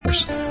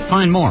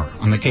Find more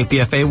on the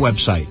KPFA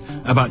website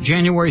about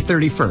January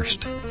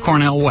 31st,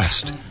 Cornell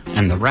West,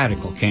 and the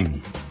Radical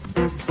King.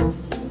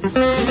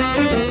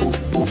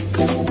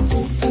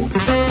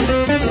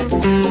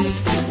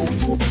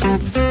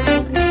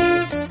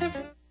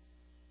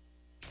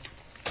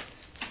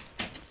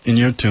 And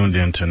you're tuned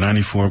in to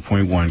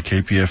 94.1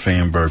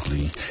 KPFA in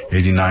Berkeley,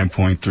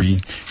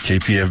 89.3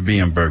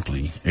 KPFB in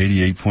Berkeley,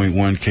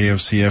 88.1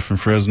 KFCF in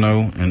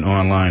Fresno, and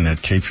online at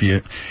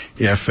kpfa.org.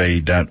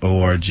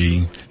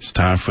 It's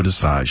time for the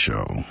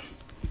Sideshow.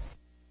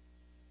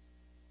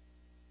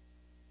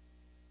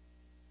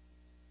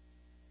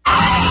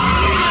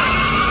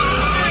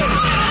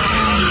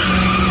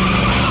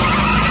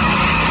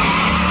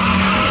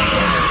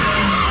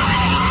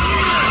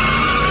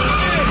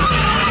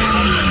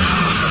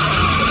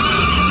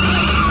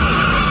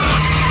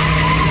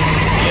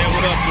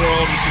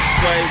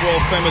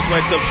 Famous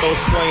Wake Up Show,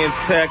 Sway and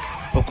Tech.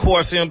 Of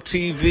course,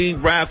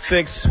 MTV, Rap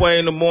Fix, Sway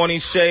in the Morning,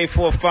 Shade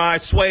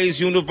 45,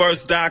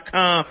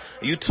 SwaysUniverse.com.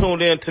 You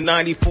tuned in to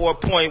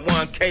 94.1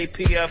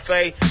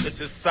 KPFA. This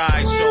is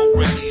Sideshow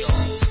Radio.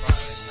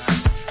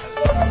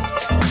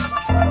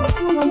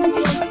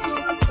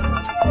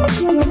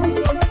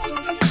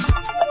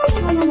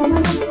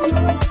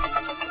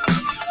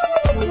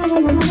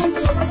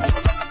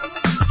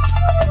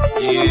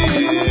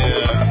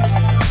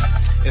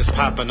 Yeah, it's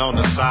popping on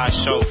the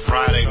Sideshow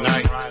Friday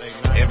night.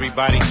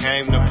 Everybody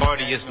came to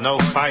party, it's no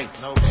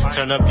fights.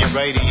 Turn up your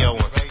radio,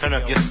 turn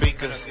up your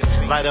speakers,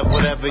 light up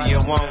whatever you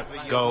want.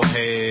 Go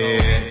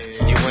ahead,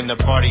 you in the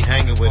party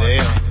hanging with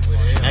L.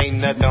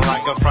 Ain't nothing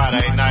like a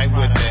Friday night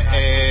with the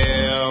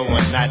L.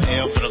 Well, not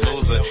L for the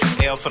loser,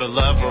 L for the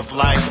lover of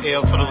life,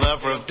 L for the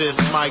lover of this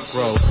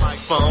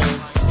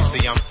microphone. You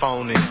see I'm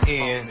phoning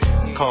in,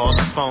 call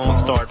the phone,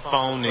 start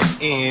phoning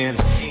in.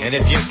 And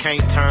if you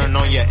can't turn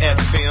on your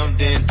FM,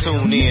 then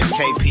tune in,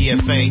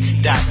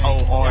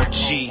 kpfa.org.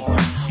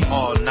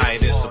 All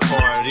night it's a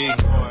party,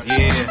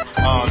 yeah,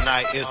 all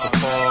night it's a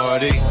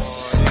party.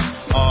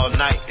 All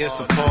night it's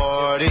a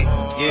party,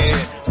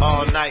 yeah,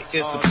 all night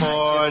it's a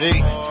party.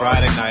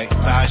 Friday night,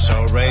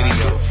 Sideshow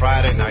Radio,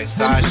 Friday night,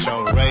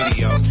 Sideshow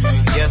Radio.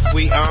 Yes,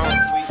 we own,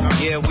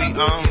 yeah, we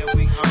own, yeah,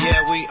 we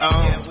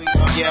own,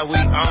 yeah, we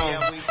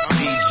own.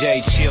 DJ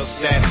Chill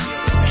Status,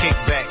 kick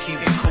back, he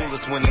the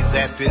coolest when he's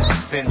at this.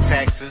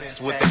 Syntaxes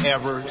with the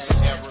errors,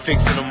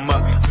 fixing them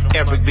up.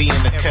 Eric B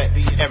in the cut,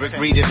 Eric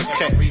Reed in the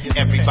cut.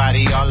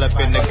 Everybody all up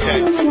in the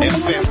cut.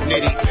 FM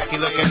Nitty, he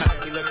looking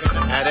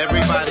at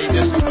everybody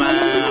just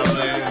smiling.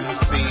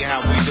 See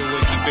how we do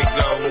it, keep it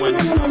going.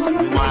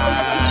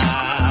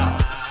 Smile,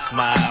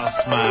 smile,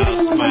 smile,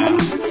 smile.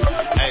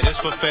 Hey, this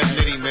for Fat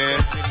Nitty,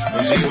 man.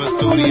 Regima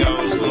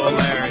Studios, Lil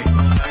Larry,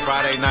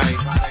 Friday night.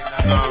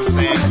 You know what I'm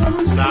saying?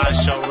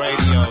 Sideshow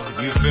Radio.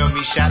 You feel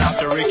me? Shout out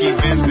to Ricky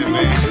Vincent,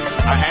 man.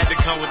 I had to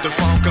come with the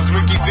phone because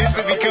Ricky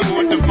Vincent be coming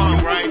with the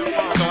phone, right?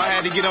 So I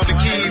had to get on the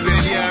keys,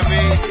 and you know what I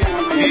mean?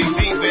 Dig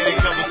deep, man,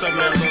 and come with some of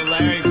that Lil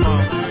Larry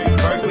phone.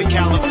 Berkeley,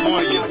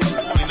 California.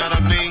 You know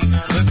what I mean?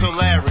 Little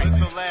Larry.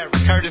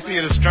 Courtesy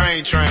of the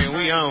Strain Train,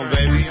 we on,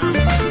 baby.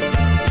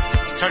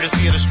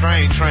 Courtesy of the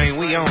Strain Train,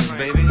 we on,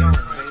 baby.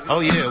 Oh,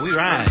 yeah, we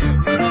ride. Who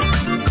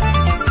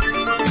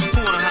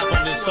wanna hop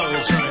on this Soul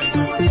Train?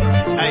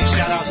 Hey,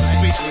 shout out to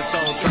Speechless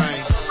Soul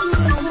Train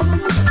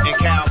and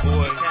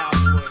Cowboy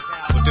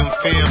with them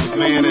films,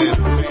 man, and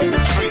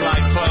Tree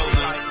Life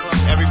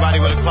Clothing. Everybody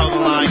with a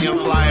clothing line, Young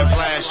Fly and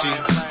Flashy,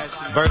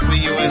 Berkeley,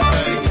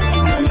 USA,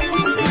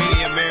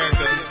 Media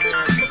America,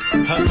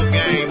 Hustle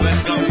Gang,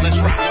 let's go, let's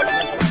rock.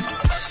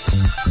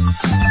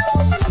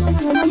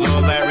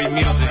 Lil Larry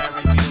Music,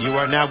 you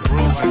are now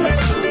grooving.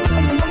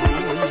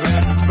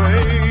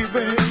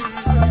 Baby,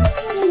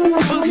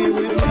 boogie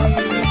with me.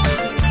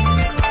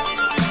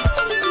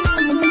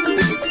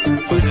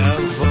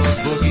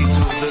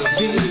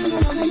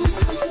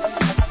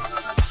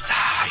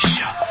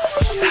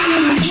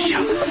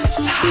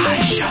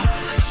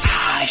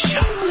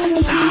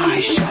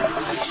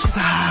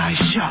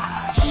 Sideshow.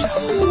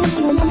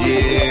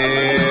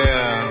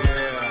 Yeah.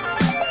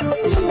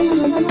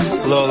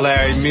 Lil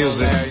Larry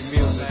Music.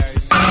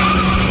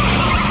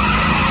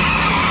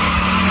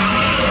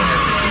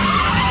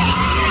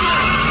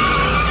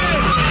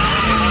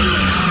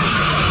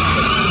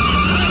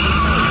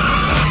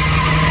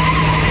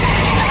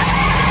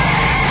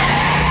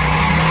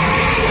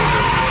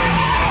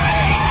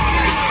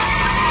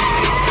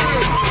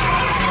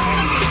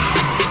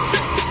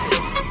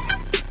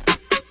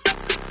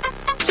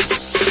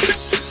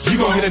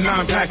 Hit a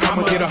 9-pack,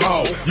 I'ma get a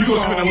hoe. You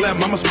gon' spend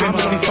 11, I'ma spend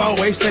 24.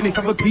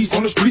 875 a piece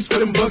on the streets for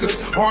them boogers.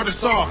 Hard or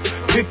soft,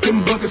 pick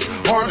them boogers.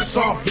 Hard or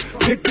soft,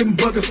 pick them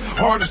boogers.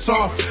 Hard or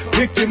soft,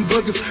 pick them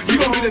boogers. You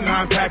gon' hit a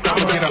 9-pack,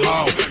 I'ma get a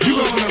hoe. You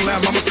gon' spend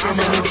 11, I'ma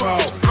spend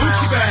 24.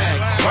 Gucci bag,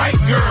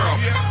 white girl.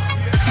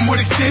 With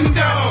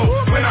extendo.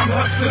 When I'm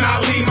hustling, I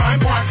leave my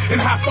part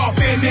and hop off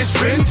in this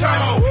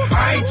Rento.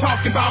 I ain't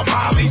talking about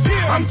Molly's,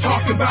 I'm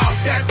talking about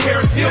that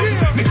Paris Hilton,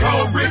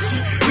 Nicole Richie,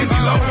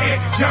 Lindsay Lohan,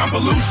 John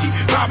Belushi,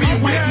 Bobby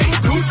and Whitney.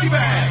 Gucci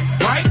bag,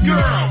 white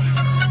girl.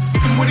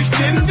 with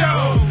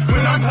extendos.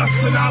 When I'm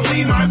hustling, I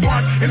leave my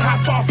bark and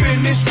hop off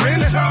in this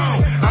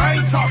Rento. I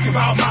ain't talking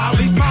about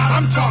Molly's,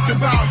 I'm talking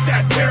about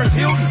that Paris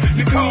Hilton,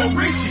 Nicole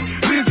Richie,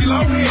 Lindsay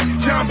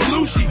Lohan, John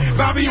Belushi,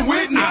 Bobby and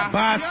Whitney.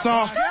 Buy it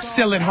soft,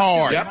 sell it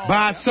hard.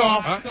 Buy it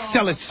soft,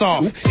 sell it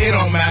soft. It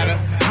don't matter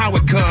how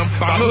it come.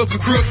 By hook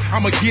or crook,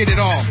 I'ma get it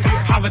off.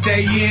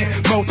 Holiday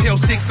Inn, Motel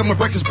 6, I'ma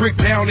break this brick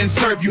down and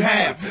serve you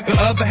half. The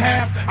other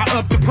half, I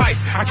up the price.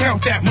 I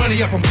count that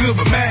money up, I'm good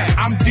with math.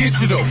 I'm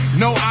digital,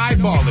 no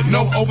eyeballing,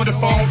 no over the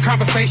phone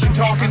conversation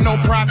talking, no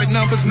private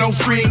numbers, no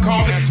screen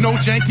calling, no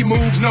janky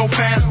moves, no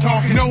fast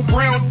talking, no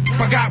brown,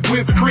 I got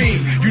whipped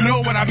cream. You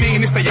know what I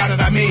mean, it's the yacht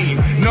that I mean.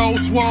 No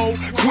swole,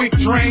 quick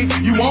drain,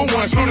 you want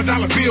one, $100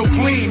 bill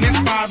clean. It's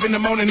 5 in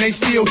the morning, they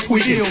still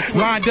tweaking.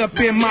 Lined up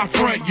in my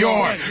front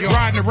yard,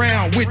 riding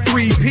around with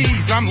 3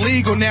 P's. I'm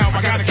legal now,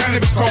 I got a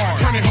cannabis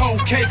card. Turning whole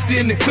cakes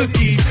into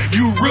cookies,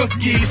 you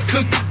rookies,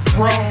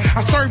 bro.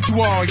 I served you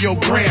all your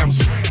grams.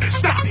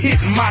 Stop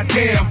hitting my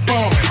damn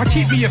phone. I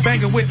keep me a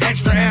banger with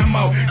extra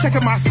ammo.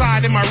 Checking my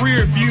side in my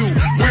rear view.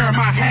 Wearing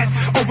my hat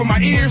over my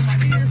ears.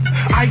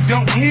 I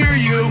don't hear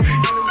you.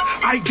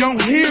 I don't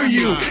hear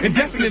you. And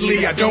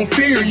definitely I don't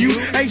fear you.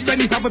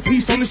 $8.75 a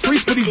piece on the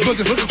streets for these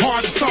boogers.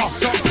 Hard to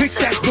soft. Pick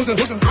that booger.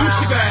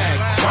 Gucci bag.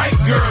 White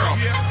girl.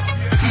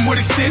 With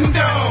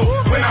extendo.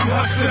 When I'm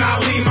hustling, I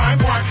leave my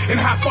bark and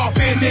hop off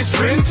in this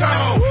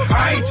Rento.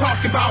 I ain't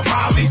talking about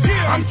Molly's,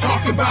 I'm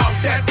talking about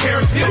that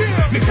Paris Hilton,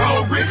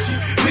 Nicole Richie,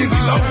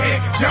 Lindsay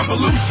Lohan, John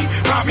Belushi,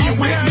 Bobby and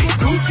Whitney.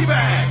 Gucci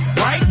bag,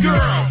 white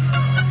girl,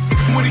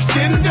 with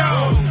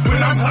extendo.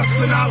 When I'm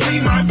hustling, I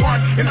leave my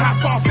bark and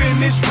hop off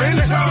in this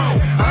Rento.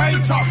 I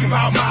ain't talking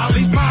about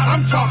Molly's,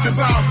 I'm talking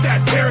about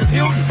that Paris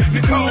Hilton,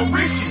 Nicole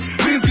Richie,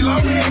 Lindsay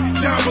Lohan,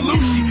 John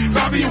Belushi,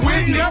 Bobby and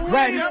Whitney.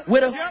 Right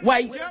with a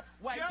white,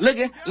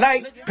 looking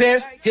like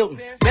Paris Hilton.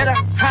 Better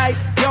hide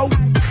yo.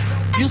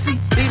 You see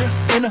leader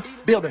in the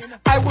building.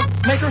 I will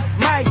make her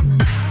my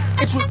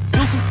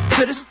introducing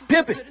to this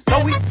pimpin'.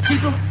 So we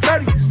keep them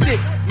 30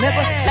 sticks.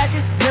 Never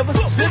lacking, never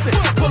slipping.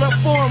 Pull up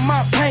for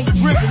my paint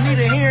dripping.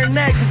 Need a hearing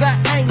that cause I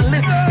ain't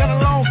listening. Got a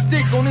long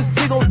stick on this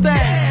big old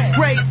thing.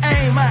 Great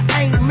aim, I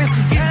ain't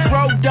missing. Getting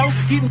throw dough,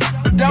 getting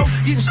dough,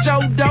 getting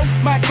show dough.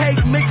 My cake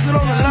mixing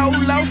on the low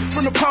low.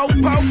 From the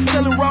po-po,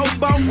 selling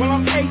robo. While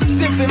I'm 8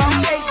 sipping,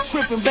 I'm 8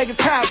 tripping. Begging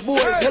top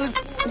boys. Hell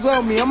is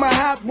on me, I'm a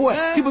hot boy.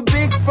 Keep a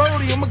big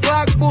 40, I'm a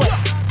Glock boy.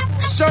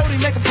 Shorty,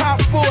 make a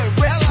pop for it.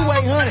 Rep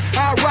 2800,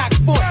 I rock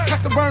for it.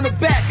 Cut the burner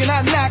back and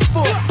I knock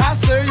for it. I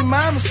serve your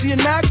mama, she a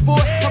knock for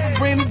it. Couple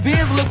brand new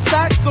beers, little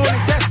socks on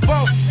it. That's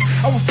both.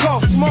 I was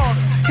called smart.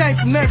 Came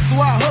from next,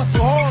 so I hustle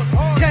hard.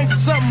 Came for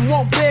something,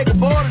 won't beg a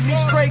border.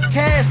 Need straight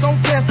cash,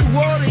 don't test the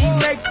water. He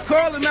make the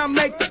call and I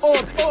make the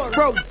order.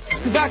 Bro,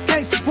 cause I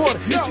can't support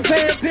it. If you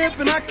pay a pimp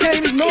and I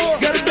can't ignore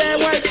it. Got a bad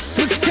wife,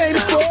 but you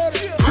can't afford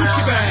it.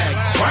 Gucci bag,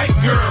 white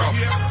girl,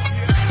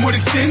 with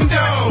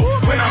extendo.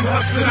 When I'm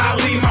hustling, I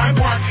leave my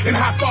bark and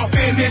hop off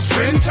in this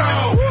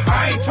Rento.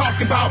 I ain't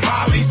talking about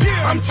Molly's,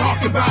 I'm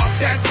talking about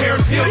that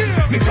Paris Hilton,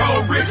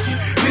 Nicole Richie,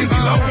 Lindsay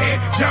Lohan,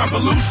 John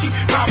Belushi,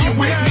 Bobby and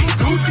Whitney.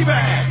 Gucci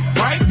bag,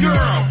 white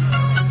girl,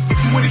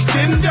 with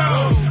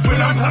extendo. When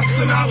I'm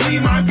hustling, I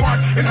leave my bark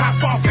and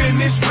hop off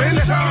in this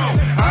Rento.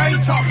 I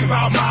ain't talking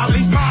about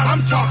Molly's,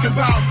 I'm talking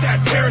about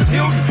that Paris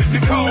Hilton,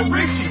 Nicole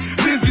Richie,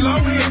 Lindsay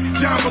Lohan,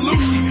 John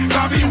Belushi,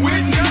 Bobby and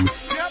Whitney.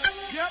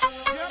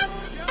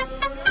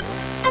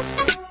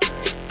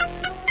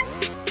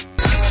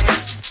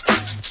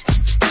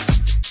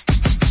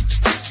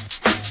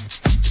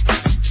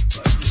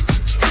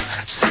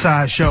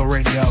 Sideshow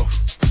Radio.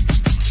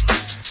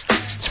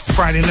 It's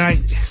Friday night.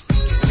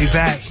 We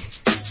back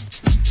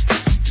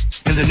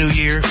in the new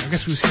year. I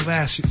guess we was here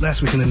last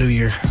week in the new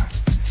year.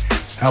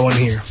 I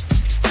wasn't here.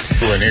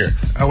 You weren't here?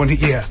 I wasn't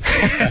here.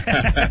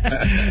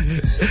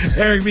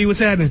 Eric B, what's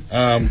happening?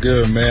 I'm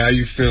good, man. How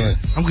you feeling?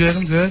 I'm good.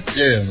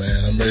 Yeah,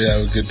 man. I'm ready to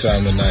have a good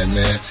time tonight,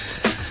 man.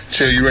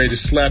 Chill, you ready to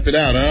slap it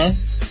out, huh?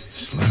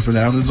 Slap it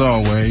out as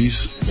always.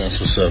 That's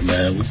what's up,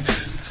 man.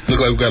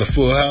 Look like we got a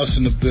full house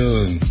in the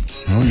building.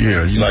 Oh,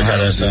 yeah. You like how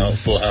that sounds?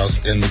 Full house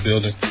in the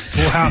building?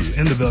 Full house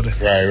in the building.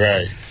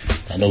 Right.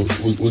 I know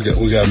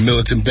we got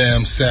Militant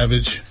Bam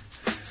Savage.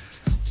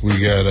 We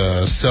got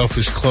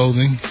Selfish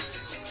Clothing.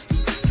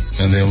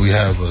 And then we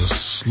have a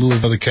slew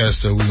of other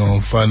cats that we're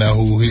going to find out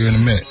who here in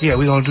a minute. Yeah,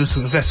 we're going to do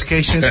some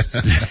investigation.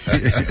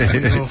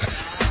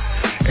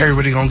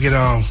 Everybody going to get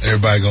on.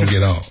 Everybody going to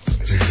get on.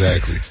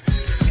 Exactly,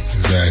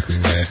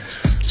 man.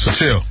 So,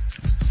 Chill.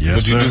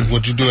 Yes,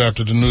 What'd you do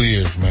after the New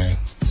Year's, man?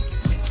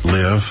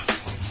 Live.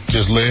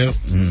 Just live?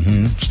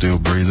 Mm-hmm. Still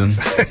breathing.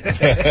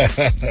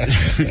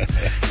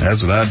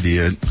 That's what I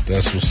did.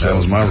 That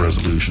was my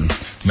resolution.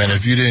 Man,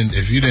 if you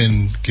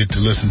didn't get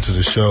to listen to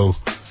the show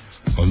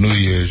on New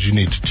Year's, you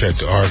need to check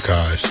the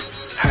archives.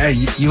 Hey,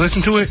 you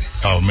listened to it?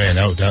 Oh man,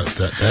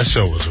 that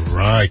show was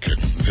ranking.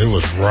 It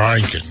was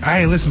ranking. I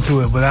ain't listened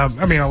to it, but I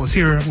was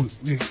here.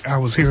 I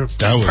was here.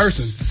 That was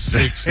person.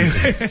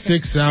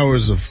 6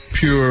 hours of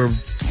pure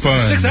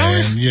fun, 6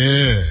 hours? man.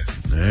 Yeah.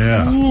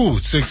 Yeah.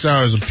 Ooh, 6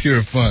 hours of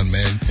pure fun,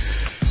 man.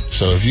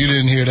 So if you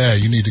didn't hear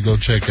that, you need to go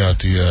check out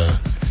the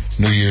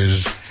New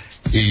Year's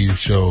Eve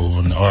show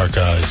on the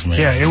archives, man.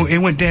 Yeah, it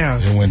went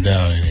down. It went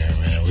down in here,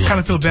 man. Kind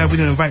of feel bad we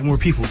didn't invite more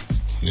people.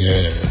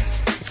 Yeah.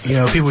 You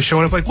know, people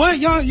showing up like, what?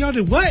 Y'all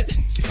did what?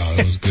 Oh,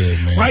 it was good,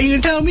 man. Why you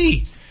didn't tell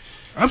me?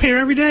 I'm here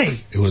every day.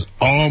 It was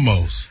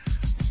almost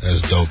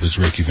as dope as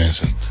Ricky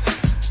Vincent.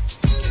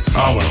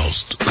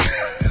 Almost.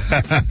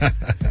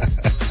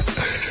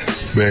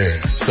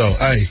 Man. So,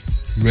 hey,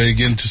 you ready to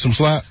get into some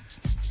slap?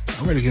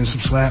 I'm ready to get into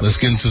some slap. Let's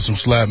get into some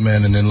slap,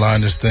 man, and then line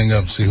this thing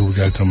up and see who we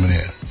got coming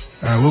in.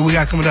 All right, what we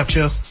got coming up,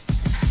 Chill?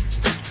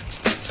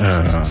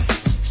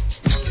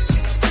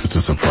 It's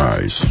a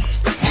surprise.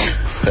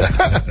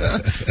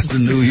 It's the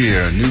new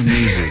year, new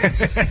music.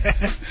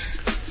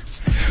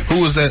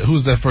 Who's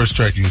that first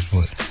track you was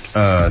playing?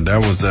 That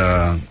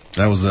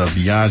was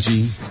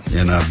Biaggi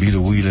and Beta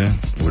Weeda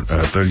with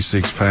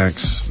 36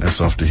 packs.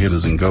 That's off the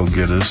Hitters and Go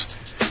Getters.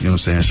 You know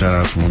what I'm saying? Shout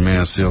out to my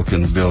man Silk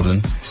in the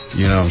building.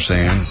 You know what I'm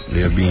saying?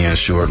 They'll be in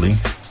shortly.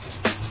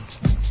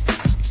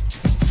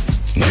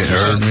 You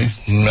heard me?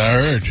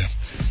 I heard you.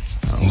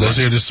 Let's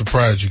hear this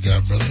surprise you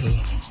got, brother.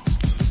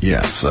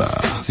 Yes.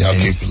 Y'all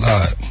keep it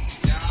live.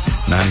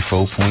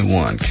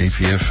 94.1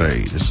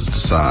 KPFA. This is the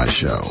Side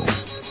Show.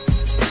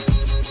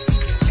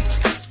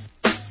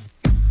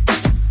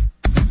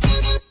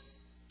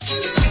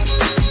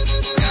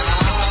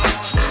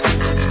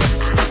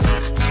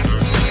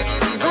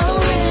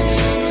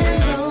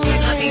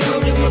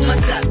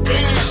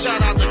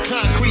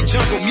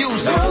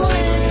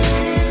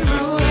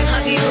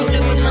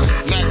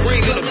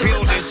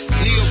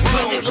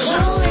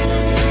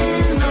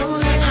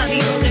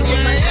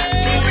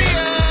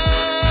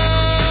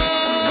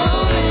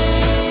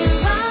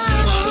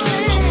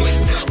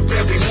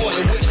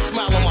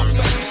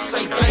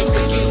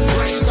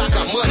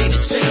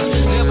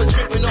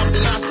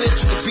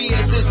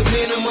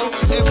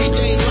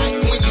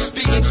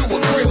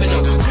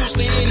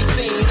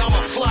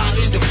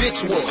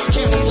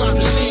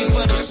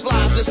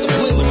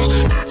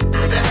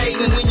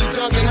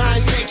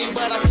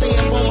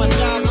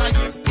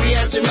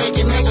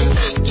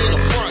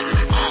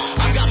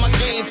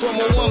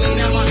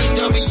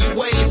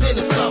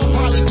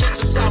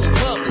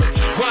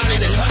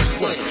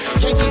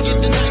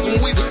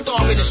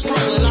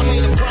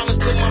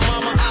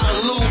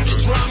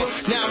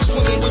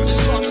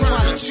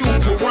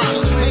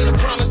 Made a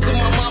promise to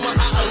my mama.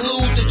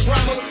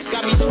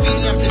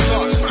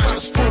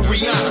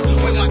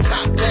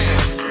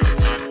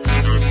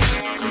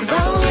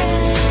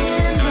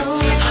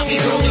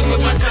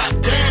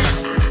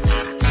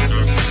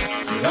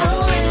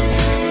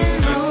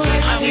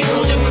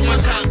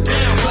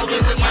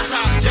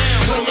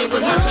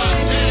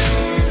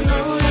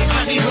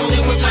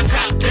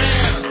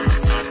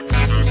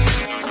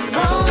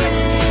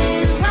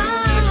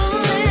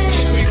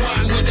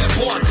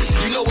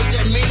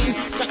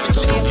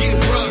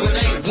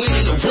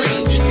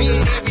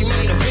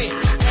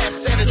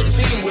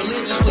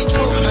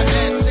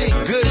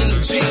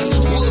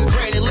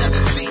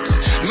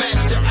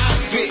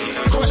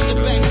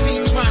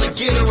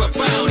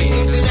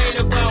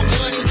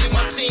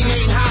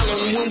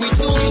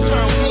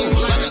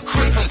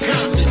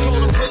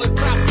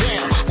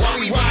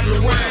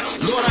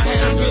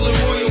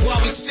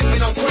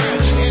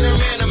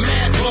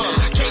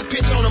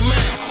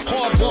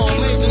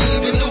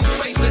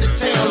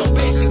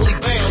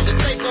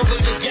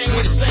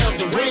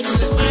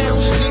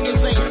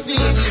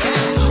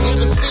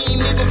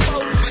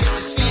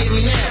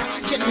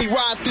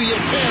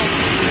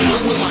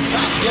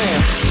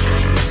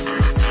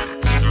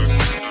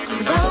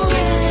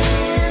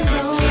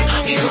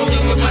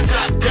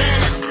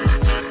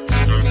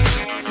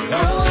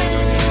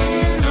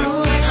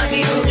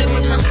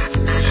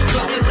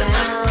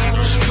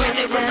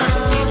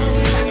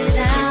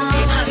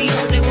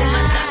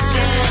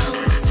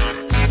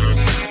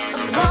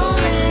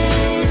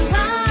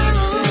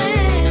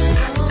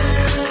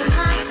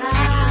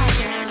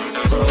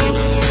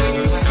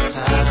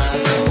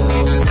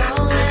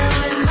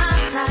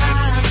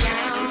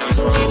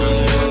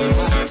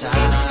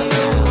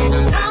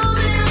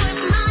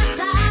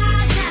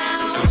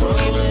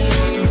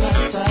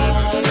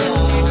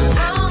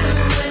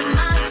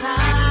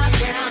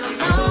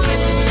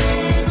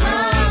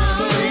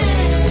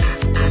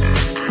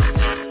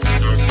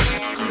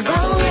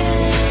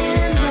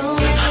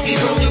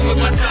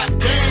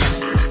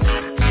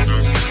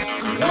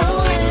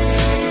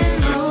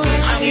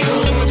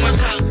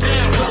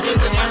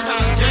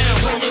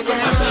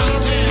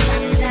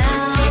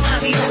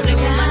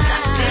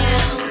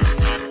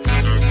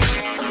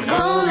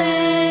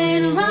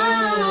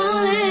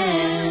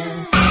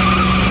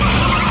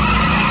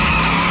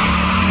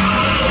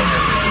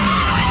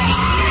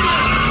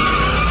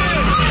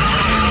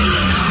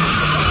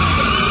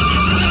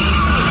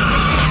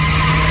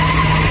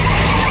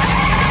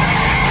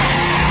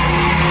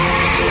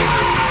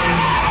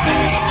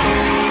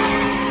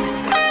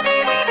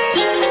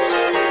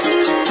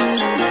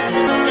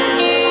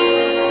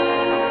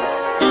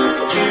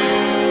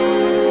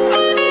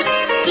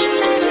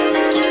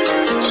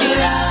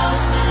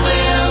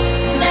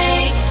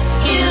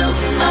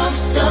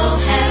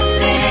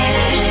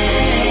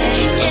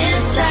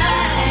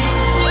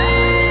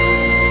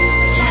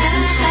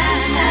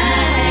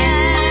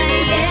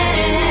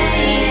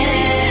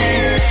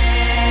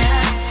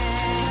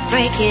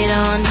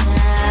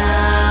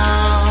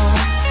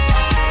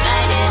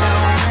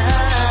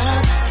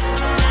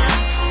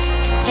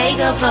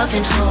 up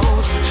and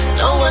hold it.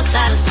 Throw a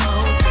lot of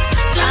smoke.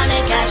 Trying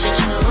to catch you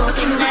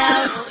choking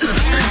now.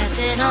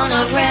 Passing on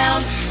the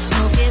ground.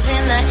 Smoke is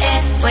in the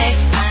airway.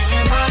 I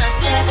am on a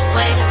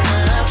stairway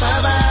up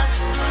above.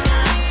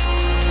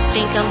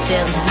 Think I'm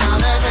feeling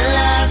all of the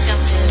love. I'm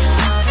feeling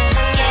all of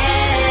the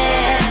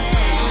yeah.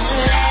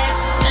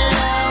 Let's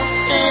low,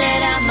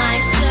 let our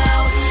minds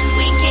go.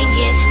 We can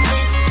get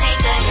lit, take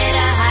a hit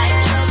of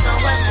hydro. So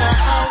what's the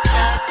hold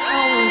up?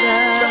 Hold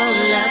up,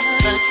 roll up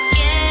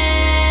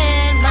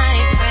again, my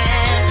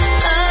friend.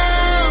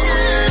 Oh,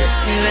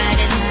 we're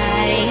riding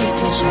high,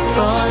 switching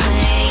four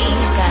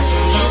lanes. Got the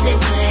music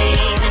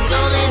blazing,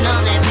 rolling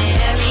on that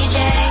Mary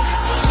J.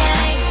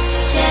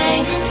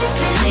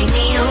 Take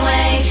me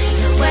away.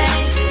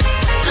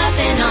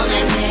 Puffin' on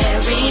that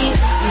Mary,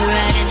 we're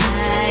riding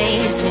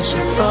high,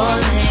 switching four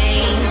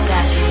lanes.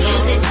 Got the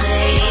music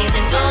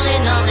blazing,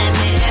 rolling on that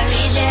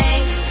Mary J.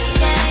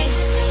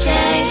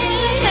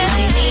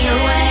 Take me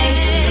away.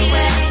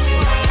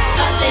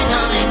 Puffin'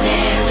 on that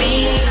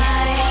Mary.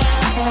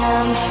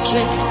 I'm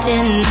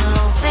drifting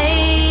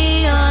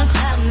away on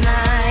cloud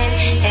nine,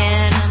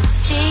 and I'm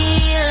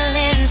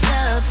feeling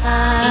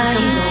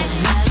sublime.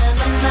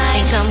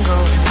 Think I'm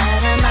going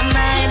out of my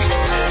mind,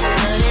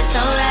 but it's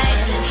alright.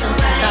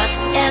 Thoughts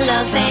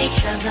elevate,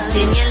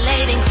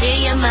 stimulating, clear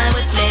your mind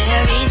with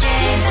Mary J.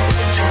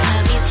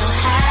 I'll be so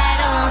high,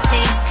 don't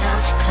think I'm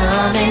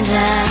coming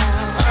down.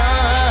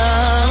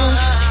 Oh,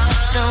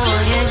 so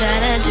all you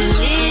gotta do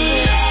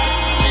is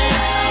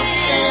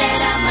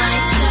let our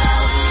minds go.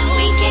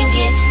 We can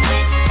get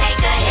lit, take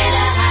a hit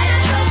of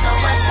hydro. So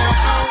what's the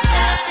hold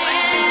up?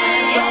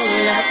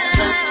 Roll up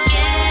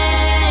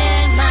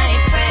again, my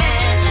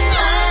friend.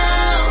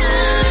 Oh,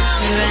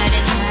 we're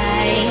riding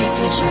high,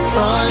 switching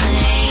four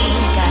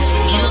lanes. Got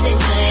the music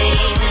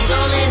blazing,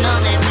 rolling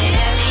on that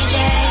Mary J.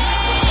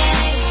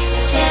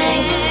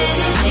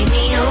 Take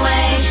me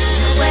away.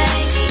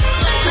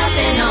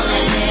 Puffin' on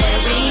that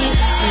Mary.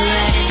 We're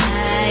riding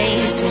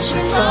high,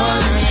 switching four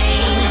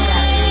lanes.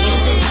 Got the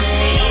music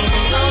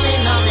blazing,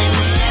 rolling on that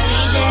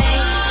Mary J.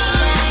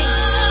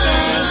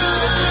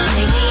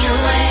 Take me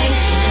away.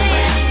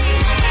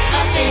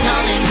 Puffin'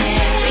 on that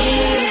Mary.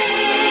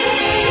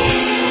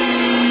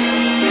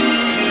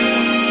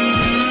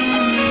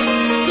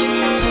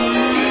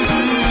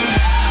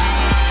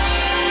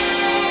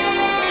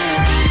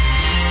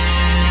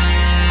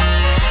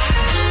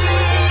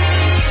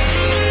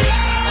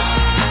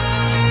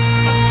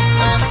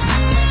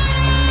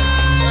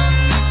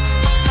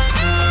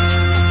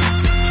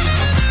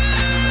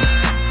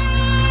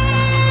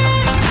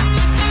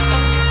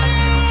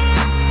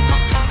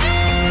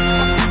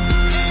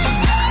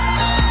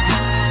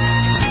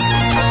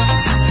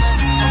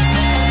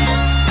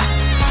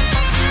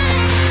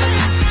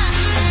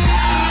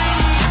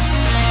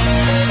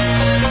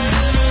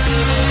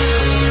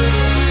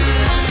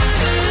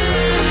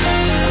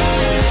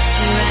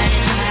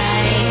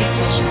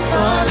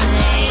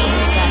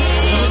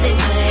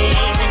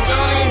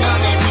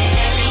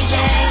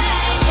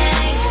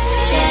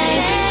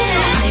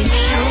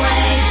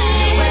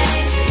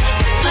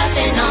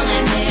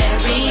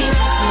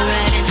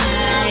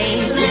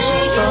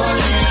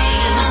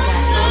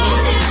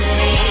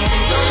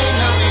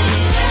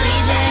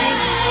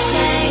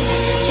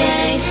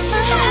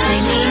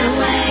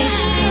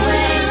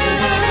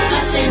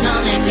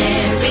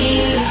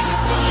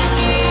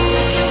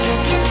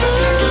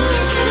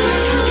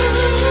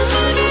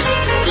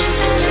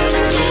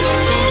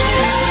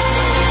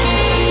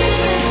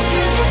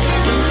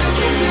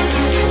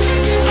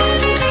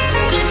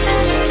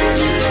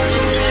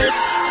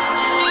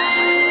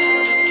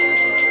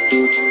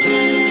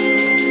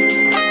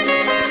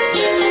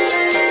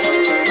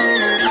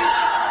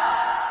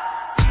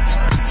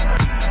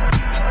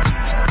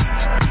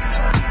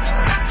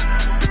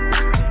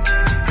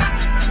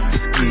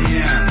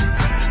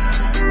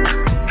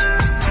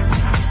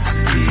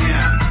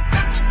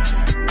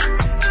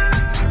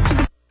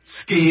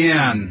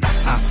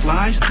 I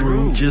slice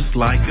through just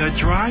like a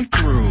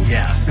drive-through.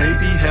 Yes.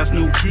 Baby has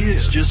no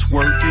kids, just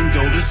work and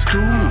go to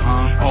school.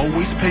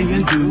 Always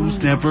paying dues,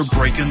 never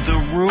breaking the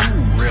rules.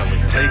 Really?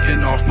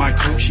 Taking off my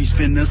coat, she's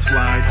finna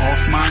slide off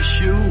my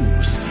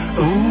shoes.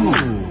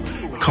 Ooh.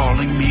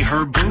 Calling me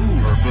her boo.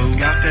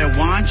 Got that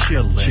wine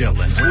chillin'.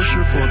 Push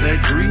her for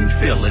that green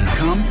feeling.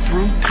 Come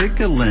through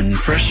tickling.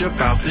 Fresh up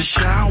out the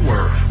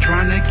shower.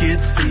 Trying to get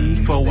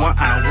seen for an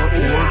hour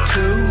or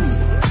two.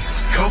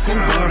 Cocoa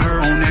butter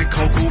on that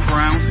cocoa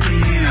brown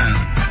skin.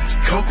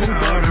 Cocoa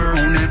butter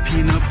on that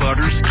peanut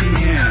butter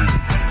skin.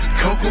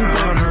 Cocoa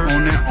butter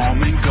on that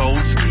almond gold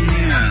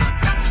skin.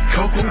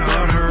 Cocoa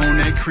butter on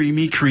that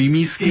creamy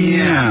skin.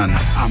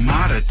 I'm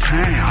out of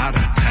town.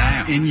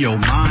 In your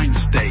mind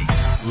state.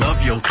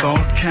 Love your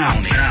thought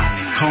county.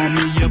 Call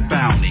me your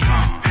bounty.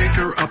 Pick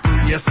her up,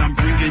 yes, I'm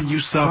bringing you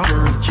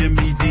supper.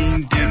 Jimmy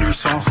Dean dinner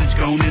sausage,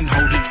 go and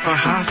hold it for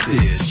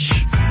hostage.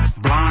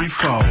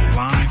 Blindfold,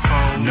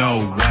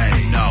 no way.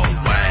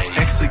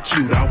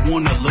 execute. I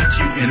wanna look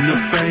you in the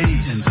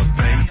face.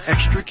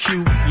 Extra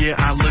cute, yeah,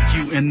 I look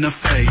you in the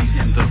face.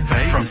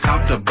 From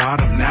top to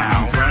bottom,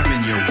 now I'm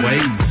grabbing your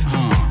waist.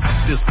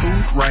 This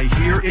food right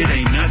here, it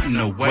ain't nothing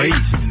to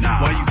waste.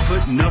 Why you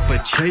putting up a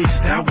chase?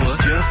 That was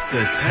just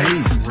a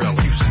taste.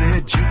 You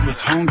said you was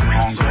hungry,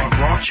 so I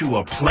brought you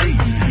a plate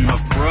of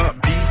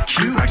grub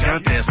BQ. I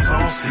got that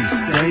saucy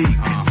steak.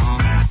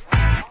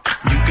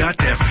 You got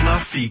that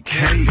fluffy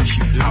cake.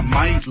 I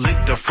might lick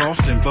the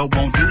frosting, but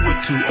won't do it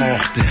too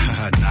often.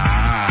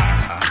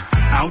 Nah,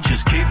 I'll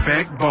just kick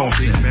back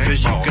bossing,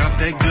 cause you got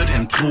that good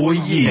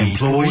employee.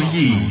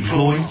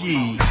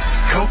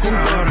 Cocoa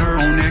butter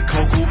on that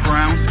cocoa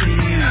brown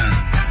skin.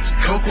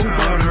 Cocoa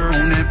butter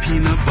on that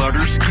peanut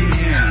butter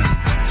skin.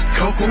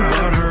 Cocoa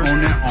butter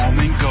on that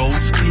almond gold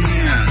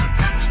skin.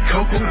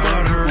 Cocoa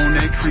butter on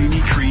that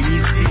creamy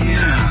skin.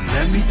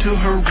 Led me to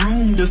her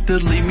room just to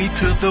lead me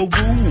to the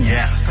womb.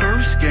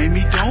 First gave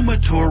me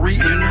dormitory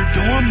in her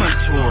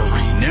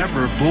dormitory.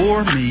 Never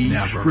bore me,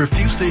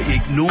 refused to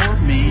ignore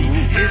me.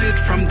 Hit it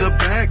from the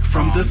back,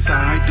 from the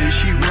side, then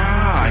she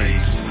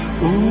rise.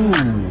 Ooh,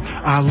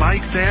 I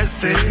like that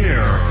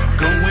there.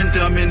 Going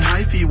dumb and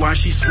hyphy while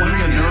she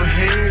swinging her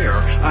hair.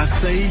 I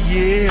say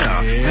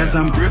yeah, as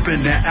I'm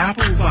gripping that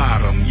apple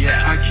bottom.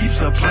 I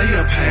keeps a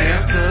player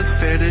pass, cause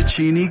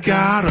fettuccine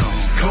got 'em.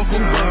 Cocoa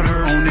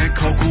butter on that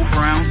cocoa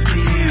brown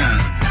skin.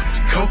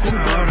 Cocoa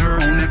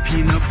butter on that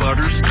peanut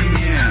butter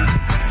skin.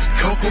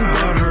 Cocoa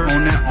butter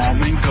on that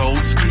almond gold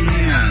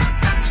skin.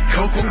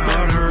 Cocoa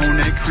butter on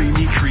that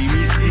creamy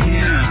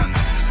skin.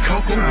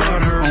 Cocoa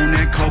butter on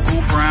that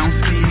cocoa brown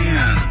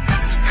skin.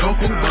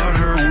 Cocoa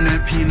butter on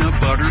that peanut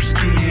butter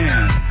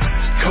skin.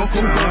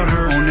 Cocoa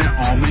butter on that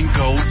almond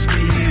gold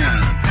skin.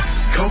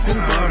 Cocoa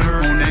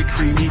butter on that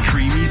creamy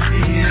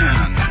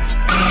skin.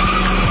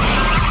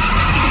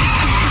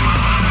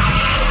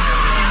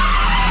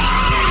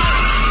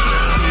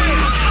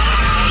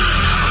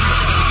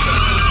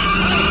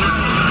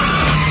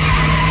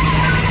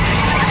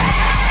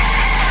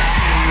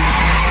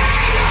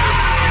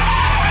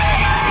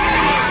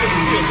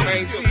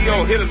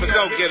 Hitters and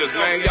go-getters,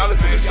 man. Y'all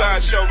listen to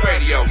Sideshow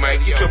Radio, man.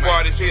 Get your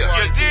artists here.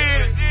 You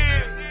did.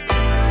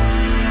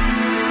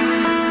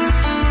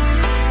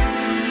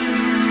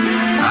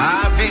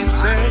 I've been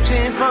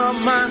searching for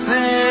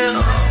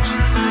myself.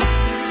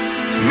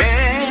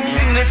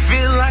 Man, it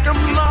feel like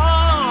I'm lost.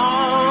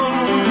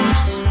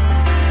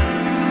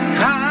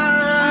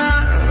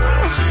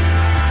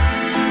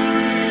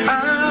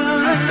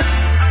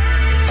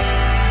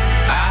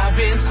 I've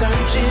been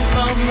searching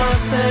for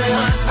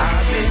myself.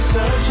 I've been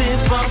searching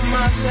for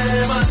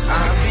myself.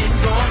 I've been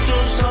going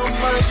through so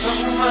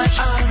much.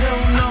 I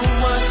don't know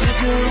what to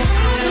do.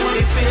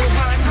 It feels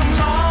like I'm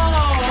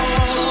lost.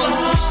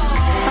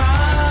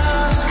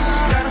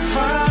 Gotta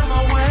find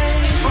my way.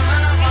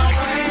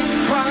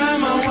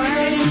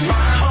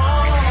 Oh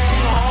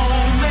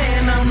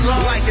man, I'm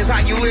lost. Life is how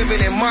you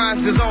living and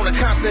mine's is on a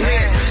constant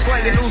edge.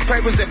 Slanging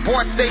newspapers at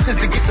BART stations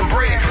to get some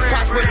bread.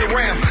 Pops with the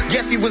ram,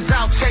 guess he was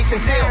out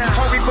chasing tail.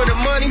 Hungry for the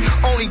money,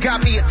 only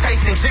got me a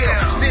taste in jail.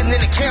 Sitting in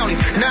the county,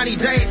 90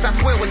 days, I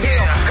swear was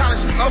hell.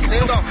 College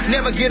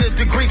never get a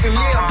degree from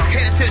Yale.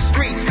 Headed to the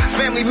streets,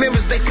 family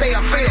members, they say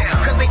I failed.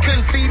 Cause they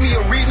couldn't feed me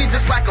or read me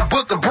just like a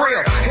book of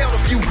braille. Held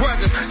a few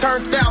grudges,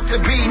 turned out to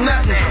be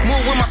nothing.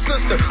 Moved with my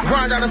sister,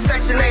 grind out a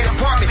Section 8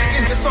 apartment.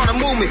 And just on the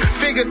movement,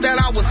 figured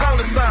that I was on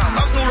the side.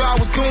 Up knew what I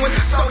was doing,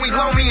 so he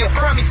loaned me and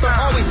from me. So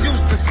I always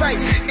used to say,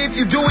 if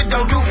you do it,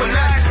 don't do for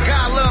nothing.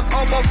 God love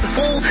almost a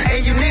fool,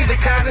 and you need the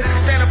cousin.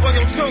 Stand up on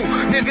your two,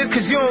 nigga,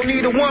 cause you don't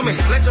need a woman.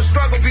 Let your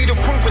struggle be the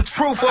proof and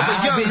truth of a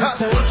young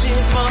hustler. I've been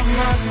searching for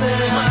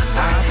myself.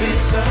 I've been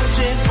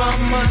searching for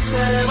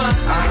myself.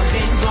 I've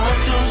been going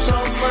through so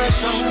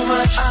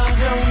much. I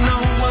don't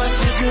know what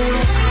to do.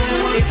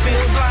 It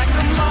feels like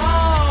I'm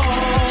lost.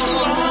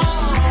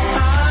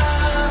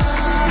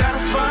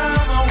 Gotta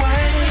find my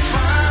way.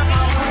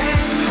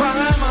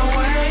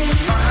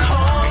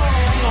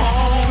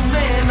 Oh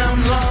man,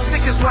 I'm lost.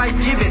 Sick as life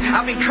giving.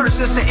 I've been cursed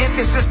since the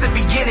infant, since the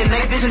beginning.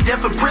 They vision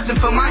death for prison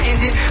for my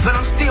ending, but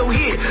I'm still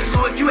here.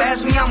 So if you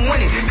ask me, I'm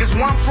winning. Cause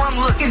where I'm from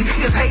looking,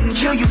 cause hating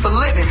kill you for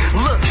living.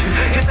 Look,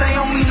 if they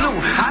only knew,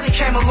 I done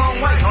came a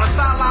long way. On the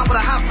sideline with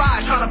a high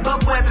five, trying to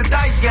bubble at the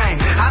dice game.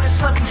 I done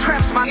slept in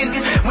traps, my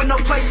nigga, with no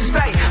place to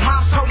stay.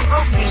 Mom's told me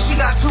openly, she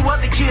got 2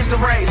 other kids to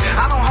raise.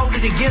 I don't hold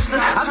it against her,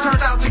 I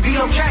turned out to be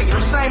okay.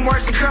 Them same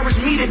words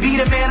encouraged me to be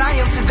the man I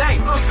am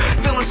today.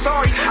 Feeling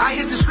sorry, I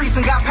hit the streets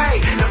and got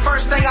paid. The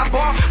first thing I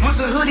bought was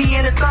a hoodie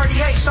and a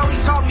 38. Shorty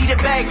taught me to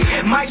bag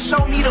it, Mike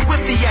showed me to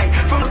whip the yay.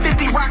 From a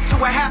 50 rock to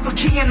a half a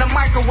key in the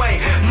microwave.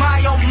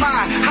 My oh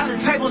my, how the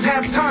tables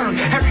have turned.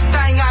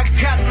 Everything I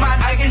got, my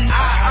nigga,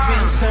 I've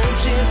been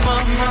searching for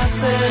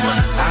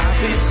myself. I've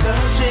been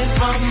searching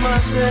for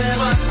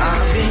myself.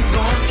 I've been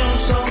going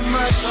through so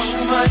much.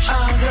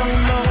 I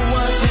don't know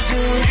what to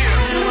do.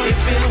 It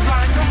feels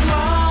like I'm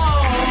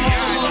lost.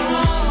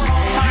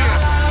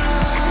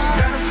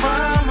 Gotta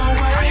find my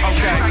way.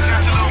 Okay.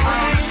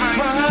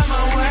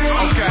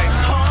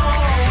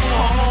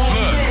 Oh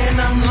man,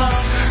 I'm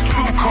lost.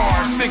 2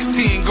 cars,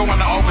 16 going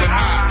to open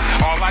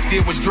high. All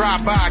did was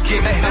drive by,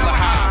 getting hella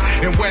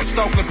high. In West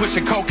Oakland,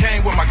 pushing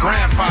cocaine with my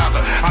grandfather.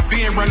 I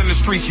been running the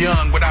streets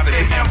young without a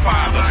damn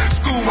father.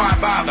 School, why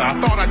bother? I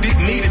thought I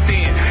didn't need it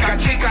then. Got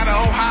kicked out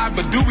of Ohio,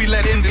 but Dewey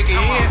let in nigga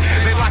in.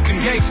 They locked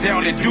them gates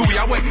down at Dewey.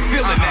 I wasn't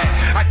feeling that.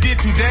 I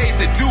did 2 days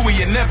at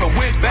Dewey and never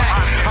went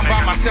back. I'm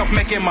by myself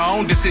making my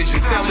own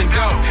decisions, selling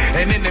dope.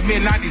 And in the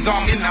mid-90s,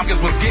 all in niggas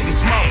was getting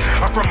smoked.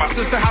 I'm from my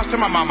sister's house to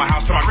my mama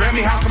house, to my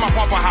Grammy house, to my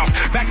papa house.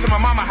 Back to my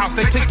mama house,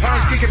 they took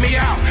turns kicking me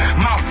out.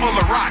 Mouth full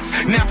of rocks,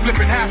 now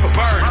flipping half a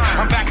bird.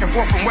 I'm back and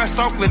forth from West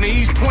Oakland to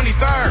East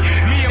 23rd.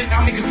 Me and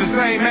my niggas the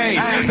same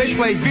age. They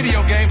played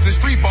video games and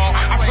street ball.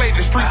 I played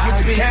the streets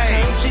with the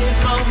game.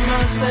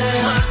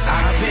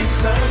 I've been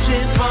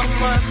searching for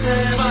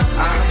myself.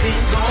 I've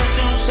been going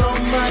through so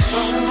much.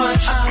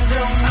 I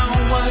don't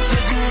know what to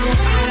do.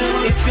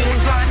 It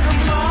feels like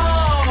I'm lost.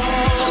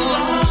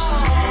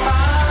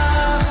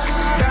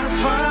 I gotta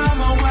find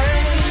my way.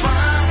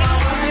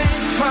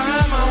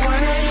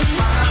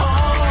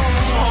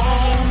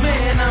 Oh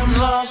man, I'm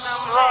lost.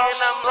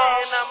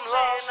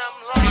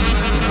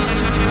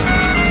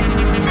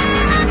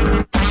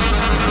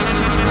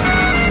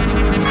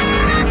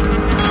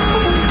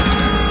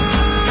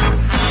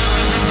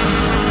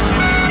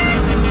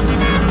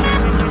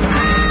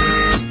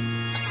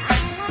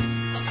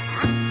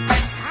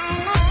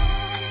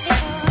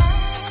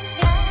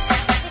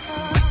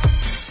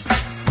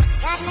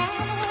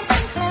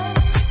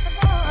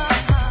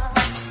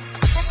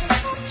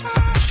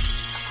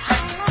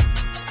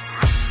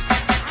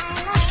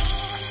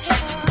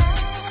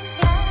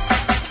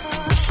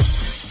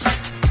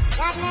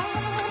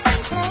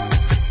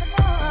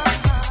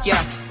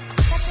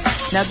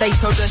 Now they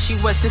told her she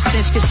was a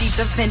snitch cause she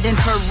defending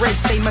her wrist.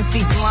 They must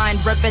be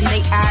blind, rubbing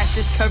their eyes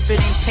is covered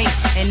in paint.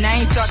 And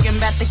I ain't talking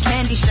about the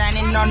candy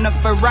shining on the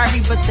Ferrari,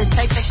 but the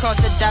type that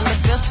cost $1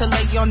 bills to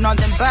lay on all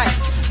them bikes.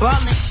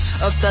 Ballin'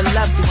 of the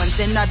loved ones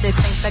and other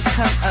things that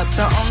come up.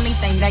 The only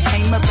thing that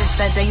came up is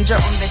that danger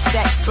on the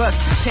stack bus.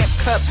 Pimp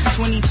cup,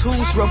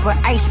 22s, rubber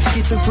ice.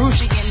 Get the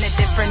Rushi in a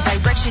different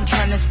direction,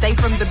 trying to stay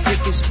from the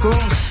biggest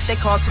goons. They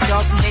call the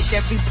dogs and hit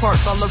every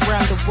park all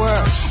around the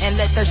world, and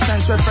let their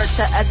sons refer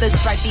to others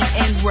by the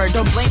N-word.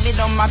 Don't blame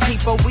it on my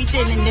people, we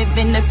didn't live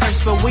in the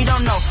first, but we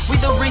don't know. We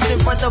the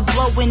reason for the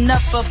blowing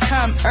up of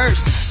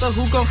commerce. But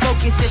who gon'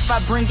 focus if I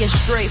bring it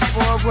straight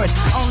forward?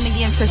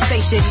 Only into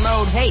station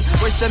mode. Hey,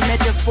 where's the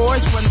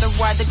metaphors? Wonder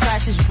why the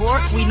class is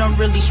bored? We don't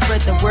really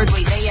spread the word.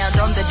 We lay out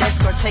on the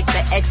desk or take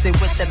the exit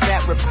with the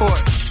bad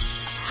report.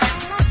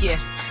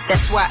 Yeah,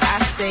 that's why I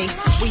say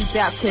we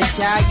bout to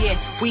die. Yeah,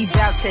 we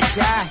bout to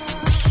die.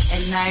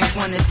 And I ain't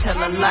wanna tell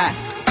a lie,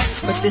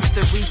 but this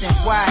the reason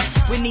why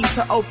we need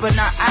to open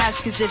our eyes,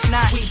 cause if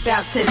not, we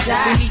bout to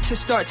die. We need to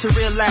start to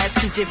realize,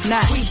 cause if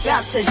not, we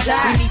bout to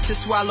die. We need to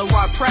swallow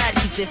our pride,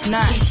 cause if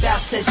not, we bout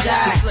to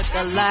die. Just look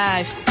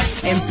alive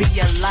and be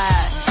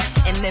alive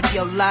and live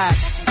your life.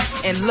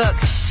 And look,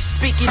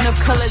 speaking of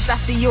colors, I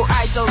see your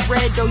eyes are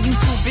red. Oh, you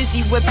too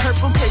busy with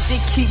purple cause it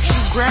keeps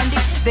you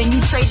grounded. Then you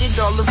trade it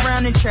all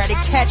around and try to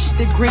catch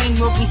the green.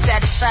 We'll be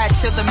satisfied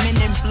till the men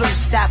in blue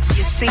stops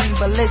your scene.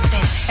 But listen,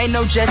 ain't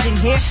no judging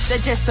here,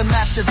 they're just some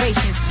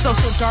observations.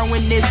 Social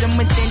Darwinism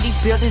within these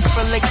buildings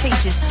full of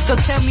cages. So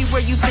tell me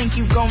where you think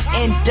you gon'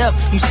 end up.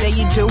 You say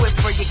you do it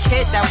for your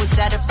kid, that was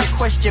out of the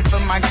question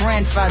for my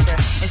grandfather.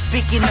 And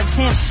speaking of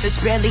him, there's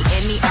barely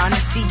any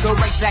honesty. Go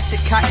right back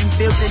to cotton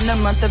fields in the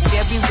month of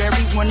February.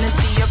 Wanna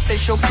see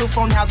official proof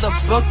on how the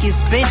book is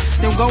been?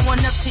 Then go on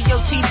up to your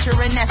teacher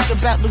and ask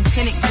about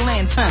Lieutenant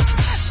Glenn, huh?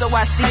 So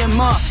I see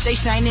them all, they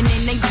shining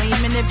and they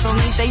gleaming. If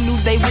only they knew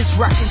they was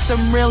rocking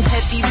some real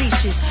heavy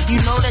leashes.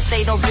 You know that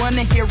they don't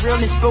wanna hear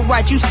realness, but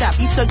why'd you stop?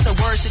 You took the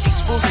words of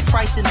these fools and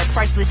priced in a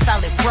priceless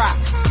solid rock.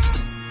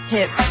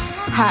 Hip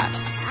hop.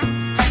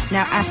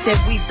 Now I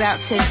said we bout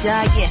to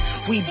die, yeah,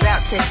 we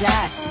bout to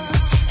die.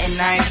 And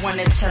I ain't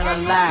wanna tell a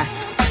lie,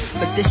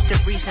 but this the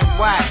reason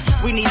why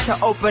we need to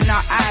open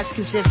our eyes,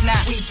 cause if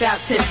not, we bout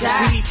to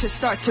die. We need to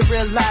start to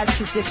realize,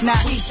 cause if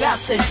not, we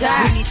bout to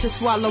die. We need to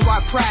swallow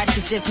our pride,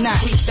 cause if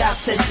not, we bout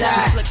to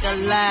die. Just look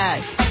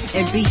alive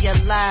and be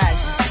alive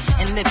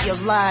and live your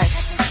life.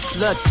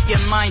 Look, your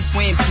mind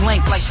went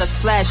blank like the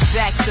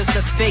flashbacks of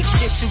the fake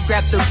ships who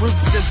grab the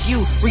roots of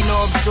you.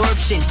 No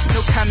absorption,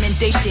 no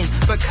commendation,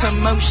 but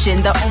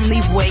commotion. The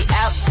only way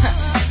out,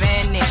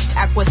 vanished,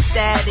 aqua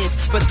status.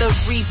 But the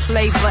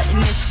replay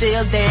button is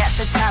still there at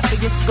the top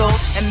of your skull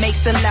and makes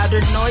a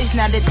louder noise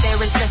now that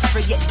there is less for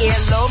your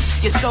earlobe.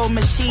 Your soul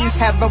machines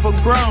have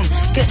overgrown.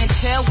 Couldn't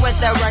tell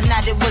whether or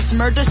not it was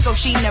murder, so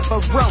she never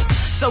wrote.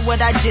 So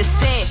what I just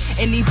said,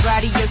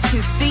 anybody else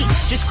can see.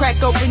 Just crack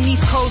open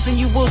these codes and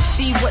you will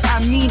see what I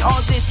mean.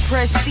 All this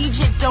prestige,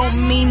 it don't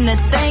mean a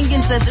thing.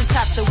 And to the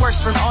top, the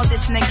worst from all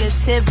this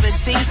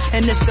negativity.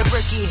 And it's the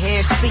rookie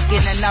here speaking,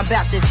 and I'm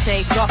about to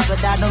take off,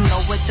 but I don't know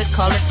what to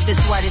call it.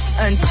 That's why this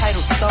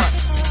untitled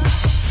thoughts.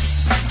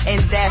 And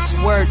that's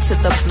word to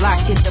the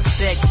block in the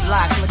big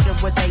block. Look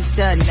at what they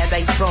done, now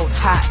they both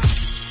hot.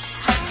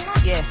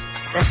 Yeah,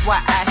 that's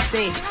why I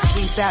say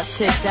we bout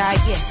to die.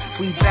 Yeah,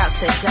 we bout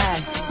to die.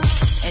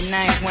 And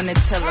I ain't wanna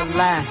tell a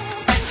lie,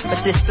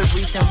 But this the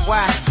reason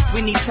why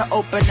we need to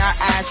open our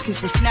eyes,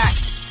 cause if not,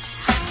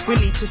 we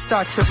need to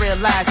start to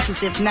realize,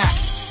 cause if not,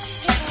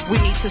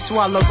 we need to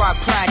swallow our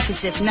pride,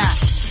 cause if not,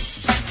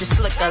 just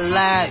look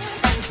alive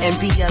and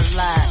be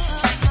alive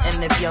and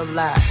live your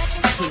life.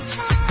 Peace.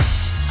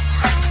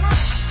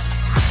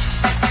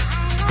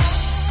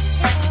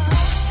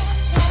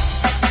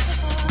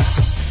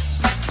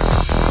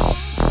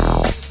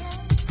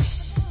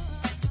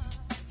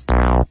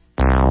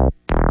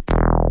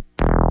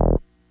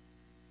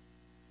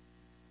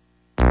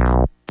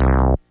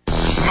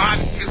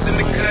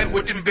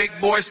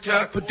 Boys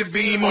tuck, put the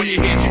beam on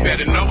your head, you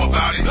better know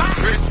about it.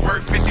 Wrist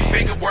worth 50,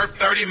 finger worth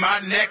 30, my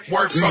neck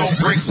worth 4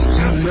 bricks.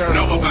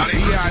 Know about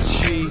it.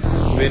 B.I.G.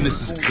 Business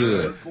is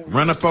good.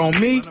 Run up on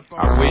me,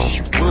 I wish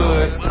you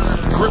would.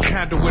 Grip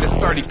handle with a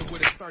 30.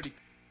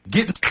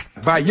 Get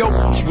by your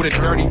with a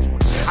 30.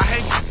 I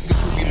hate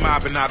niggas who be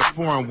mobbing out of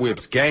foreign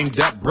whips,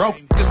 ganged up, broke.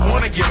 Just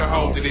wanna get a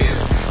hold of this.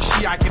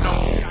 She acting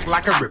on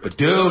like a ripper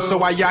dude, so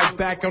I yak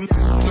back on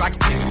like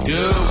a nigga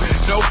dude.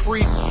 No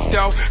free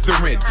though, the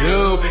rent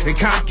dude. And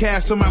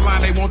Comcast on my line,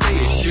 they want the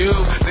issue.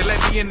 They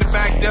let me in the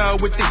back door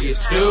with the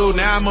issue.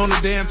 Now I'm on the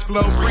dance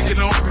floor,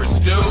 freaking on Chris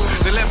dude.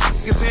 They let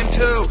niggas in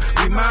too,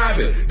 we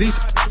mobbing. These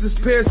is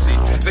pissy.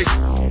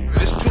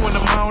 It's 2 in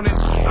the morning.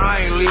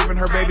 I ain't leaving.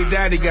 Her baby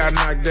daddy got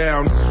knocked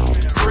down.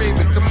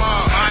 Breathing, come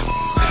on. I'm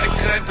in the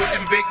cut with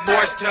them big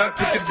boys tucked.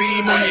 Put the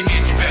beam on your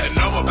head, you better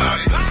know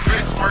about it.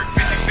 Wrist worth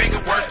 50,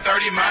 finger worth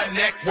 30, my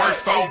neck worth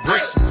 4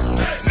 bricks.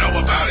 Know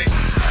about it.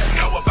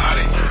 Know about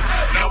it.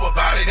 Know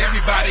about it.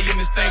 Everybody in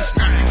this thing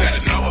scream, you better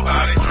know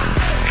about it.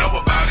 Know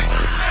about it.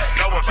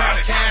 Know about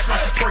it. Cash on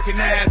she twerking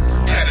ass,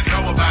 you better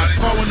know about it.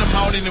 4 in the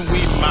morning and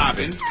we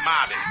mobbing.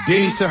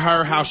 D's to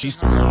her how she's.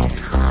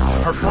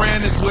 Her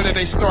friend is with her,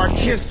 they start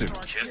kissing.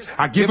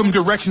 I give them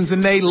directions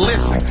and they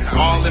listen.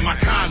 All in my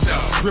condo,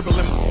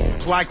 dribbling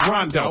like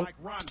Rondo.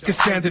 Can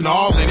standing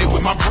all in it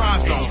with my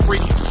bronze on.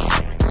 Freaky.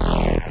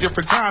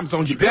 Different time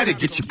zones, you better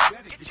get your.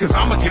 Cause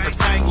I'ma give a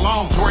thing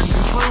long, Jordans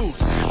and Trues,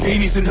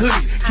 beanies and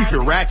hoodies. Keep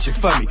it ratchet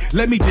for me.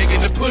 Let me dig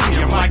in the pussy.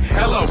 I'm like,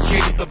 hello,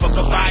 kitty, the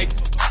vibe.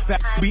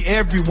 That be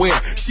everywhere.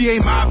 She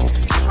ain't my.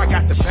 I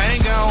got the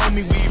banger on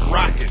me, we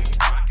rockin'.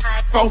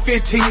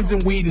 415s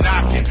and we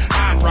knockin'.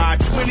 I ride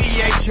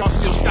 28, y'all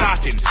still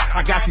stocking.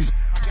 I got these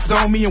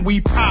on me and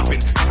we poppin'.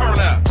 Turn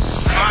up.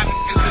 My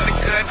niggas in the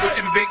cut with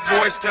them big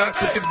boys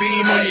tucked. Put the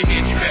beam on your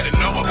head, you better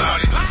know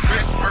about it.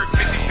 Wrist worth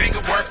 50,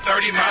 finger worth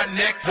 30, my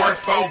neck worth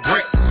 4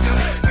 bricks.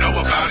 Know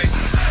about it.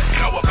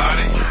 Know about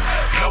it.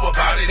 Know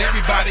about it.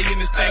 Everybody in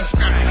this thing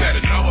scream, you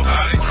better know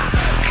about it.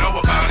 Know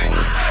about it.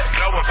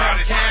 Know about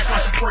it. Cash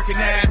while she twerking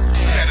that,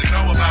 you better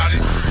know about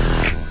it.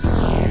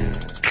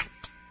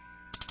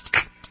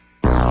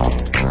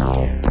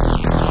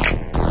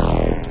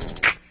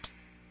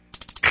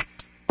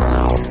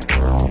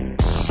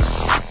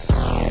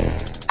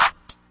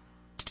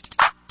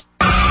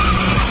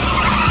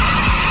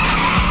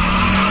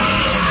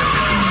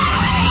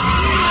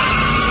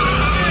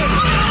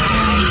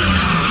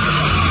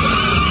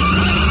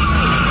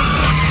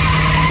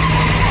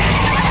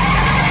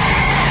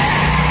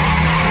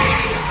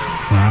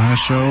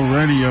 Show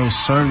radio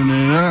serving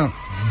it up.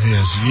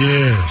 Yes,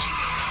 yes.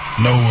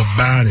 Know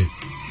about it.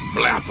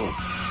 Blapper.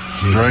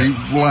 Straight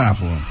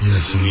blapper.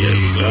 Yes,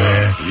 indeed,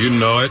 man. You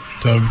know it.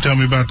 Tell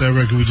me about that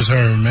record we just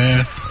heard,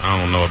 man. I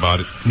don't know about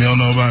it. You don't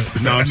know about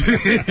it? No.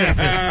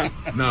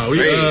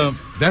 No,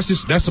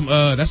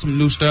 that's some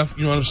new stuff.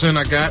 You know what I'm saying?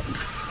 I got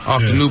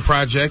off the new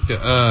project,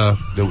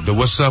 the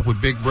What's Up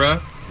with Big Bruh.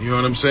 You know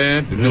what I'm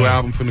saying? The new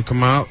album finna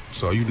come out,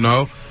 so you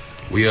know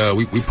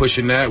we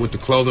pushing that with the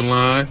clothing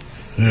line.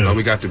 You know,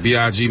 we got the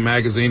B.I.G.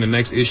 magazine. The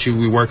next issue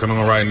we working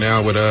on right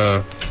now with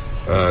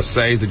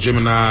Sage the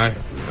Gemini.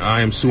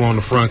 I Am Sue on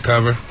the front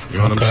cover. You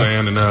know what I'm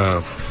saying? And I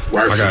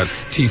got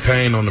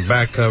T-Pain on the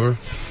back cover.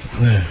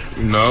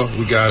 You know,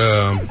 we got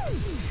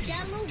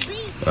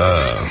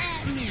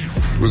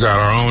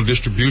our own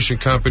distribution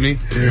company.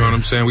 You know what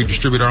I'm saying? We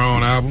distribute our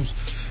own albums.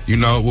 You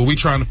know, what we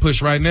trying to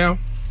push right now,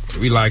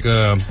 we like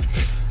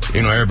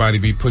you know, everybody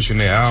be pushing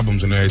their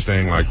albums and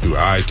everything like through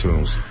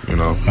iTunes. You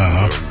know,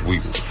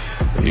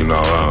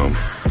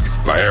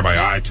 like everybody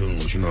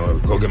iTunes. You know,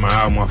 go get my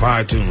album off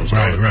iTunes.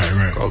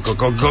 Right.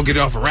 Go get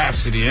it off of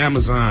Rhapsody,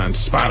 Amazon,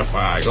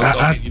 Spotify.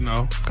 You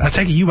know. I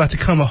take it you about to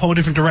come a whole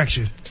different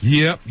direction.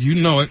 Yep, you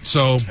know it.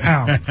 So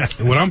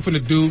what I'm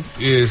finna do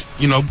is,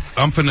 you know,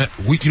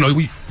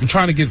 we're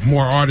trying to get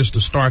more artists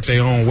to start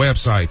their own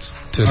websites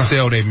to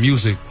sell their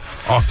music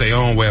off their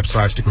own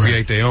websites, to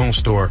create their own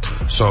store.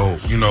 So,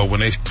 you know,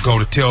 when they go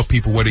to tell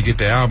people where to get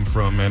their album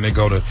from, man, they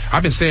go to.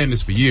 I've been saying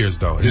this for years,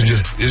 though.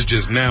 It's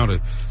just now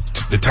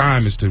the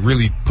time is to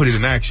really put it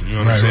in action. You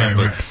know what I'm saying?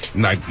 But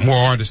like more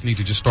artists need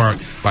to just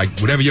start, like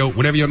whatever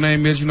your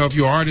name is. You know, if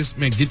you're an artist,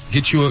 man, get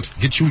you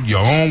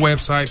your own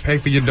website, pay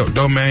for your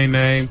domain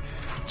name.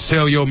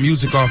 sell your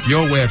music off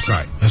your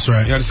website. That's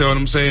right. You understand what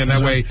I'm saying?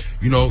 That way,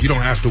 you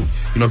don't have to,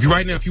 if you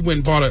right now, if you went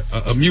and bought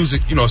a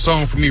music, a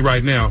song for me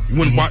right now, you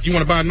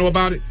want to know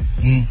about it?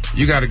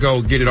 You got to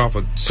go get it off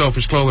of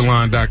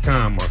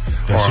selfishclothingline.com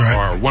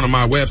or one of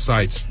my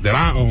websites that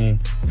I own,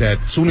 that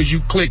as soon as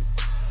you click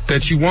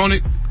that you want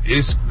it,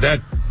 it's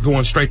that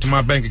going straight to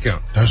my bank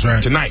account. That's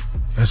right. Tonight.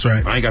 That's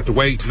right. I ain't got to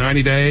wait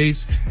 90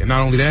 days. And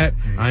not only that,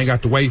 I ain't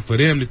got to wait for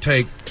them to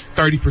take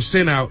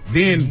 30% out.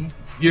 Then,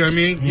 you know what I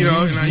mean?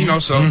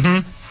 So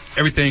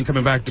everything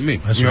coming back to me.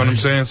 That's what I'm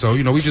saying? So,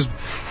 we just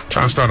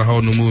trying to start a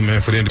whole new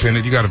movement for the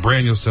independent. You got to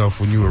brand yourself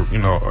when you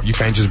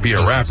can't just be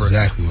a rapper.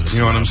 Exactly what it's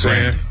You know what I'm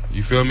saying? Branding.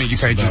 You feel me? You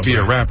can't just be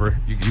a rapper.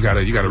 You gotta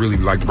really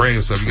brand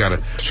yourself. You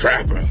gotta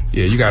trapper.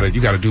 Yeah, you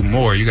gotta do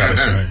more. You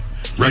gotta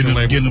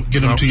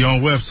get them to your own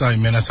website,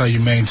 man. That's how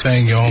you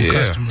maintain your own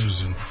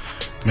customers and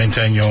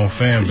maintain your own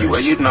fan base.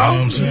 Well,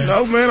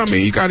 man. I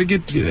mean, you gotta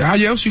get. How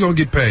else you gonna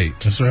get paid?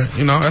 That's right.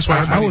 That's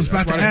why I was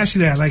about to ask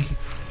you that. Like,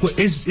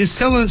 is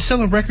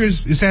selling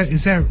records? Is that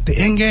the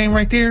end game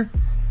right there?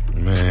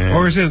 Man.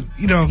 Or is it?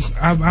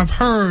 I've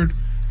heard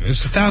it's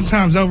 1,000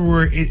 times over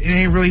where it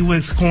ain't really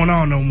what's going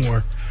on no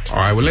more. All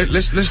right, well,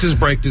 let's just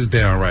break this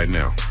down right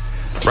now.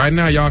 Right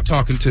now, y'all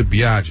talking to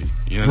Biaggi.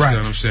 You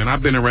understand what I'm saying?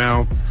 I've been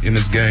around in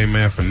this game,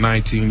 man, for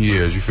 19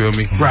 years. You feel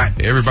me? Right.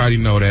 Everybody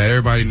know that.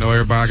 Everybody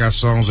I got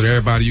songs with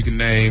everybody you can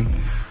name.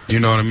 You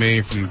know what I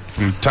mean? From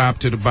top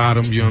to the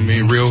bottom. You know what I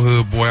mean? Real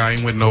hood boy. I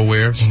ain't went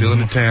nowhere. Still in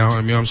the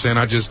town. You know what I'm saying?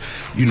 I just,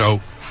 I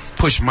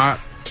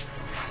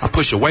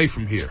push away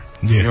from here.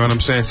 Yeah. You know what I'm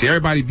saying? See,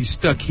 everybody be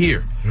stuck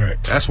here. Right.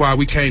 That's why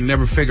we can't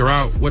never figure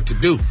out what to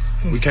do.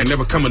 We can't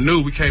never come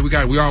anew. We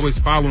always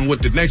following what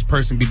the next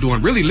person be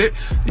doing. Really,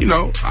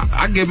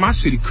 I give my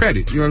city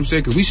credit. You know what I'm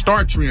saying? Because we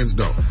start trends,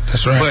 though.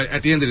 That's right. But at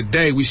the end of the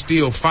day, we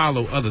still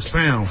follow other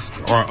sounds,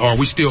 or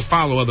we still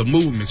follow other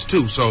movements,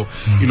 too. So,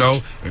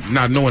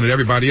 not knowing that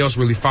everybody else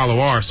really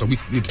follow ours, so we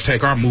need to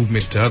take our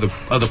movement to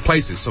other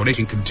places so they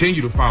can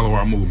continue to follow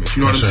our movements.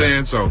 You know what I'm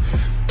saying? So,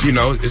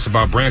 it's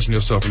about branching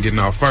yourself and getting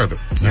out further.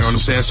 You know what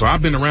I'm saying? So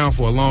I've been around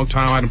for a long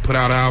time. I done put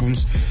out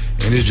albums,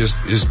 and it's just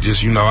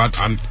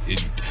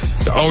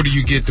the older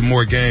you get, the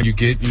more game you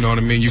get. You know what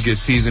I mean? You get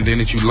seasoned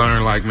in it. You learn,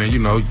 you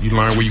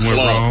learn where you went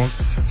wrong.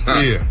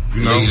 Yeah,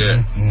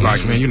 like,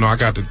 man,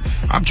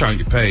 I'm trying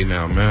to get paid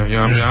now, man. You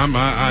know what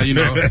I mean?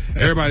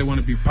 Everybody want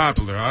to be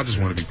popular. I just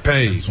want to be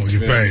paid. Just want to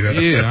get paid.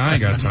 Yeah, I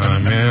ain't got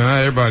time,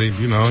 man. Everybody,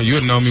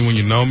 you'll know me when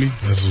you know me.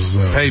 That's what's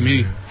up. Pay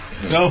me.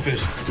 Selfish.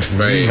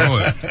 Man.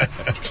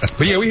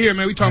 But yeah, we here,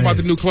 man. We talking about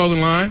the new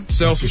clothing line,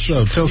 Selfish.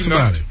 Tell us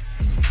about it.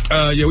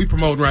 We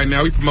promoting right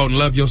now. We promoting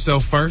Love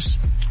Yourself First.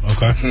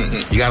 Okay.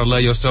 You gotta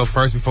love yourself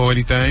first before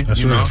anything.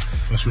 That's real.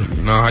 That's real.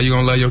 How you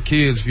gonna love your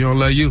kids if you don't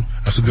love you?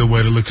 That's a good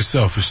way to look at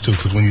selfish too,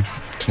 because when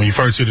you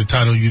first hear the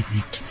title,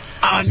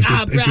 I'm it's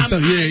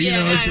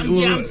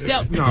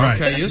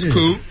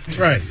cool.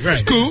 Right.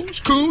 It's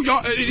cool.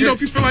 Y'all,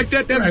 if you feel like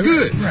that, that's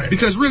good. Right.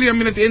 Because really, at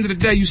the end of the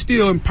day, you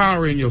still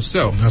empowering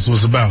yourself. That's what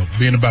it's about.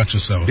 Being about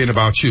yourself. Being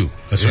about you.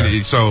 That's right.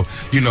 So,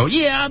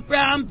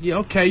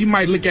 okay, you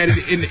might look at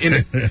it in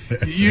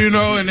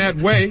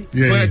that way.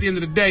 Yeah, but at the end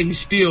of the day,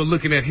 he's still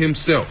looking at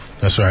himself.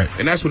 That's right.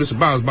 And that's what it's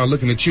about. It's about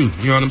looking at you.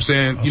 You know what I'm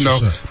saying?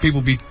 People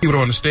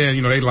don't understand.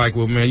 They like,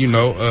 well, man,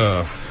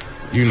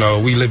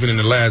 we living in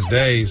the last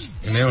days,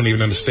 and they don't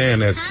even understand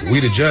that we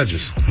the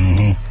judges.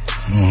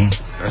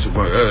 That's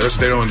what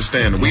they don't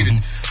understand.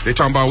 They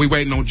talking about we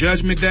waiting on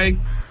Judgment Day.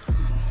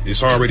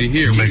 It's already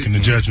here. We're making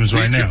the judgments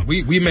right now.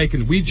 We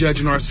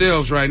judging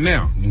ourselves right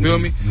now. You feel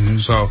me?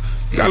 So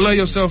you gotta love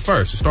yourself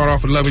first. Start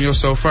off with loving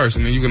yourself first,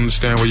 and then you can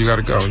understand where you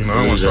gotta go. I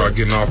don't want to start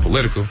getting all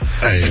political.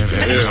 Hey,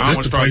 I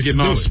want to start getting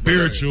all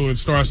spiritual and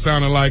start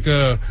sounding like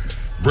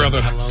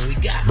brother.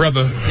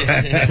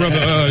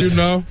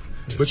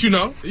 But you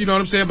know what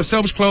I'm saying? But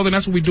Selfish Clothing,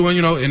 that's what we're doing,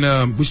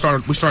 and we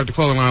started the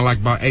clothing line like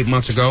about 8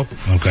 months ago.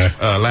 Okay.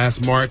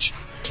 Last March.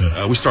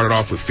 We started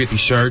off with 50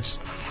 shirts.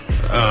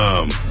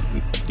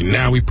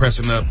 Now we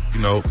pressing up,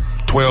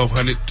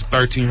 1,200 to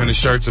 1,300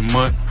 shirts a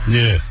month.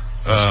 Yeah.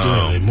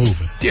 They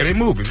moving. Yeah, they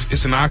moving.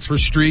 It's in Oxford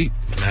Street.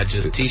 Not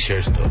just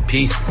T-shirts, though.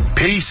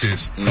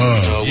 Pieces.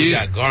 We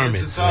got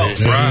garments. Right.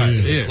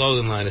 The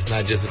clothing line. It's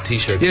not just a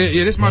T-shirt.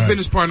 Yeah. This is my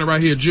business partner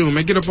right here, June.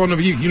 Man, get up on the.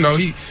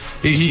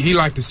 He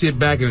like to sit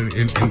back and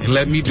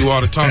let me do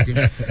all the talking.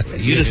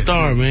 You the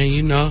star,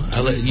 man. I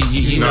let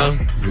you know.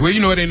 Well,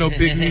 it ain't no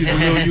big music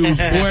we'll use.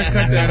 Boy,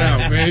 cut that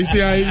out, man. You see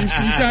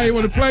how you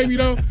want to play me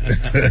though?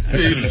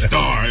 You're the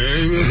star.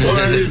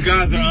 These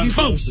guys are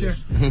unselfish.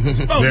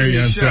 Very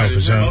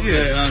unselfish, huh?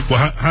 Yeah.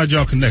 Well, how'd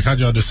y'all connect?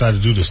 How'd y'all decide to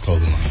do this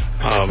clothing line?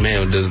 Oh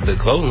man, the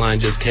clothing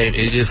line just came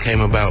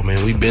about,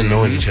 man. We've been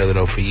knowing each other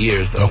though for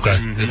years, though. Okay.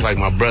 It's like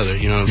my brother,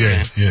 you know what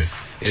I'm saying? Yeah.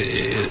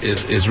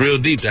 It's real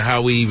deep to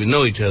how we even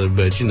know each other,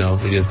 but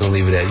we just gonna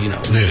leave it at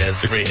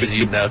as friends.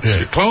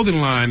 The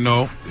clothing line,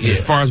 though.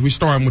 As far as we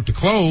starting with the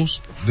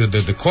clothes,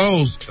 the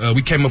clothes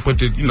we came up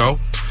with we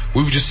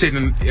were just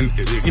sitting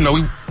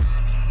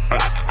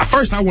at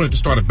first I wanted to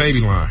start a baby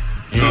line.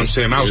 You know what I'm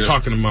saying? I was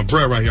talking to my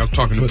brother right here. I was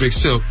talking to Big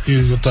Silk.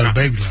 You thought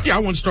baby clothes. Yeah, I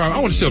want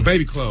to sell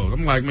baby clothes.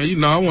 I'm like, man, you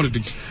know, I wanted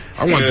to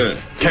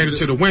cater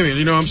to the women.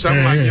 You know what I'm saying?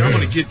 I'm like,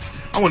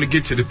 I want to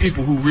get to the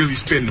people who really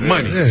spend the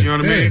money. You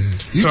know what I mean?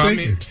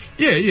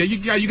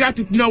 You got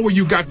to know where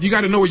you got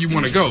to know where you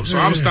want to go. So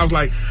I was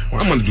like,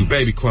 well, I'm gonna do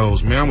baby clothes,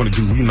 man. I want to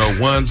do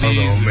onesies. Hold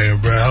on, man,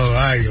 bro.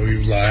 I ain't gonna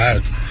even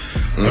lie.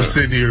 I'm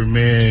sitting here,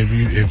 man.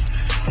 If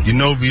you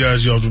know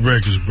Biaggi off the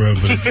records, bro,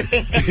 but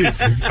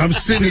I'm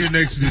sitting here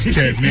next to this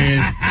cat,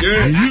 man.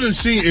 And you done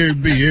seen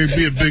Eric B. Eric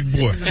B. a big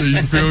boy. You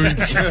feel me?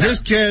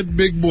 This cat,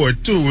 big boy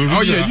too.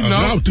 Oh yeah, you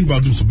know. I was thinking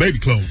about doing some baby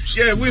clothes.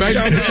 Yeah, we was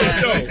talking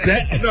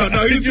about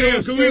No, he's doing.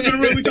 Cause we was in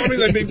the room. We talking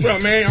like big bro,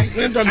 man.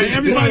 I'm talking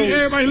everybody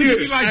look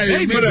at me like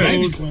baby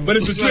clothes. But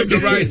it's a trip,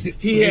 right?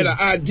 He had an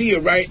idea,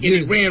 right, and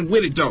he ran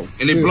with it though,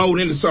 and it blowed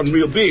into something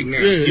real big now.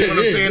 You know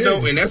what I'm saying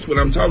though? And that's what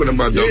I'm talking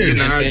about though.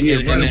 And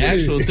the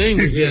actual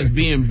thing was just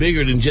being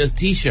bigger than just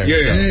T-shirts. So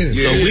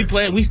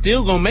we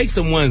still gonna make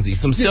some onesies,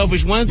 some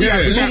selfish onesies.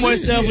 Who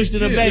more selfish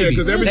than a baby?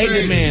 They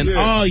demand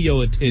all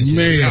your attention.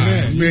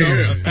 Man.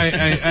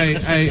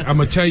 Hey, I'm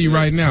gonna tell you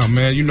right now,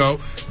 man. You know,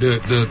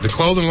 the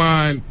clothing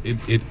line.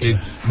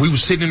 We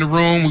was sitting in the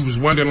room. We was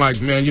wondering,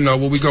 like, man, you know,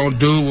 what we gonna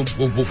do?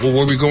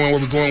 Where we going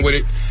with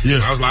it?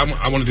 Yeah. I was like,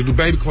 I wanted to do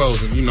baby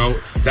clothes, and you know,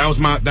 that was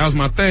my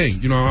thing.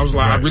 You know, I was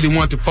like, I really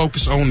wanted to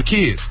focus on the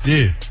kids.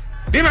 Yeah.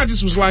 Then I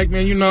just was like,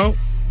 man, you know,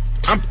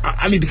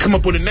 I need to come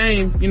up with a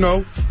name. You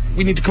know,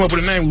 we need to come up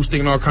with a name. We was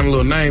thinking all kind of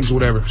little names or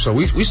whatever. So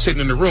we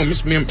sitting in the room.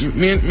 It's me and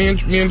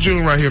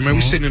June right here, man.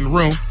 We sitting in the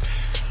room.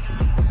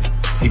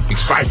 He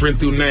ciphering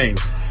through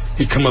names.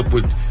 He come up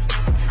with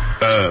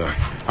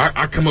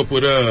I come up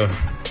with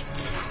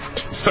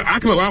so I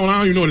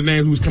don't even know the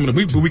names who was coming up.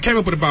 But we came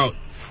up with about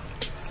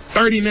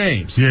 30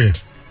 names. Yeah.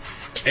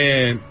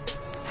 And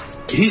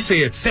he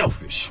said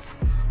selfish.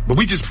 But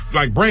we just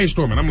like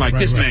brainstorming. I'm like,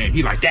 this name.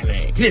 He like, that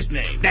name. This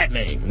name. That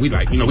name. We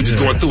like, you know, we just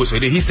going through it. So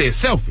then he said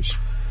selfish.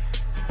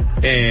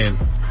 And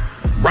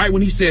right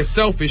when he said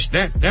selfish,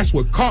 that's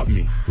what caught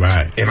me.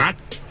 Right. And I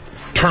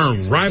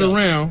turned right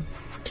around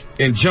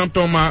and jumped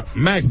on my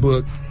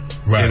MacBook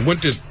and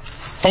went to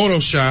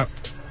Photoshop.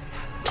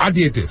 I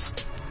did this.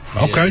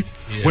 Okay.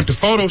 Yeah. Went to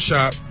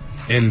Photoshop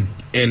and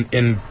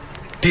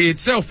did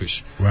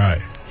selfish.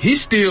 Right.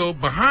 He's still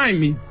behind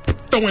me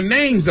throwing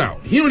names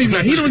out. He don't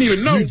even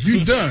know.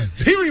 You done.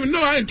 He don't even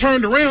know I didn't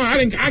turned around.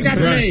 I got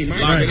the name.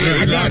 I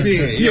got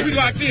it. Yeah, we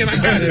locked in. I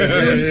got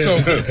it. So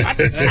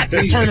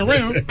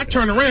I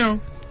turn around.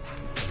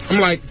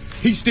 I'm like,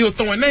 he's still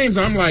throwing names.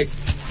 I'm like,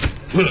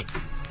 look.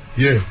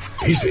 Yeah.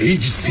 He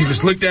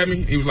just looked at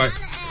me. He was like,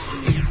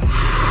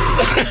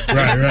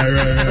 Right.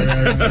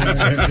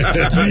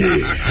 Yeah,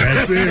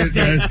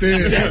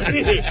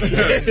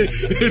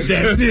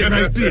 that's it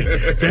right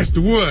there. That's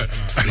the one.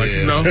 Like,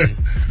 you know. All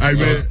right,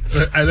 man.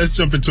 Let's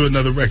jump into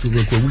another record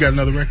real quick. We got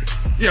another record?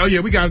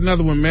 Yeah, we got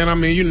another one, man. I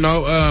mean, you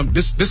know,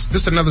 this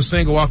another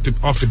single off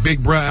the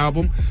Big Bruh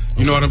album.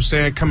 You know what I'm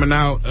saying? Coming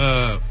out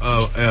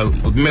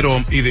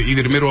middle,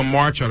 either the middle of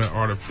March or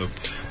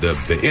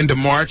the end of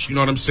March. You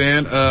know what I'm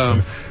saying?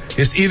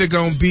 It's either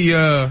gonna be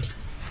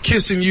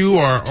Kissing You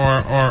or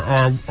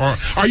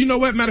you know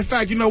what? Matter of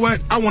fact, you know what?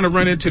 I want to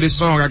run into this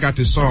song. I got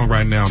this song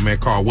right now, man,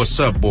 called What's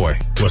Up, Boy.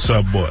 What's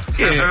Up, Boy?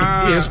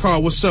 Yeah, it's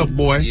called What's Up,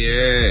 Boy.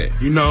 Yeah.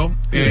 You know,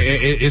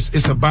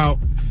 it's about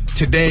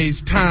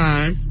today's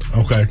time.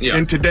 Okay. Yeah.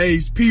 And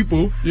today's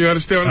people. You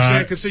understand what I'm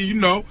saying? Because see, you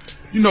know how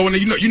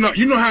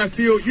it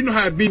feel. You know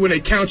how it be when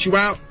they count you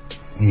out.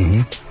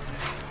 Mm-hmm.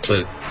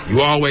 But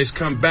you always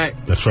come back.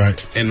 That's right.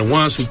 And the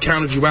ones who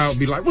counted you out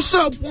be like, "What's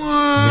up, one?"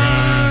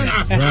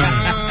 Right.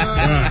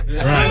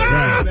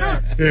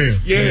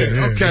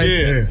 Yeah. Okay.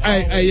 Yeah.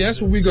 Hey,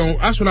 that's what we going.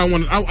 That's what I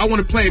want. I want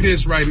to play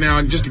this right now,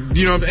 and just and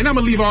I'm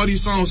gonna leave all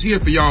these songs here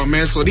for y'all,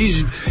 man. So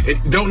these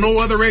don't no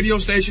other radio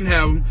station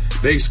have them.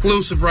 They're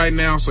exclusive right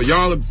now. So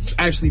y'all are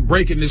actually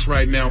breaking this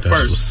right now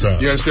first. What's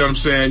up. You understand what I'm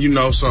saying? You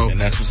know. So. And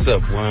that's what's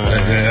up, one.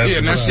 Yeah,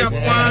 and that's up,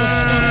 one.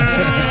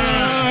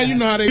 You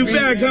know how they be. You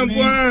back,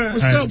 boy.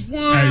 What's up,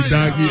 one? Hey,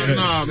 Doggy.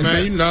 Nah,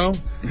 man, you know.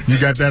 You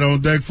got that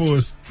on deck for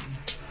us?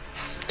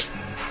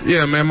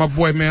 Yeah, man, my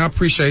boy, man, I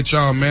appreciate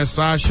y'all, man.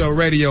 Sideshow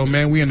Radio,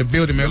 man, we in the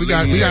building, man. We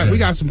got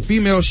some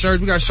female shirts,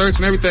 we got shirts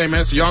and everything,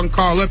 man. So y'all can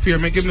call up here,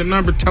 man. Give them the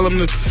number, tell them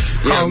to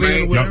call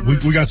in.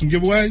 We got some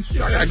giveaways.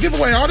 Yeah, I got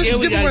giveaway. All this is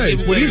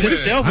giveaways. We're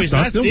selfish,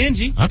 not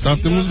stingy. I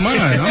thought them was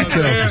mine. I'm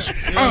selfish.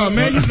 Oh,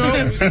 man, you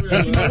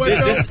know what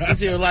though?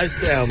 It's your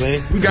lifestyle,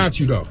 man. We got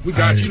you though. We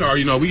got you.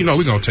 We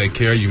gonna take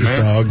care of you, man.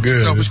 It's all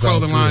good.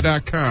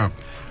 SelfishClothingLine.com.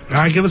 All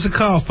right, give us a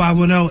call,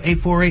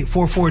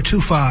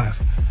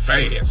 510-848-4425.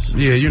 Fast.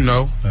 Yeah, you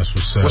know. That's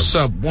what's up. What's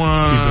up,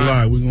 one? Keep it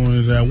live. We're going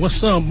into that. What's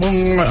up,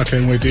 boom? I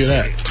can't wait to hear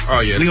that.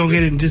 Oh, yeah. We're going to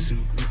get it in just...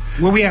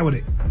 Where we at with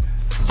it?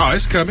 Oh,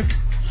 it's coming.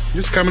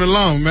 It's coming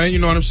along, man. You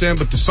know what I'm saying?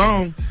 But the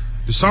song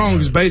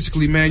is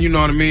basically, man, you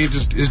know what I mean?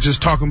 It's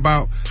just talking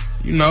about,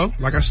 you know,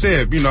 like I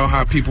said, you know,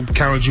 how people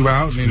counted you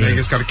out, and they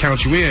just got to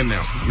count you in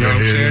now. You know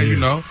what I'm saying? You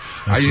know?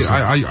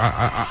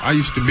 I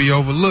used to be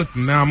overlooked,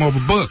 and now I'm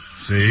overbooked.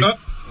 See?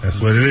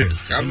 That's what it is.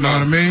 You know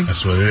what I mean?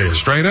 That's what it is.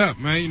 Straight up,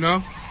 man, you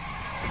know.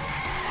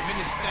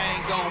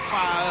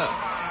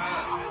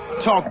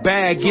 Talk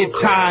bad, get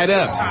tied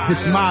up.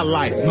 It's my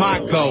life,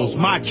 my goals,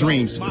 my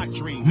dreams,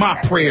 my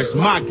prayers,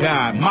 my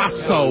God, my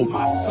soul.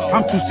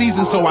 I'm 2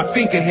 seasons, so I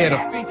think ahead of.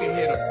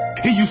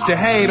 He used to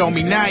hate on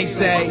me, now he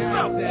say.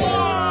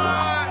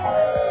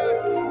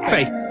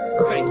 Fake.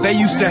 They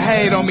used to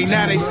hate on me,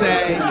 now they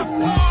say.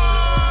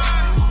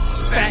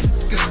 Fat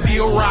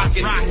still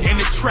rocking in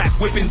the trap,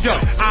 whipping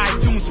dope.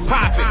 iTunes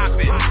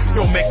popping.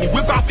 Don't make me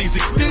whip out these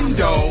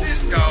extendos.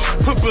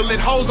 Put bullet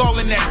holes all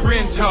in that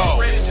Rento.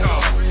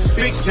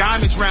 Big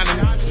diamonds round the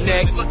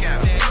neck.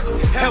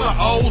 Hella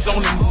O's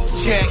on the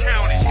check.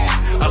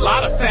 A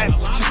lot of fat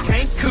just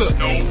can't cook.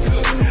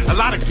 A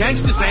lot of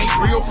gangsters ain't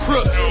real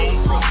crooks.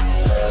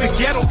 The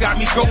ghetto got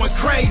me going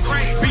crazy.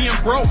 Being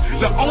broke,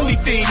 the only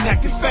thing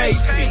that can phase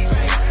me.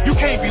 You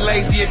can't be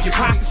lazy if your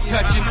pocket's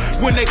touching.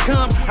 When they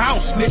come, I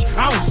don't snitch,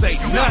 I don't say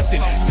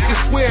nothing.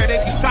 Niggas swear they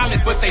be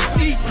solid, but they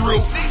see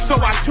through. So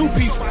I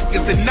 2-piece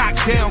niggas and knock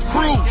down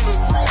crews.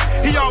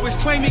 He always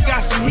claim he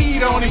got some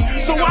heat on him.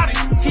 So why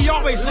he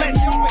always let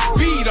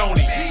beat on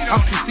him? I'm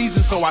 2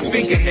 seasons, so I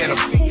think ahead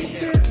of him.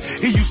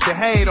 He used to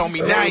hate on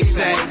me, now he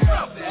say.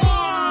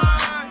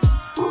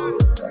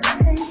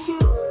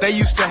 They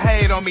used to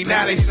hate on me,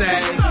 now they say.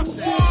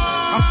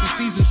 I'm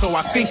 2 seasons, so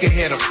I think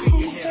ahead of him.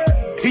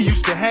 He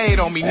used to hate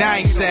on me, now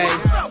he say.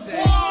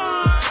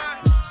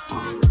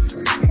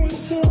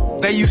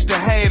 They used to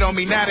hate on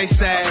me, now they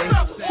say.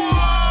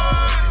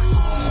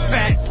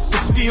 Fat,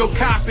 but still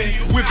copping,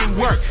 whipping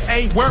work,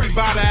 ain't worried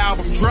about the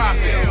album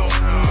dropping.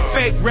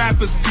 Fake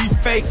rappers be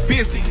fake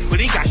busy,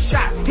 but he got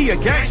shot, he a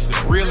gangster,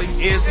 really,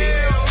 is he?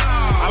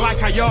 I like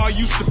how y'all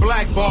used to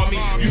blackball me.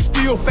 You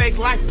still fake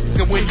like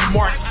when you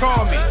Marks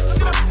call me.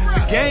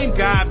 The game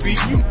guy beat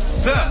you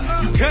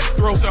up. You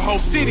cutthroat the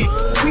whole city.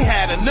 We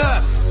had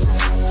enough.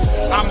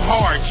 I'm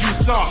hard, you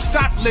soft.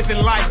 Stop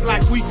living life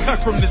like we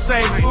cut from the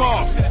same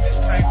cloth.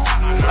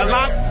 A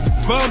lot of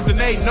bums and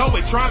they know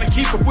it. Trying to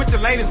keep up with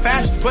the latest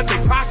fashions, but they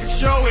pockets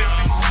show it.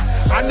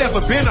 I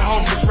never been a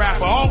homeless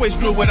rapper. Always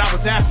knew what I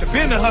was after.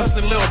 Been a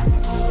hustling little.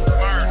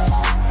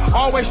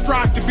 Always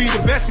strive to be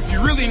the best. If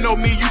you really know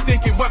me, you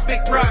thinking what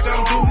Big Bro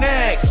gonna do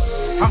next.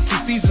 I'm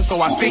 2 seasons,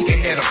 so I think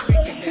ahead of him.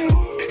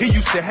 He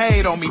used to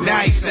hate on me,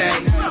 now he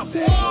say.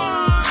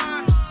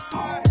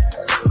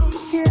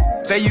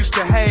 They used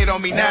to hate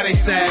on me, now they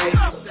say.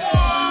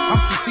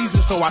 I'm 2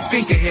 seasons, so I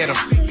think ahead of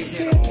him.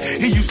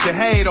 He used to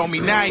hate on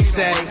me, now he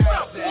say.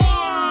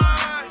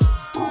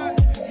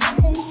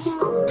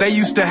 They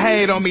used to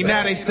hate on me,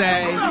 now they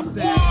say.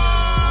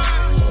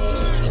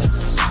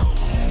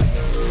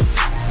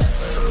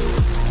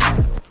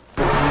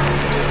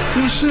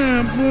 What's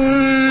up, boy?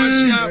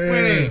 What's up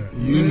with it?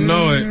 You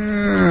know it.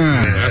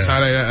 That's how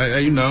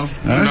they, you know.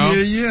 I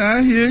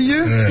hear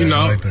you. Yeah, you know.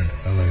 I like that.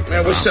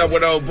 Man, what's up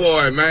with old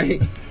boy, man?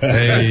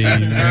 Hey,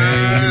 man,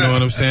 you know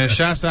what I'm saying?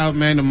 Shouts out,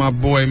 man, to my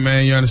boy,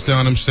 man. You understand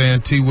what I'm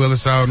saying? T.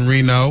 Willis out in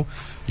Reno.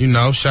 You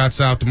know,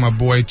 shouts out to my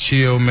boy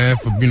Chill, man,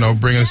 for, you know,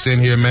 bringing us in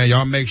here, man.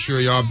 Y'all make sure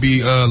y'all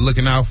be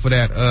looking out for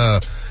that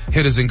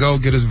Hitters and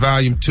Go-Getters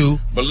Volume 2.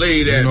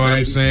 Believe that, you know what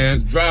man. I'm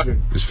saying? Drop it.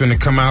 It's finna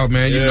come out,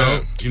 man.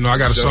 Yeah. You know, I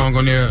got a song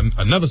on there,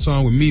 another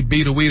song with me,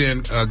 B, the Weeder,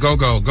 and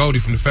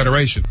Goldie from the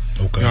Federation.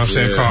 Okay. You know what I'm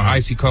saying? Called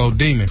Icy Cold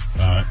Demon. All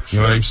right. You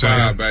know what I'm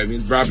saying?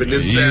 Baby. Drop it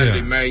this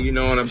Saturday, man. You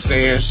know what I'm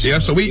saying? Yeah,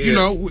 so we, you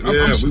know, we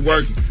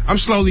working. I'm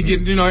slowly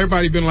getting, you know,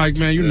 everybody been like,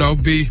 man, you know,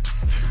 B,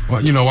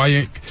 well, you know, why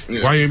you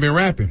ain't been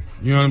rapping?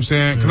 You know what I'm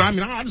saying? Because, I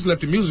mean, I just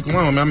left the music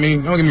alone. I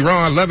mean, don't get me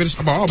wrong, I love it.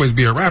 I'll always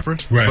be a rapper.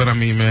 Right. But, I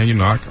mean, man, you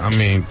know, I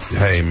mean,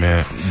 hey,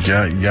 man.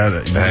 Gotta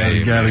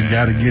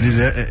get it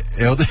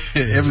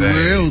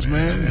everywhere else,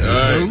 man.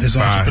 It's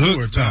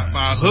entrepreneur time.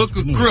 By hook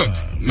or crook.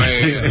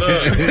 Man,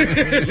 look.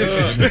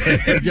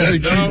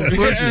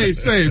 Hey,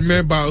 say,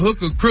 man, by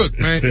hook or crook,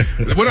 man.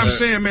 What I'm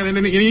saying, man,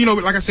 and you know,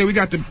 like I said, we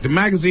got the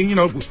magazine, you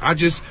know, I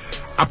just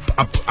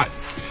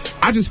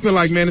feel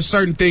like, man, there's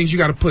certain things you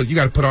got to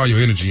put all your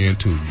energy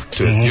into.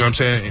 You know what I'm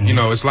saying? And, you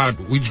know, it's a lot of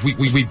we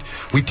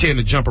tend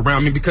to jump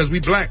around. I mean, because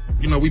we black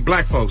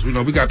folks. You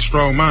know, we got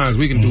strong minds.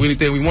 We can do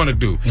anything we want to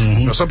do.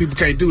 You know, some people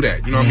can't do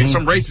that. You know what I mean?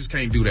 Some races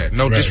can't do that.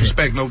 No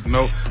disrespect. No,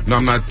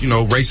 I'm not, you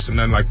know, racist or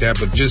nothing like that.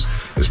 But just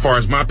as far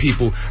as my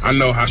people, I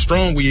know how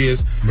strong we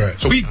is. Right.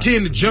 So we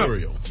tend to jump.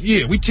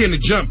 Yeah, we tend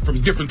to jump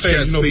from different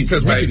things, you know,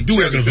 because we can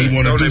do everything.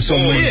 We want to do so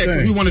many things.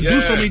 Yeah, we want to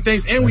do so many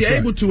things, and we're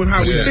able to in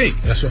how we think.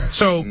 That's right.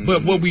 So,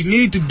 but what we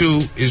need to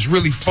do is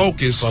really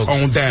focus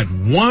on that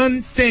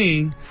one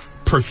thing,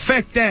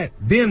 perfect that,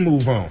 then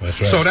move on. That's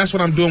right. So that's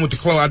what I'm doing with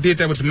the clothes. I did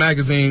that with the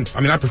magazine.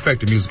 I mean, I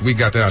perfected music. We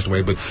got that out the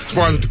way. But as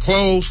far as with the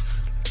clothes,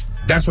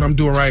 that's what I'm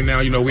doing right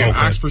now. You know, we're in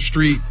Oxford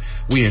Street.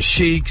 We in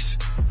Sheiks.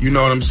 You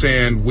know what I'm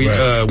saying? We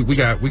got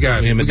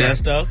in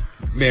Modesto?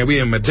 Man, we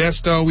in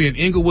Modesto. We in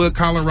Inglewood,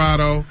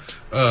 Colorado.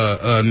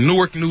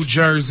 Newark, New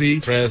Jersey.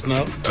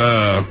 Fresno.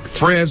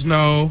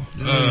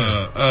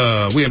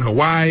 We in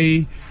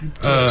Hawaii.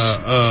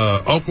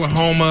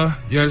 Oklahoma.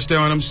 You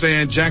understand what I'm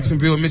saying?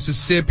 Jacksonville,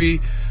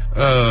 Mississippi.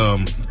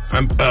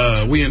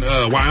 We in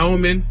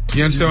Wyoming.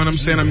 You understand what I'm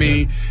saying? I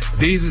mean,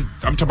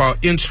 I'm talking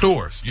about in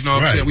stores. You know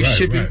what I'm saying? We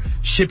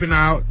shipping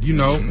out. You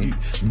know,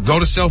 go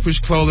to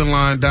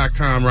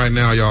selfishclothingline.com right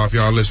now, y'all. If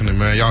y'all listening,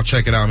 man, y'all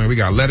check it out, man. We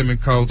got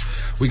Letterman coats.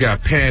 We got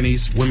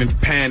panties, women's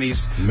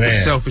panties.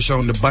 Man. Selfish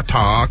on the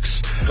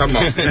buttocks. Come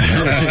on,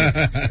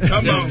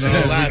 come on.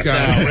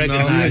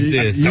 Recognize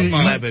this. You're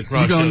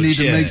gonna need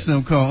to make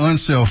something called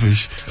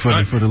unselfish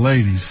for the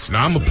ladies. No,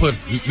 I'm gonna put.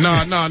 No.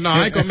 I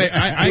ain't gonna make.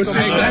 I ain't gonna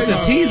make that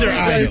a teaser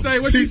item.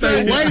 What she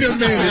say? Wait a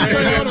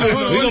minute.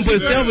 We're gonna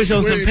put selfish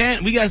on some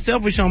pants. We got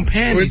selfish on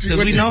panties because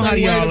we know how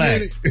y'all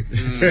act. We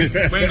ain't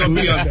gonna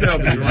be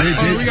unselfish,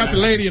 right? We got the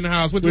lady in the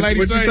house. What the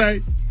lady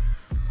say?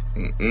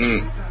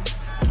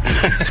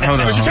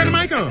 Hold on. She turn the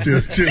mic on.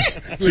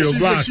 She'll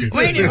block it.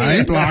 Wait a minute. I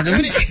ain't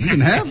blocking it. You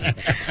can have it.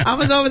 I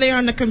was over there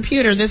on the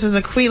computer. This is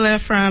Aquila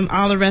from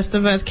All the Rest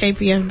of Us,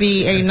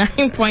 KPFB, a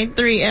 9.3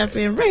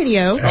 FM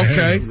radio.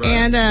 Okay.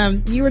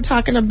 And you were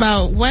talking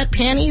about what,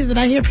 panties? Did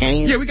I hear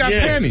panties? Yeah, we got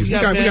panties.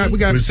 We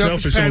got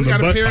selfish panties. We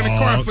got a pair in the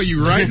car for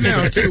you right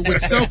now, too,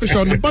 with selfish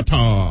on the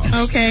buttocks.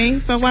 Okay,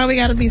 so why we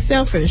got to be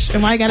selfish? And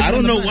why I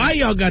don't know why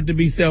y'all got to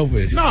be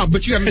selfish. No,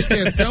 but you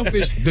understand,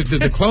 selfish,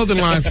 the clothing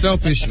line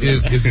selfish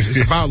is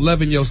about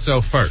loving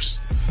yourself first.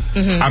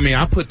 I mean,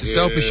 I put the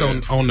selfish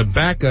on the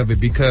back of it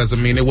because, I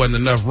mean, there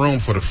wasn't enough room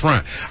for the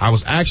front. I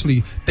was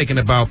actually thinking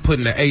about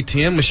putting the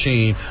ATM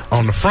machine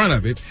on the front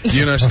of it.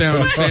 You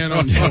understand what I'm saying?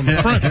 On the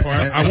front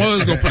part. I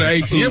was going to put an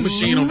ATM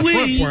machine on the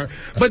front part.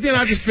 But then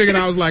I just figured,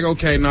 I was like,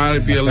 okay, no,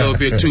 it'd be a little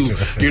bit too,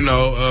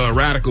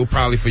 radical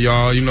probably for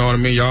y'all. You know what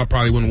I mean? Y'all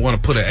probably wouldn't want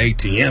to put an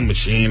ATM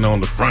machine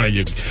on the front of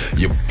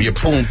your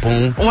poom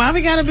poom. Why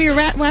we got to be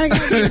radical,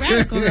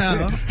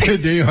 though?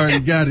 They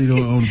already got it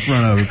on the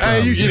front of it.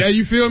 Hey,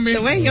 you feel me?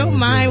 The way your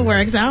mind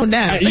works, I don't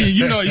know.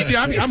 You see,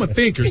 I'm a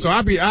thinker, so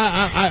I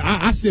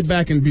sit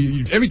back and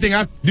everything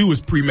I do is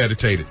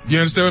premeditated. You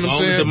understand what I'm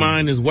saying? The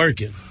mind is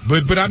working.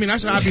 But I mean,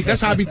 that's how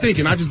I be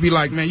thinking. I just be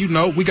like, man,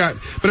 we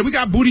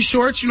got booty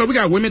shorts. We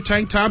got women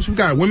tank tops. We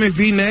got women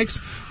V-necks.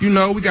 We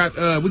got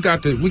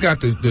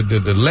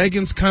the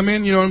leggings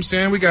coming. You know what I'm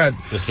saying? We got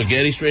the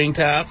spaghetti string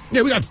tops.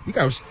 Yeah, we got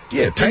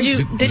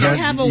Did you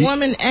have a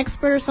woman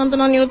expert or something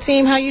on your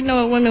team? How you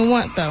know what women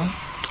want though?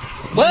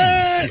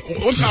 What?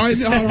 Look,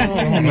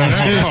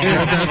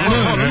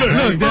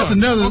 that's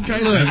another. Okay,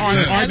 look.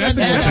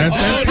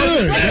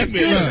 That's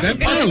good. That's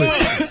valid.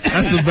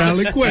 That's a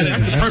valid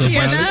question. I'm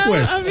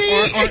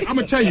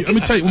gonna tell you. Let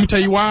me tell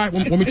you why.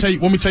 I'm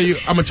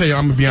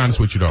gonna be honest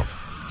with you though.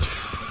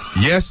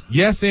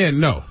 Yes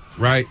and no,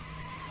 right?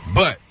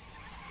 But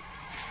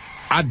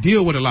I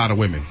deal with a lot of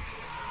women.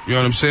 You know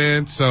what I'm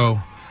saying? So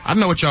I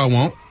know what y'all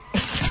want.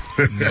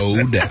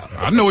 No doubt.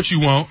 I know what you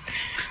want.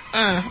 Okay.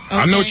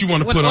 I know what you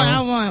want to put on.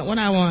 What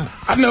I want.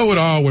 I know what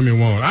all women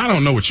want. I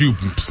don't know what you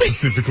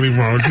specifically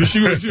want.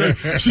 You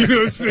know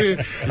what I'm saying?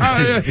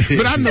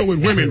 But I know what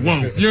women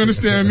want. You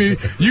understand me?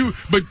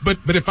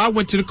 But if I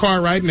went to the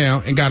car right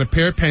now and got a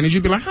pair of panties,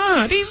 you'd be like,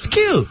 these are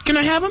cute. Can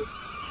I have them?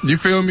 You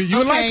feel me? You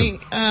would like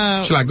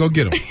them. Should I go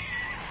get them?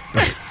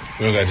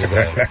 We don't got this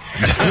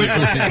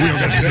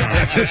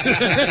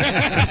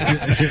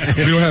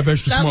We don't have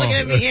extra small. Stop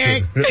looking at me,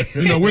 Eric.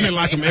 Women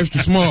like them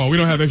extra small. We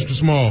don't have extra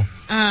small.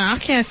 I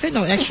can't fit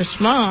no extra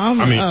small.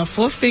 I'm a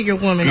full-figure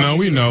woman. No,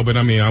 we know, but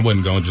I mean, I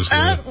wasn't going to just...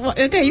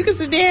 okay, you can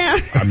sit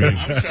down. I'm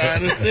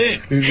trying to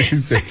sit.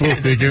 He said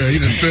full-figure. He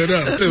just stood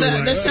up, too.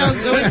 The show's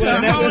going to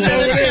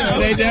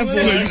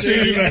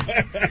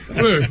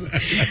Look.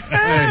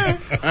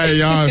 Hey,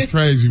 y'all, it's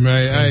crazy,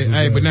 man.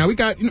 Hey, but now we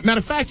got... Matter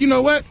of fact, you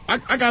know what?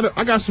 I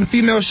got some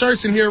female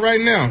shirts in here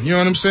right now. You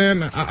know what I'm saying?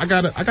 I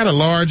got a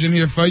large in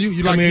here for you.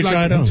 You like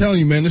I'm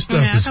telling you, man, this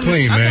stuff is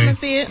clean, man. I'm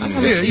see it.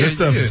 This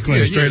stuff is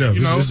clean, straight up.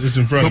 It's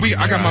in front of me.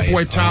 I got my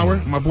boy Tower,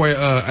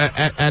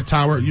 at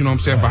Tower, you know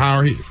what I'm saying, for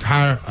hire.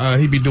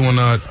 He be doing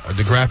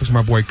the graphics.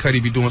 My boy Cuddy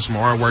be doing some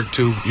artwork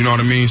too. You know what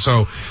I mean?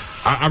 So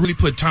I really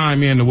put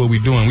time into what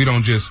we're doing. We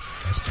don't just,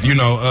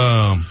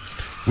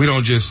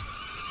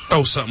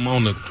 throw something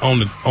on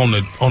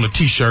the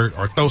t-shirt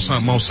or throw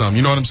something on something.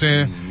 You know what I'm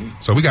saying? Mm-hmm.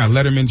 So we got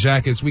Letterman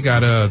jackets, we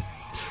got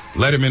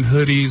Letterman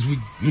hoodies, we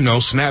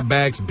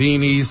snapbacks,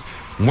 beanies,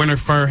 winter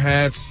fur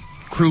hats,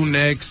 crew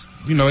necks,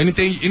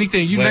 anything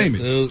you name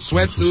it.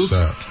 Sweatsuits,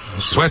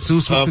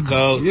 puff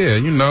coats. Yeah,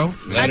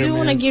 I do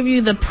want to give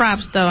you the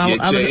props though. I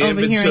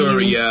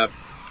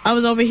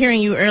was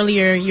overhearing you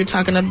earlier. You're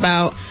talking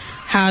about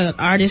how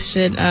artists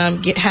should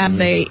have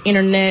the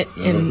internet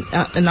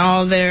and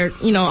all their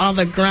all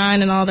the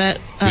grind and all that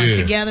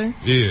together.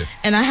 Yeah.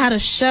 And I had a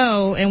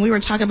show and we were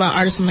talking about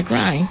artists on the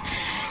grind.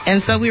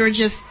 And so we were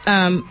just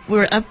we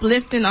were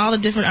uplifting all the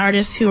different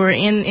artists who are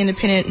in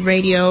independent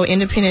radio,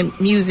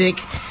 independent music,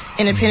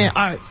 independent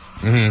arts.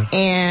 Mm-hmm.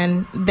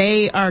 And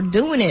they are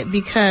doing it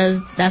because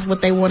that's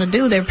what they want to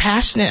do. They're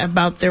passionate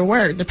about their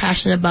work. They're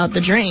passionate about the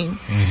dream.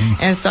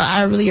 Mm-hmm. And so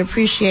I really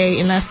appreciate,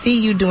 and I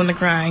see you doing the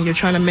grind. You're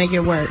trying to make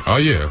it work. Oh,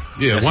 yeah.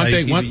 Yeah.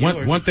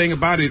 One thing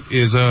about it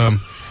is,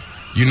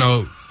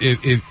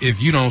 if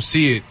you don't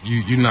see it,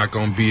 you're not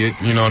gonna be it.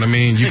 You know what I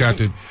mean? You got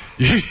to,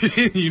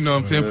 you know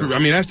what I'm saying? I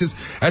mean,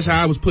 that's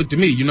how I was put to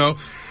me. You know,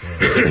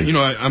 you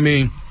know. I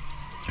mean,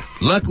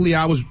 luckily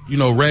I was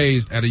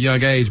raised at a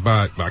young age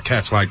by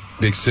cats like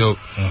Big Silk.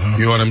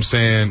 You know what I'm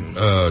saying?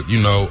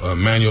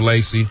 Manuel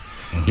Lacey.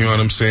 You know what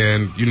I'm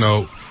saying? You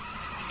know,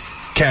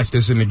 cats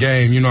that's in the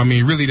game. You know what I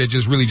mean? Really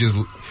just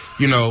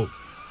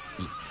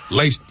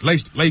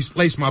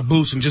laced my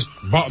boots and just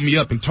brought me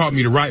up and taught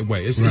me the right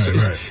way.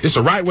 It's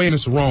a right way and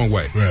it's a wrong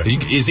way. Right.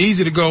 It's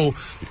easy to go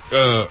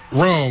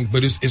wrong,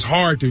 but it's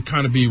hard to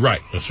kind of be right.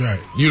 That's right.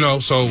 You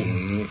know, so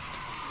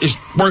it's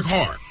work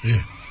hard.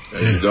 Yeah.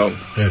 There you go.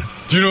 Yeah.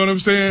 Do you know what I'm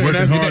saying?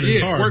 Working hard is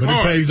hard. Work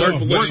hard. It pays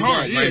off. Work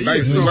hard. Yeah.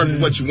 Work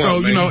for what you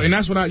want. So you know, and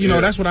that's what I.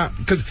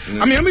 Because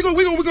I mean, we're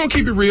gonna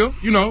keep it real.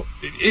 You know,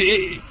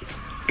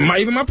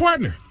 even my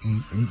partner,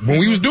 when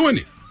we was doing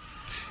it,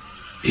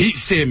 he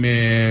said,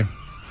 man.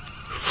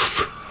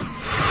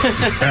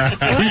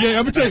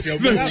 I'm gonna tell you,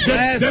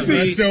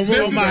 that's your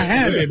move. My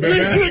habit,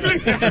 man.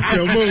 That's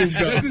your move,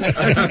 though. That's the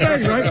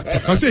thing,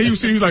 right? I'm saying he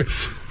was like,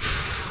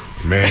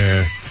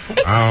 man,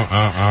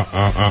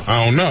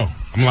 I don't know.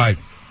 I'm like,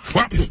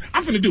 well,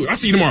 I'm finna do it. I'll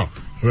see you tomorrow.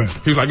 Right.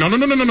 He was like, no,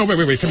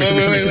 wait, come here. All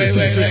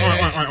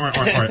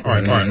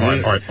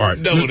right.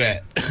 Double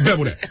that.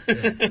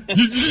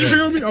 You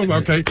feel me? I was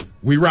like, okay,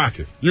 we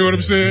rocking. You know what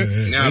I'm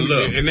saying? Now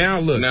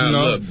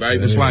look,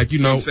 baby. It's like,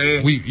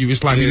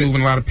 it's like we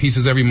moving a lot of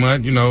pieces every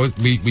month. You know,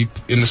 we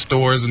in the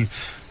stores and.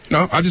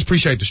 No, I just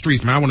appreciate the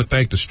streets, man. I want to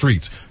thank the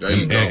streets,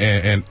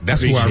 and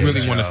that's who I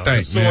really want to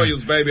thank, man.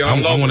 Soils, baby, I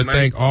want to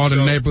thank all the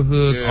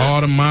neighborhoods,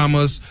 all the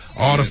mamas,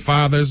 all the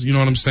fathers. You know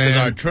what I'm saying?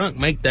 Our trunk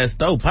make that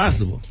store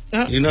possible.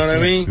 You know what I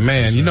mean?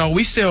 Man,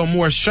 we sell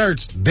more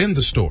shirts than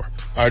the store.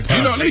 Let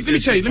me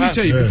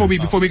tell you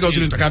before we go to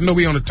this. I know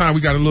we on the time.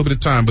 We got a little bit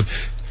of time, but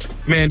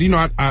man,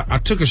 I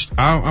took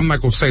I'm not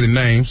gonna say the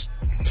names,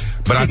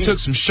 but I took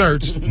some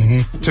shirts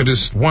to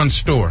this one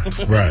store.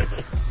 Right.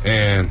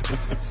 And,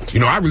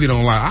 I really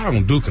don't I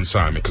don't do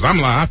consignment. Because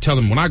I tell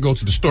them when I go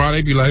to the store,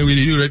 they be like,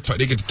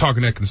 they get to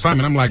talking that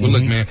consignment. I'm like, well,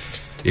 look, man,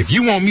 if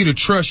you want me to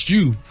trust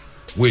you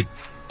with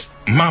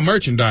my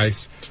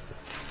merchandise,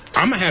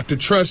 I'm going to have to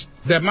trust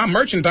that my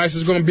merchandise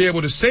is going to be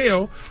able to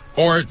sell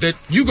or that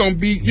you're going to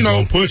be, you're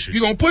going to push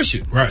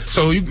it. Right.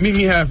 So you meet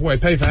me halfway,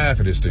 pay for half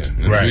of this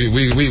then. Right.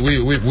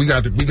 We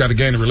got to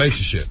gain a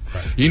relationship.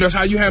 Right. That's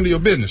how you handle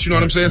your business. You know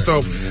what I'm saying?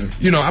 So,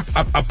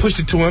 I pushed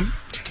it to him.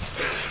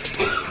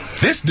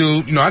 This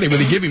dude, I didn't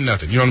really give him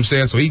nothing. You know what I'm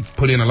saying? So he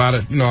put in a lot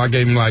of, I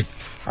gave him I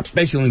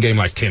basically only gave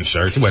him 10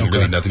 shirts. It wasn't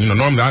really nothing.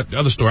 Normally the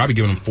other store, I'd be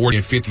giving him 40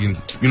 and 50 and,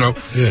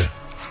 Yeah.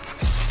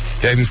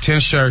 Gave him 10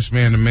 shirts,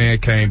 man. The man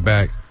came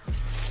back,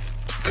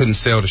 couldn't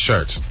sell the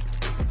shirts.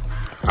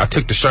 I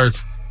took the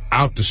shirts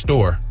out the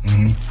store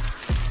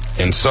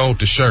and sold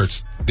the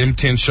shirts, them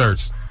 10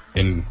 shirts,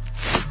 in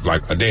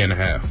a day and a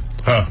half.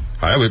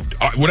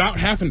 Without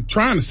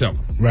trying to sell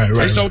them. Right.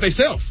 They sold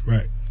themselves.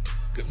 Right.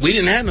 We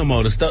didn't have no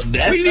more. We didn't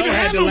even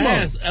have no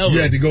more. You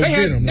had to go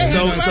get them.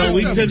 So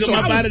we took them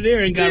up out of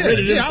there and got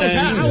rid of them.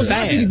 I was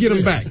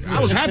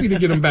happy to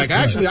get them back.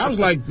 Actually, I was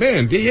like,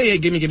 man, give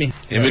me.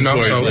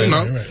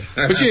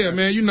 But yeah,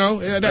 man,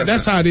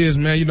 that's how it is,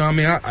 man.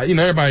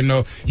 Everybody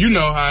know.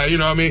 How,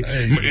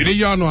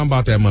 y'all know I'm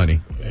about that money.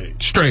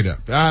 Straight up.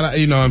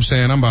 You know what I'm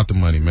saying? I'm about the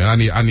money, man.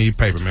 I need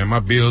paper, man. My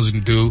bills are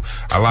due.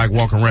 I like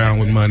walking around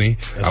with money.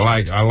 I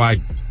like,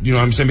 you know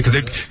what I'm saying? Because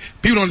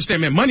people don't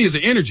understand, man, money is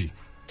an energy.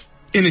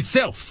 In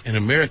itself. In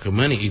America,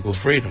 money equals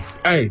freedom.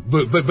 Hey,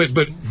 but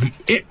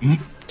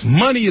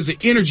money is an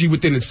energy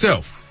within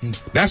itself.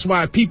 That's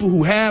why people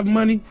who have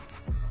money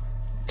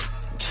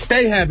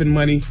stay having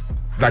money,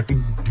 like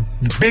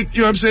big. You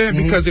know what I'm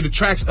saying? Because it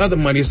attracts other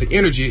money. It's the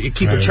energy. It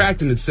keeps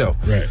attracting itself.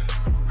 Right.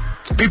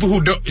 People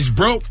who is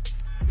broke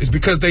is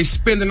because they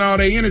spending all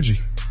their energy.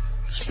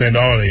 Spend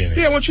all the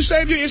energy. Yeah, once you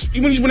save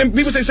when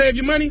people say save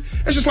your money,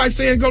 it's just like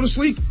saying go to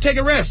sleep, take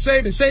a rest,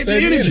 save the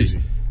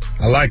energy.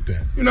 I like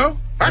that.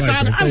 That's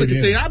how I look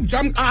at things.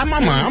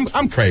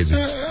 I'm crazy.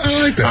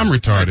 I like that. I'm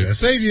retarded. Like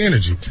save your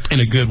energy. In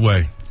a good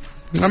way.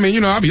 I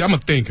mean, I'm a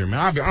thinker,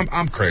 man.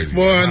 I'm crazy.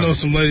 Boy, I know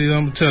some ladies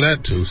I'm going to tell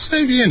that to.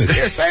 Save your energy.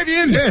 Yeah, save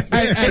your energy.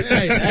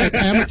 Hey,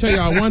 I'm going to tell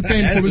y'all one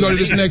thing before we go to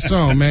this next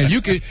song, man.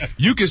 You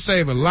can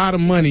save a lot of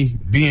money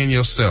being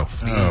yourself.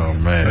 Oh,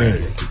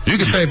 man. You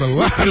can save a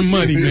lot of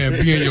money, man,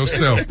 being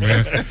yourself,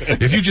 man.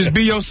 If you just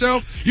be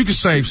yourself, you can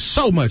save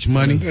so much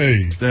money.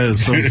 Hey, that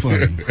is so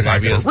funny.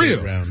 Like, for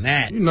real. Around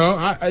that.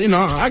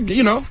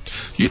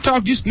 You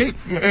talk,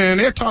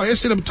 and they'll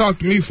sit up and talk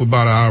to me for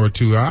about an hour or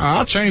two.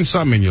 I'll change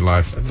something in your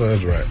life.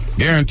 That's right.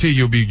 Guarantee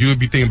you'll be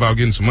thinking about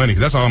getting some money, because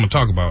that's all I'm going to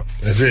talk about.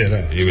 That's it,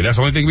 huh? Yeah, that's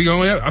the only thing we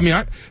going to have. I mean,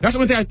 that's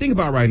the only thing I think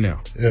about right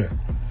now. Yeah.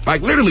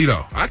 Like, literally,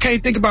 though. I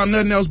can't think about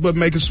nothing else but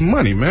making some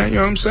money, man. You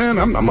know what I'm saying?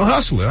 I'm a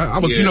hustler.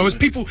 It's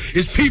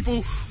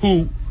people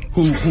who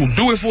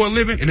do it for a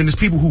living, and then there's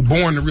people who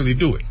born to really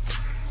do it.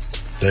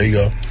 There you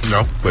go.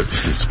 No, but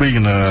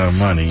speaking of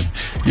money,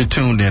 you're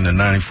tuned in to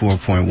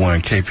 94.1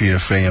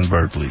 KPFA in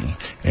Berkeley,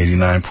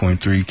 89.3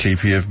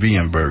 KPFB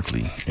in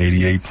Berkeley,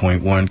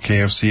 88.1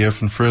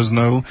 KFCF in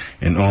Fresno,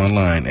 and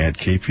online at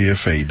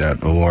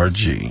kpfa.org.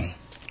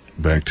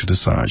 Back to the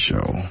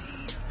sideshow.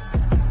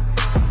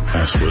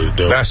 That's what it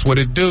do. That's what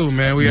it do,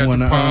 man. We had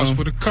to pause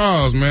for the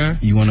cause,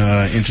 man. You want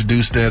to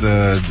introduce that?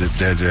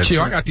 Chill,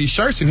 I got these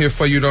shirts in here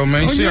for you, though,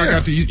 man. Oh, see, yeah. I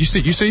got the. You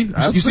see?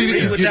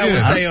 Read what that one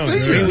say on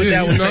it. Read what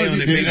that one say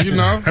on it, baby. You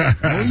know?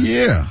 Oh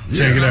yeah.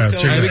 Check it out.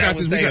 Check it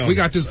out. We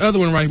got this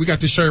other one right. We got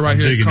this shirt right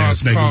here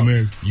called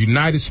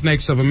United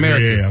Snakes of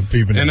America. Yeah, I'm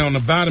peeping it. And on the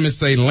bottom it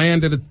say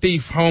 "Land of the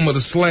Thief, Home of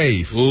the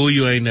Slave." Ooh,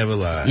 you ain't never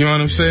lied. You know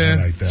what I'm saying?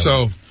 I like that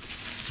so.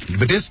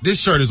 But this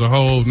shirt is a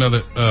whole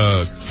another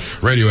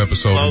radio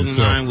episode. Clothing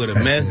line with a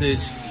message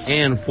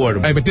and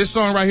affordable. Hey, but this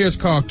song right here is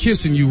called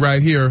 "Kissing You"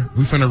 right here.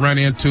 We finna run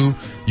into,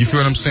 you feel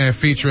what I'm saying,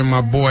 featuring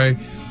my boy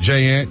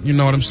Jay Ant. You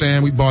know what I'm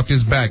saying? We bought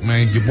this back,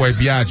 man. Your boy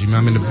Biaggi,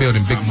 man. I'm in the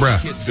building, big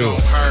breath. Do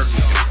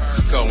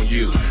on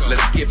you.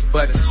 Let's get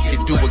butts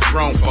and do what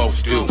grown folks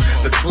do.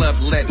 The club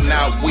letting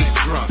out weak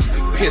drunk.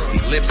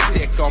 Pissy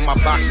lipstick on my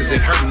boxes and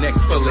her neck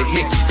full of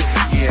hickeys.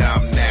 Yeah,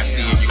 I'm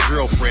nasty and your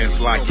girlfriends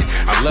like it.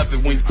 I love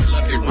it when you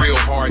love it real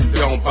hard and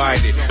don't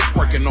bite it.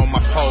 Twerking on my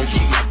pole,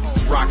 keep my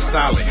rock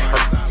solid. Her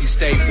pussy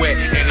stay wet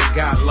and it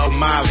got low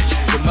mileage.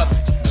 The mother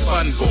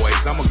fun boys,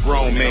 I'm a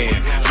grown man.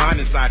 Mine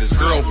inside his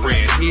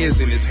girlfriend, his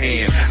in his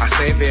hand. I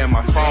stay there on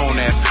my phone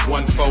as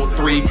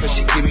 143, cause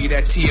she give me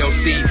that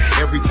TLC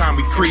every time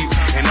we creep.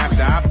 And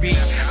after I beat,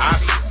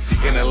 I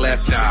in the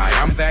left eye.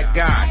 I'm that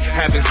guy,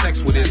 having sex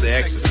with is the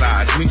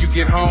exercise. When you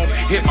get home,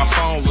 hit my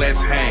phone,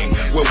 let's hang.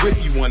 What whip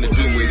you wanna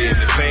do it in,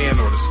 the van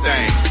or the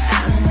Stang?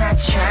 I'm not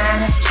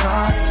trying to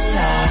fall in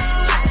love,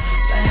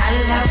 but I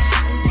love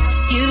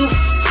you,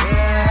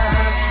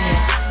 girl.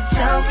 Yes,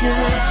 so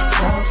good,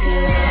 so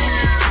good,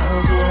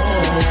 so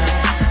good.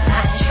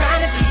 I'm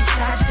trying to be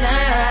top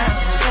down,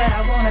 but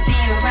I wanna be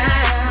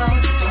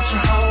around. Don't you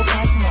hold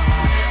back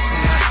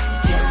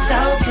now. You're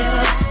so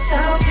good,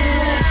 so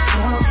good,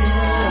 so good.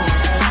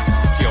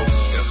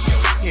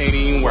 He ain't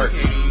even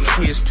working.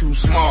 His too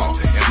small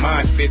and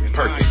mine fit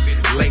perfect.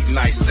 Late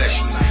night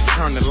sessions,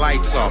 turn the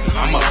lights off.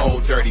 I'm an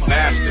old dirty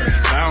bastard.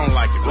 I don't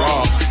like it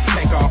raw.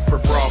 Take off her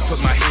bra, put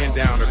my hand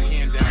down her.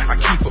 I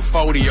keep a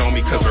 40 on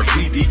me cause her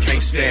BD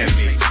can't stand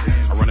me.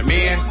 I run them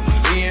in,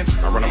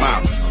 I run them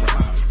out.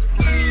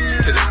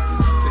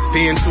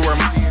 Then to her,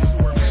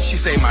 she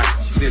say my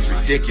is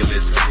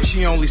ridiculous.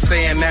 She only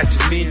saying that to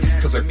me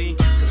cause her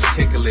is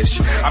ticklish.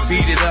 I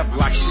beat it up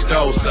like she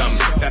stole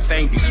something. That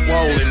thing be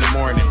swole in the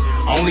morning.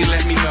 Only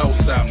let me know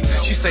something.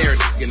 She say her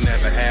can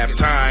never have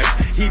time.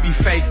 He be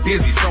fake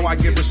busy, so I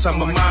give her some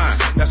of mine.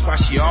 That's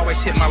why she always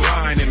hit my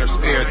line in her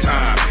spare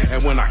time.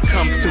 And when I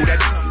come through,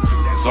 that's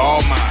all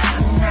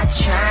mine. I'm not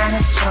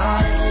trying to fall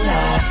in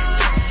love,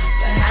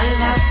 but I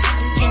love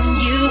in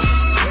you,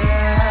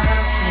 girl.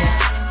 Yes,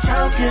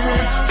 so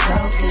good, so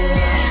good,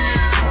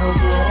 so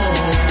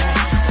good.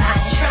 I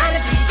ain't trying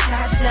to be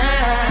top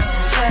down,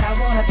 but I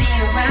wanna be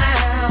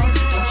around.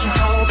 Don't you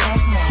hold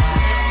back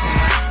now.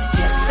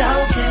 You're so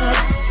good,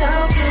 so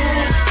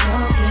good, so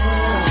good.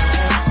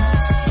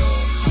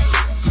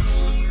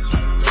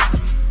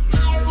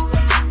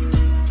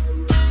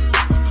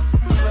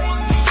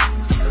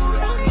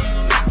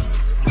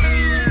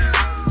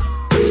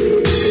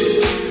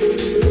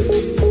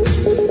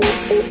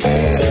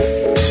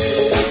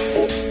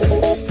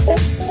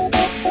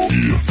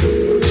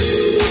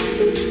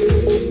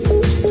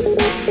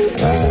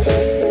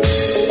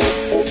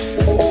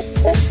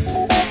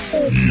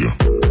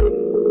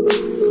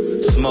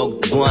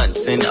 Smoke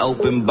blunts and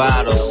open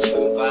bottles.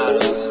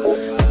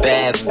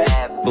 Bad,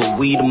 but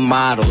we the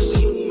models.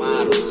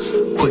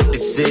 Quick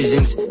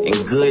decisions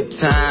and good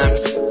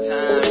times.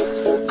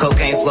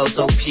 Cocaine flow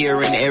so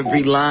pure in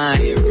every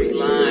line.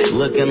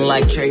 Looking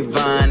like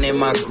Trayvon in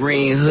my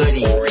green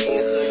hoodie.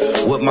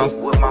 With my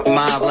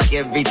mob like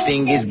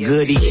everything is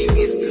goody.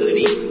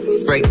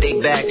 Break they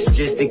backs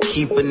just to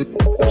keep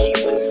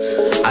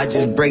I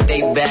just break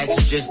they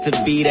backs just to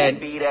be that.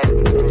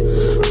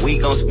 We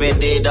gon'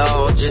 spend it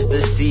all just to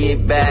see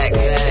it back.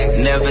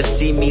 Never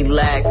see me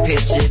lack.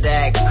 Picture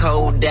that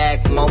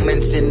Kodak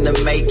moments in the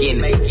making.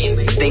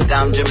 Think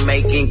I'm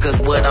Jamaican cause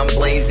what I'm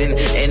blazing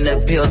and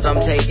the pills I'm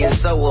taking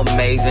so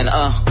amazing.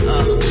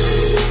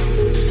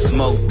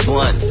 Smoke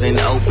blunts and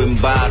open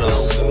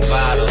bottles.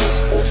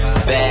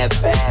 Bad,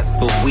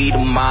 but we the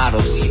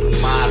models.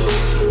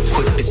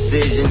 Quick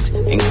decisions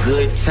and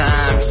good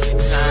times.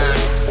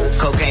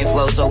 Cocaine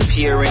flow so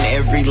pure in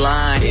every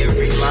line.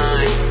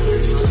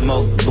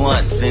 Smoke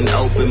blunts and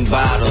open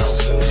bottles.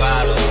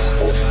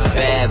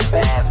 Bad,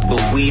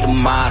 but we the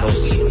models.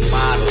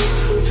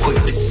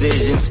 Quick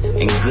decisions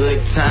and good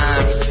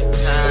times.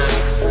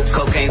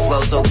 Cocaine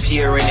flow so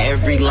pure in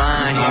every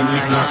line.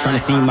 I'm not trying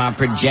to see my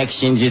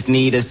projection, just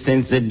need a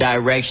sense of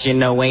direction.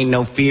 No, ain't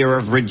no fear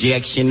of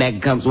rejection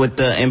that comes with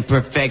the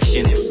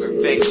imperfections.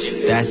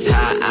 That's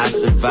how I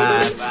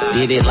survive.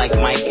 Did it like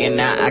Mike and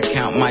I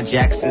count my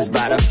Jacksons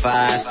by the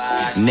fives.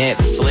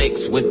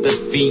 Netflix with the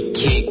feet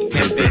kick,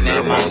 pimping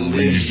at my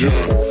leisure.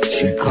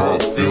 She caught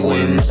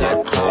feelings,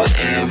 I caught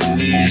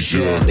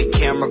amnesia. The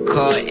camera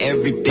caught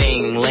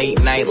everything,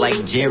 late night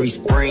like Jerry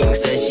Springs.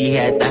 Said she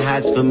had the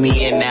hots for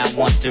me and now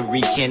wants to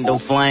rekindle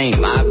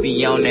flame. I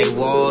be on they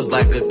walls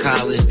like a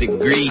college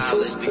degree.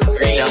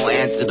 Don't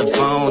answer the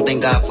phone,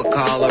 thank God for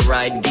caller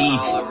ID.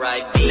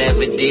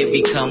 Never did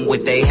become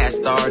what they had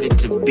started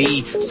to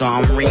be, so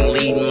I'm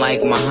ringleading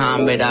like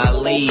Muhammad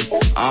Ali.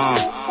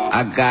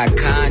 I got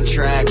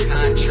contract,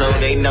 so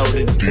they know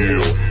the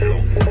deal.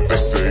 They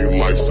say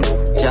life's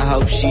a I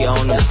hope she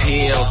on the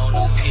pill.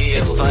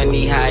 It's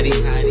funny how they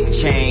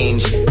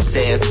change.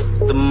 Said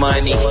the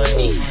money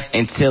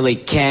until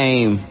it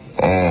came.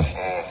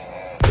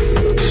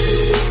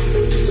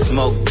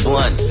 Smoke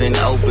blunts and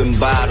open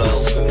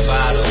bottles.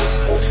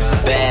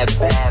 Bad,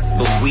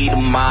 but we the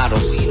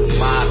models.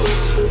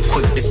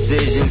 Quick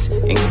decisions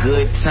and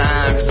good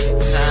times.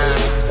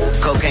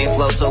 Cocaine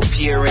flow so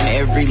pure in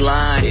every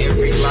line.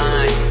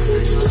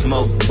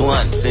 Smoke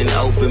blunts and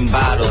open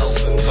bottles.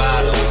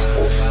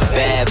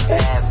 Bad,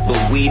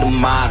 but we the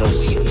models.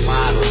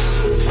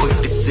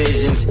 Quick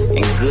decisions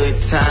and good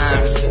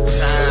times.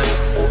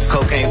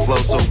 Cocaine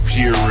flow so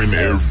pure in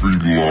every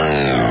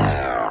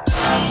line.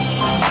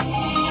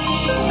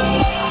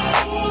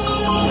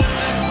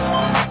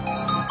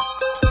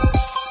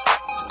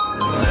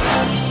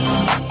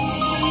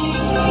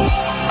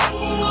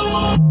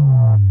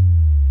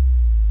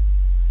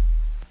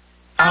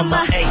 I'm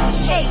a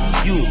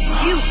H-U-S-T-L-E.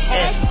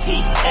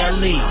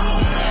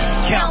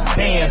 Count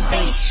bands,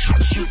 ain't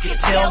you can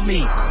tell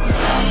me.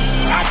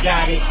 I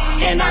got it,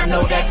 and I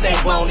know that they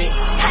want it.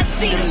 I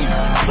see them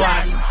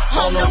plotting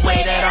on the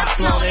way that I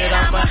flown it.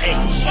 I'm a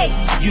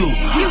H-U-S-T-L-E.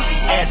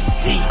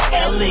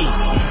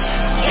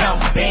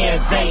 Count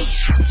bands, ain't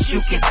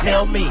you can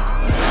tell me.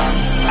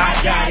 I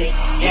got it,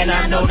 and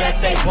I know that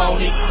they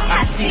want it.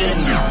 I see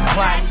them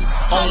plotting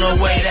on the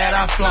way that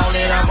I flown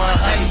it. I'm a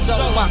honey, so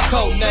my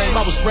code name.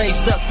 I was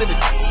raised up in the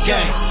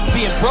game.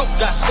 Being broke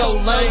got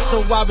so lame, so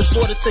I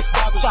resorted to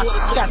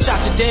got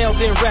chopped it down,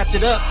 then wrapped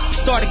it up.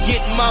 Started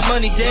getting my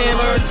money, damn,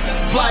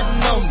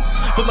 plotting on me.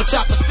 But my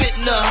chopper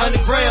spitting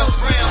 100 grams.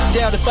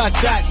 Down if I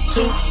got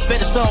to.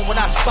 Better song when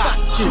I spot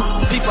you.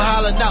 People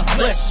hollering out,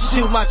 bless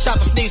you. My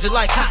chopper sneezing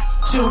like hot.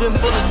 Two them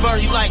bullets burn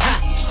you like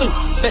hot soup.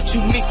 Bet you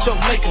meet your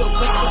maker.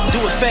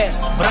 Do it fast,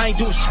 but I ain't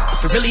doing shit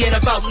if it really ain't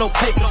about no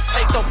paper.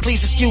 So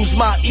please excuse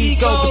my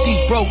ego, but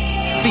these broke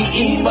be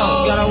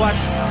emo. Gotta watch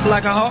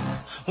like a hawk.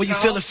 When you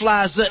feelin'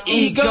 fly as an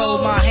ego,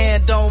 my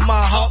hand on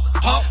my hawk,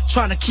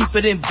 trying to keep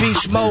it in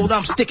beast mode.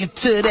 I'm sticking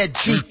to that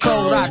G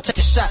code. I take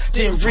a shot,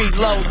 then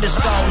reload this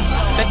song.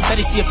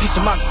 Betty see a piece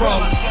of my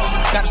chrome.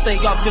 Gotta stay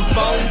off them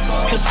phones,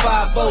 cause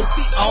 5-0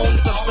 be on.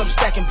 Some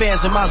stacking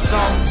bands in my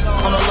zone.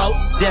 On the low,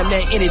 damn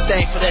near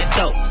anything for that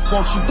dope.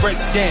 Won't you break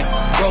it down,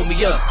 roll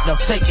me up,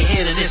 now take a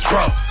hit of this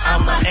rope.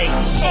 I'm a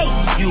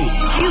H-U-S-T-L-E.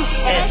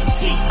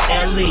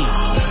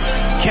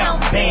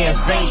 Count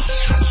bands, ain't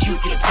you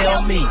can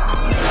tell me.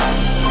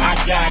 I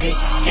got it,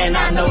 and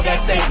I know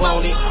that they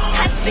want it.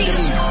 I see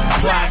them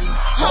plotting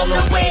on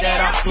the way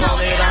that I flown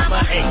it. I'm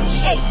a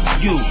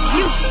H-U-S-T-L-E.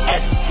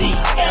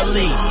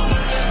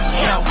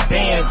 Count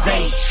bands,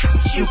 ain't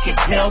you can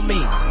tell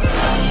me.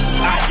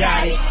 I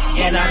got it,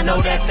 and I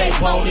know that they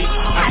want it.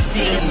 I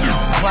see them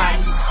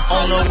plotting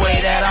on the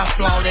way that I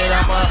flown it.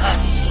 I'm a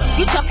hustler.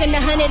 You talking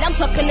 100, I'm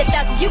talking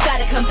 1,000, you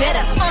gotta come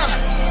better.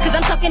 Cause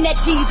I'm talking that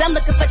cheese, I'm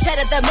looking for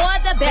cheddar, the more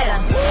the better.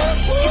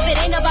 If it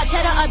ain't about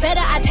cheddar or better,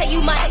 I tell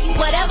you my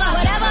whatever.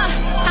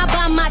 I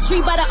buy my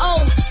tree by the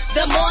O,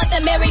 the more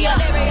the merrier.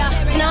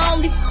 And I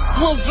only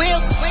for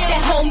real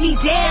that hold me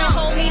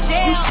down.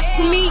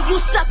 To me, you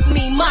suck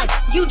me, Mike,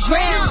 you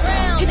drown.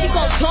 If you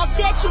gon' talk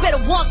that, you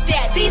better walk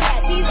that. These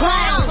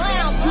clowns,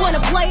 you wanna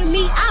play with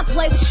me, I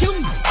play with you.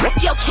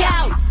 Yo,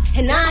 cow.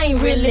 And I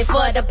ain't really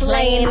for the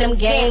playing them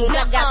games.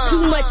 I got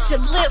too much to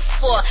live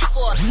for,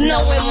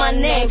 knowing my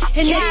name.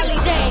 And it's a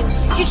shame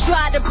you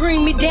tried to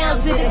bring me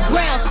down to the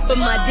ground,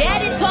 but my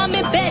daddy taught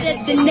me better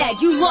than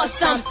that. You lost,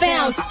 I'm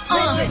found.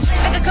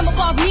 I can come up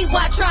off me,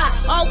 why try?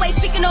 Always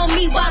speaking on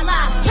me, why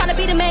lie? Trying to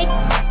be the man,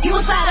 you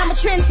aside, I'm a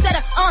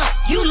trendsetter.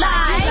 You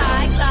lie.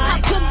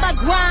 I put my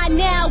grind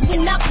now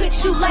when I put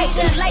you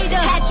later.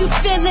 Had you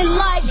feeling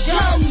like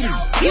Joe,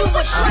 you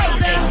a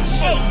traitor.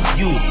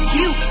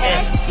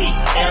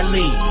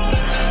 H-U-S-T-L-E.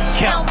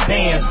 Count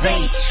bands,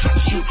 ain't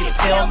you can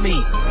tell me.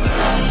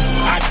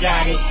 I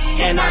got it,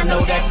 and I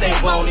know that they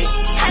want it.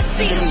 I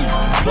see them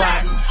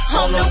plotting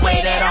on the way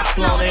that I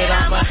flown it.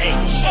 I'm a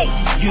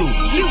H-U-S-T-L-E.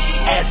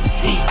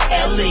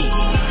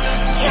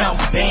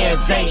 Count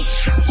bands, ain't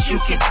you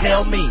can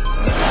tell me.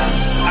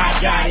 I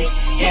got it,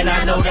 and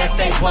I know that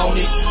they want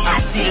it.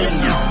 I see them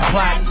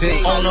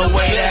plotting on the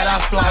way that I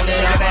flown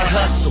it. I'm a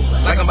hustle,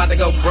 like I'm about to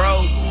go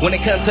broke. When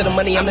it comes to the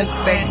money, I'm in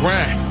that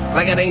grind,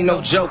 like it ain't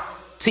no joke.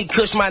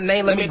 T-Kush my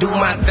name, let me do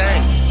my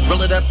thing.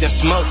 Roll it up and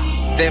smoke.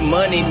 That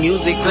money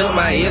music to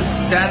my ears,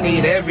 I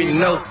need every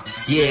note.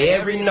 Yeah,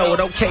 every note,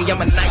 okay,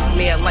 I'm a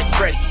nightmare like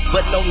Freddy.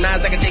 But no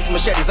nines, I can take some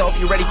machetes. So if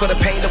you ready for the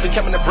pain, don't be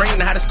coming to bring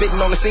the hottest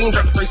spitting on the scene.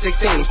 Drop the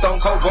 316,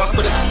 stone cold boss,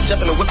 put it up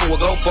in the whip and we'll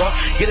go for.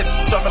 Get it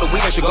off of the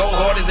weekend, should go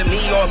hard. Is it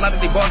me or a lot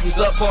of they boss me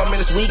up for a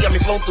minute? Week got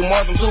me flown through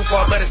Mars, I'm too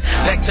far. But it's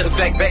back to the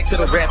fact, back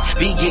to the rap.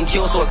 Be getting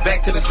killed, so it's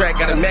back to the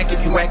track. Got a Mac if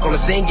you whack on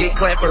the scene, get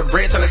clapped for the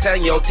bread. Trying to tell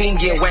you, your team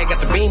getting whack.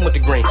 Got the beam with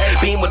the green,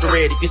 beam with the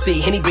red. If you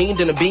see Henny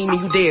beam, then the beam, and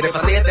you dead. If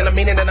I say it, then I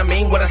mean it, and I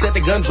mean what I said. The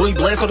gun drew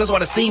blessed, so that's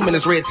why the semen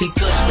is red.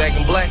 T-touch, back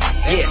in black.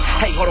 Yeah,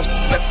 hey, hold on,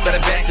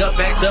 better back up.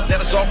 That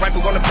assault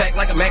rifle gonna pack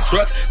like a Mack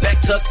truck. Back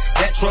tuck,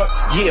 that truck,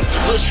 yeah,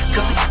 push,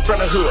 cause it's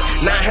from the hood.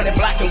 900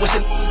 block and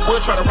wishing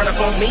would try to run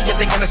up on me. And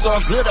thinking it's all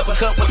good.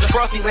 Uppercut with the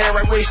frosty land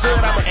right where he stood.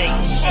 I'm a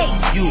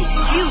H-U-S-E-L-E.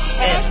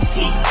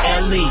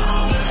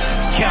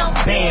 Count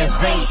bands,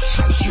 ain't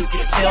you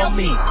can tell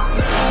me.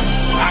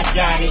 I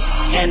got it,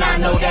 and I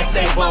know that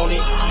they want it.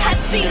 I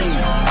see them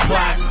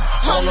plotting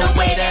on the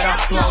way that I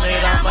flown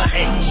it. I'm a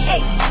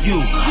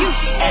H-U-S-E-L-E.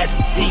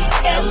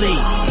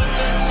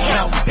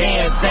 Count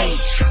bands, ain't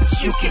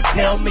you can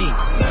tell me.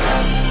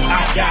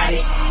 I got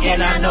it,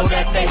 and I know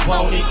that they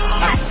want it.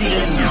 I see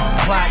them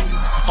plotting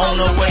on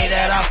the way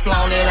that I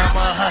flown it. I'm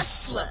a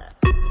hustler.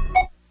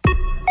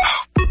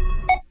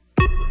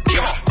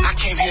 I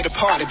came here to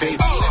party, baby.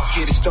 Let's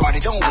get it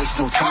started. Don't waste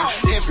no time.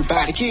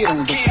 Everybody get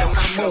on the floor.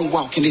 I'm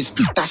moonwalking this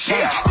beat. I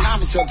shine.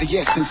 Time is of the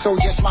essence. So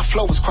yes, my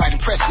flow is quite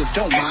impressive.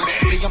 Don't mind.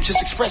 Maybe I'm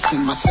just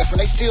expressing myself,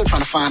 and they still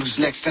trying to find who's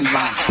next in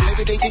line.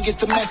 Maybe they didn't get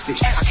the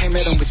message. I came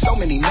at them with so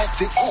many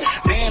methods.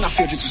 Man, I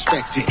feel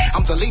disrespected.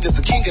 I'm the leader,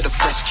 the king of the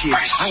fresh kids.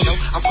 I know.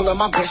 I pull out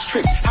my best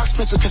tricks. How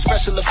expensive can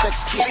special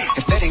effects get?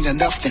 If that ain't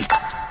enough, then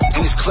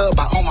in this club,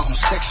 I own my own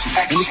section.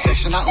 In this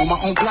section, I own my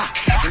own block.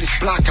 In this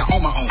block, I own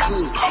my own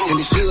hood. In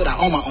this hood, I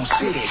own my own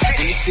city.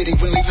 In this city,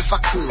 we'll leave if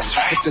I could.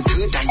 If the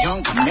good die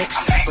young, I'm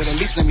next. But at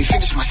least let me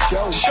finish my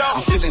show.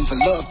 I'm feeling the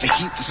love, the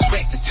heat, the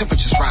sweat, the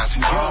temperature's rising.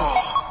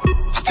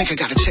 I think I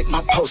gotta check my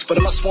post, but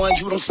I must warn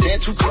you, don't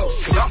stand too close.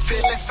 Cause I'm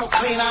feeling so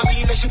clean, I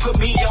mean, they should put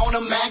me on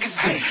a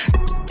magazine.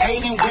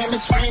 Hating women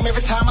scream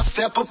every time I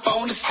step up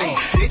on the scene.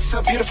 It's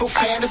a beautiful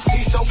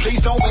fantasy, so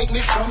please don't wake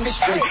me from this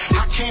dream.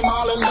 I came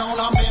all alone,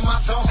 I'm in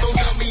my zone, so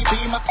let me be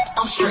my.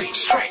 I'm straight.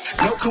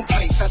 No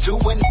complaints, I do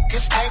what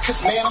niggas can't, cause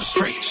man, I'm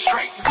straight.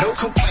 No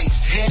complaints,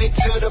 headed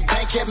to the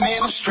bank, yeah,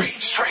 man, I'm straight.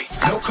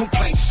 No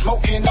complaints,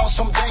 smoking on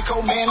some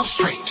danko, man, I'm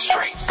straight.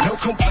 No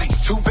complaints,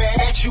 too bad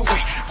that you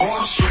ain't, boy,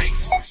 I'm straight.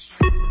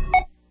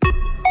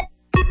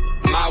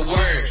 My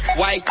word,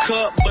 white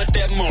cup, but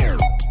that more.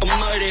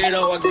 Muddy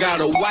though, I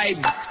got a white,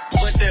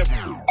 but that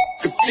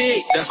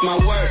thick, that's my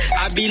word.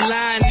 I'd be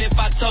lying if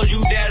I told you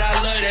that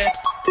I love that.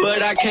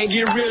 But I can't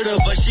get rid of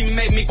her, she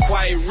make me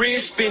quite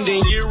rich.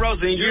 Spending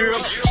euros in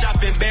Europe,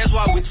 shopping bags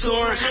while we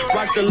touring.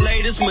 Rock the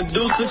latest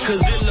Medusa,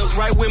 cause it look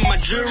right with my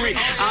jewelry.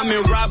 I'm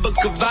in Robert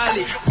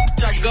Cavalli,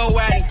 I go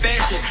out in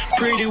fashion.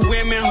 Pretty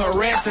women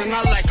harassing,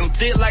 I like them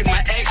thick like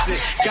my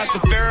accent. Got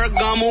the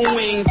Ferragamo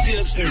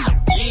wingtips, you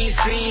ain't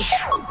seen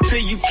till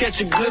you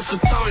catch a glimpse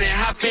of Tony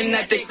hopping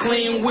at that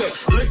clean whip,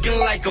 looking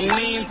like a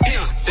mean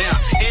pimp. Damn,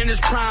 in his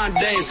prime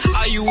days,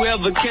 all you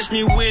ever catch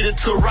me with is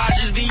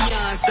Taraji's,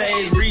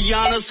 Beyonce's,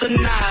 Rihanna's,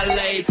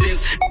 annihilate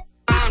this.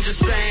 I'm just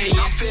saying,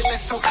 I'm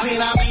feeling so clean,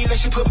 I mean, they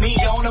should put me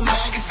on a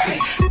magazine.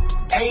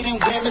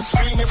 Hating women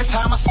scream every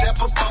time I step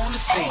up on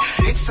the scene.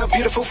 It's a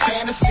beautiful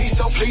fantasy,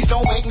 so please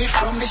don't wake me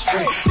from this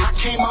dream. I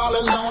came all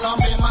alone, I'm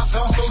in my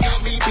zone, so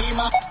let me be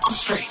my. I'm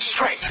straight.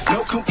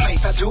 No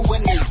complaints, I do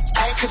what niggas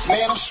can't, cause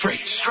man, I'm straight.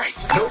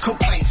 No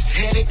complaints,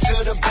 headed to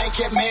the bank,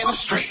 yeah, man, I'm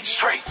straight.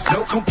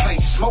 No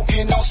complaints,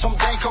 smoking on some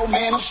danko,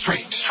 man, I'm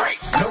straight.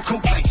 No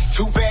complaints,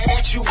 too bad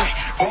that you ain't,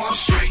 boy, I'm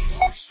straight.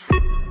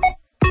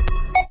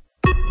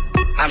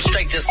 I'm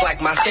straight just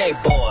like my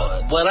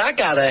skateboard. What I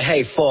gotta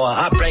hate for?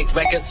 I break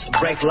records,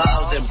 break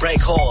laws, and break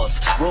whores.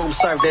 Room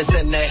service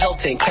in the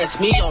Hilton, catch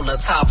me on the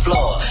top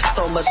floor.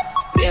 So much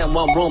in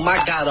one room,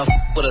 I gotta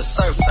with a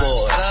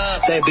surfboard.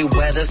 They be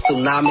weather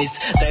tsunamis,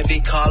 they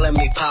be calling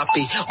me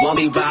Poppy. Want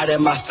me right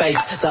in my face,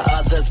 the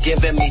others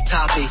giving me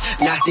toppy.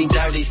 Nasty,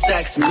 dirty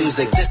sex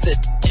music, this is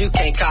you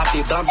can't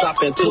copy. But I'm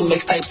dropping 2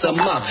 mixtapes a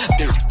month.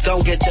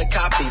 Don't get your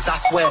copies, I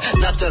swear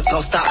nothing's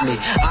gonna stop me.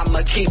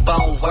 I'ma keep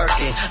on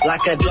working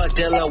like a drug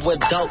dealer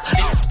with dope.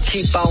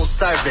 Keep on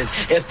serving.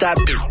 If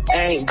that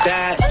ain't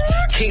bad,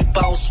 keep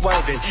on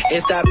swerving.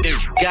 If that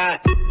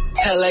got,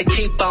 tell her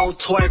keep on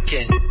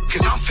twerking.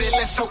 Cause I'm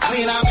feeling so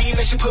clean, I mean,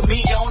 they should put me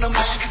on a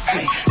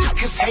magazine.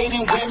 Cause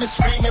hating women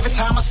scream every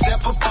time I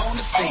step up on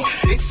the scene.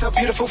 It's a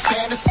beautiful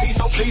fantasy,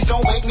 so please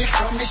don't wake me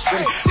from this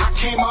dream. I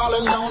came all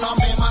alone, I'm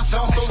in my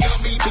zone, so let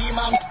me be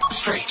my.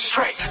 Straight.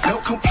 No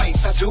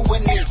complaints, I do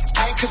what niggas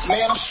can't, cause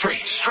man, I'm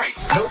straight.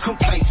 No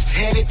complaints,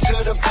 headed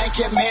to the bank,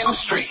 yeah, man, I'm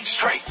straight.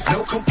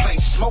 No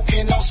complaints,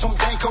 smoking on some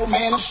danko,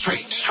 man, I'm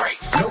straight.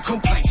 No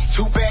complaints,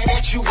 too bad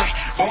that you ain't,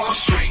 boy, I'm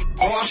straight.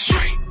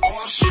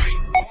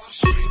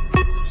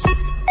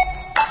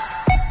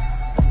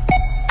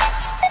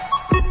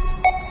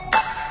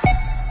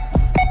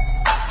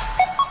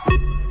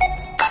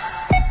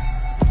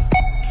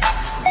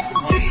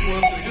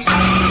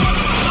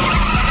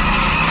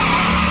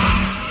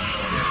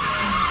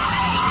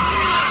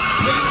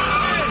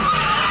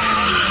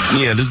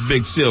 Yeah, this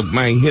Big Silk,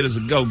 man. Hitters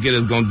and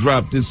Go-Getters gonna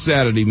drop this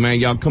Saturday, man.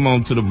 Y'all come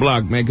on to the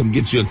block, man. Come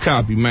get you a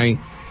copy, man.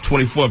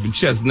 24th and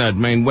Chestnut,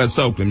 man. West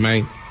Oakland,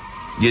 man.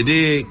 You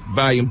dig?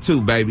 Volume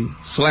 2, baby.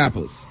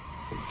 Slappers.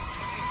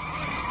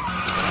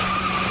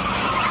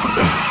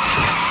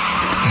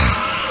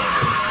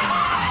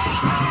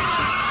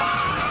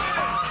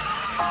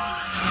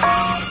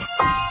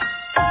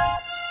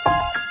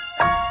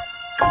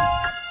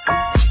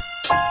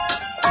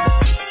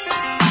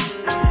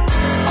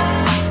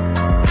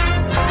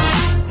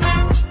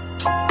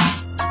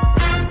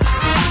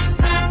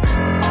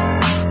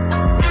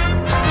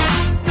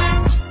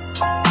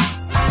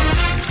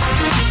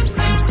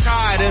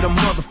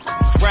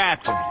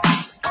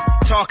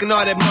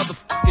 All that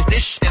motherfuckers,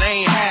 this shit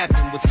ain't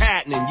happening. What's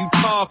happening? You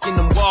talking,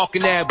 I'm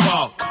walking that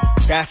walk.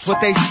 That's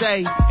what they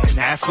say, and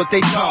that's what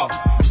they talk.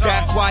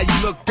 That's why you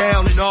look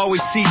down and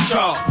always see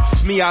chalk.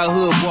 Me, I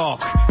hood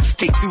walk,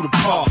 skate through the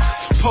park,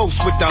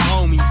 post with the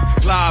homies,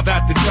 live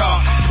after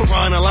dark.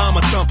 Piranha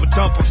llama thumper,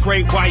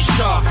 great white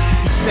shark.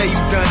 You say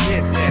you done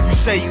this, you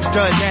say you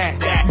done that.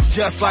 You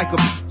just like a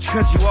bitch,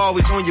 cause you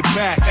always on your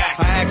back.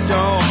 I ask your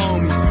own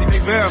homies,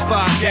 they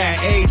verify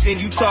that.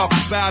 Anything you talk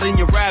about in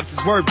your raps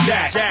is worth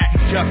that.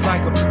 Just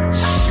like a bitch,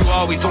 you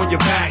always on your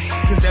back.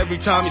 Cause every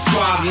time you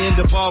squab, you end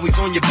up always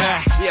on your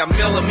back. Yeah,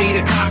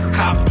 millimeter, copper,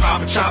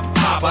 popper, chopper,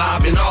 popper.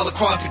 I've been all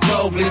across the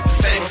globe and it's the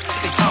same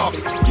as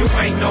talking. You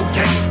ain't no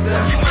gangster,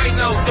 you ain't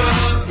no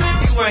thug,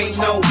 you ain't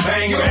no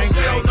banger, you don't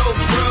sell no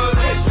drugs.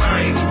 Quit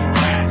lying in your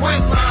rap,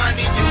 quit lying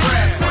in your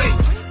rap,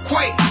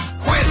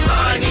 quit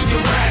lying in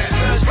your rap.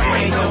 You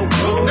ain't no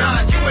good,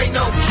 nah, you ain't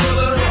no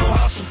killer. You don't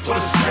hustle for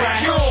the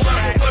scratch, you don't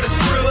hustle for the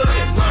skrilla.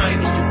 Quit lying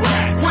in your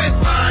rap, quit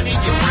lying in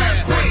your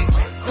rap,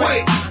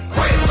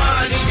 quit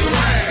lying in your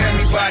rap.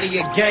 Everybody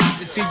a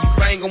gangster till you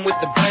bang them with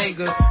the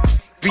banger.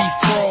 Be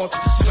frauds,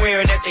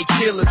 swearing that they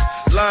killers.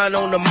 Lying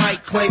on the mic,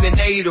 claiming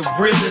they the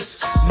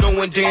realest.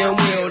 Knowing damn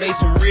well they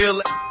some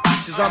real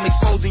bitches. I'm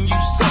exposing you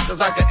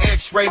suckers like an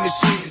x-ray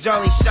machine. Cause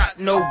y'all ain't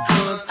shot no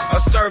guns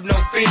or served no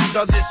fiends.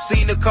 Y'all just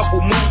seen a couple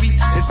movies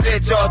and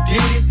said y'all did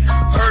it.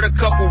 Heard a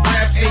couple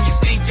raps and you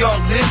think y'all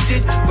lived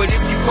it. But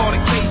if you call the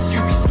case,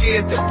 you be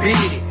scared to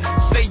bid it.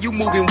 Say you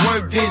moving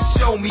work, then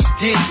show me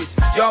digits.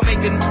 Y'all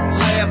making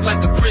laugh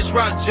like a Chris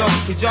Rock joke.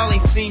 Cause y'all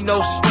ain't seen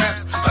no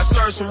scraps. I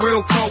serve some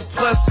real coke.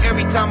 Plus,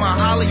 every time I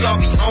holler, y'all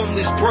be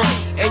homeless, bro.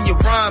 And your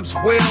rhymes,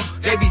 well,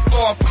 they be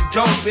far from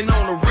dope. And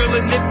on the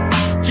real nip,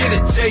 get a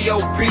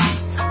J.O.B.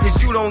 Cause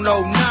you don't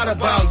know not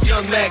about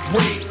Young Mac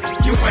Weed.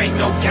 You ain't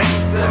no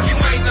gangster, you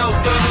ain't no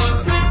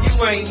thug, you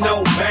ain't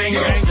no banger. You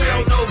don't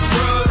sell no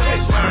drugs.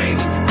 Quit lying in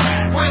your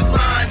rap, quit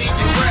lying in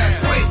your rap,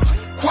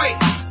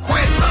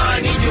 quit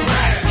lying in your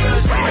rap.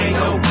 You ain't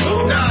no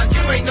good, nah,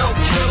 you ain't no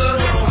killer.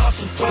 You don't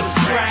hustle for the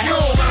scratch, you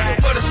don't hustle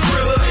for the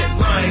skrilla. Quit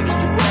lying in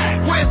your rap,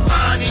 quit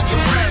lying in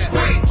your rap,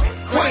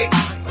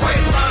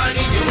 quit lying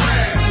in your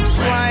rap.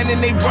 Lying in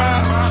they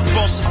rhymes,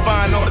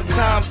 falsifying all the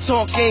time.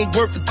 Talk ain't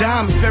worth a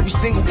dime if every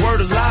single word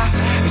a lie.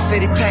 They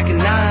say they packing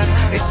nines,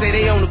 they say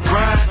they on the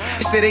grind,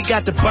 they say they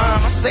got the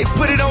bomb. I say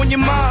put it on your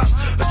mind,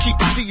 or keep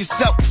it to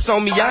yourself. Cause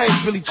on me I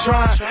ain't really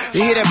trying.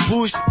 You hear that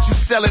bullshit you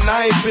selling,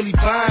 I ain't really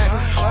buying.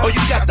 Oh, you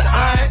got the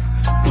iron?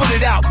 Put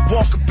it out,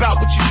 walk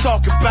about what you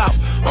talk about,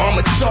 or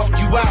I'ma talk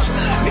you out.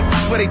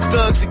 Niggas swear they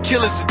thugs and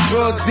killers and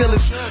drug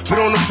dealers, but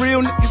on the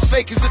real, niggas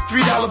fake as a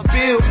 $3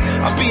 bill.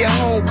 I be at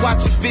home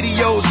watching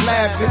videos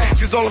laughing,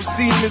 cause all I'm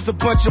seeing is a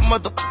bunch of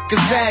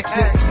motherfuckers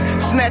acting.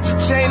 Snatch a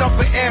chain off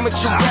an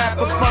amateur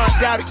rapper,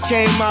 find out it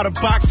came out a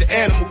box of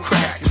animal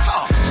crackers.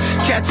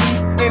 Catching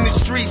in the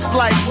streets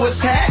like what's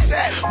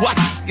happening.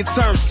 Watch it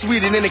turn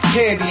sweeter than a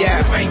candy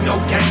apple. You ain't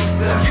no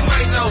gangster, you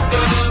ain't no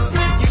thug,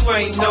 you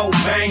ain't no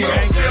banger. You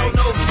don't sell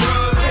no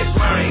drugs. Quit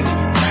lying in your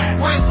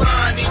rap, quit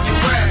lying in your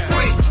rap,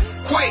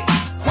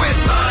 quit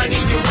lying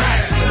in your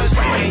rap.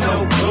 You ain't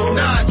no good,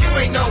 nah, you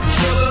ain't no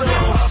killer. You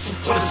don't hustle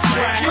for the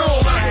scratch, you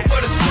don't hustle for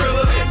the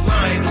skrilla. Quit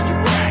lying in your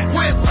rap,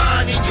 quit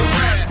lying in your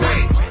rap,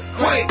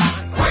 quit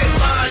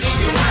lying in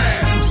your rap.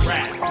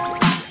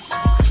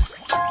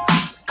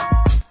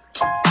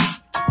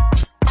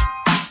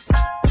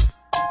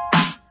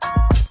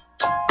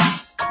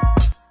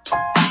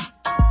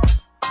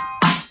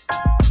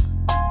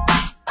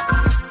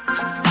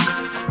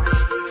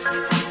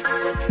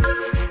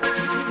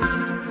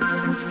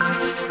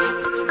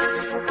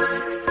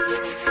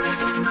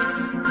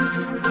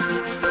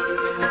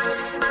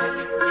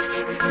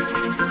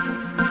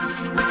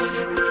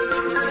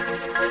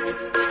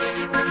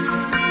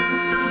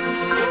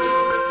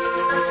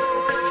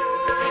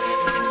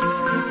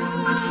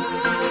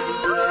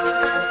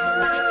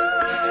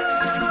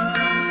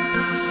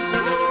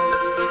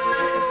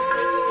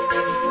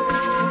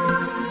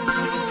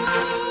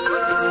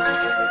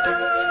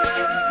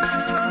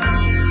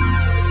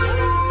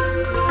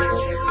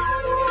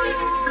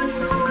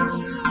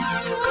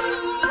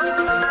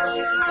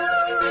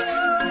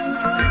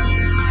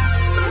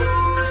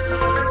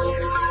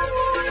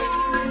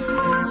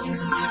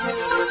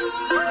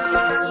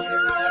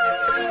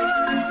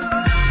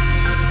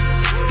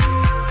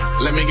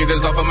 Let me get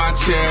this off of my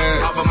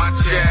chest. Off of my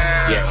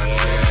chest.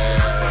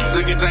 Yeah.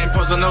 Niggas ain't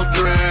posting no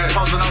thread.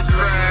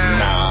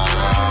 Nah.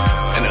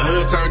 And the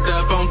hood turned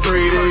up on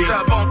 3D.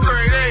 Yeah.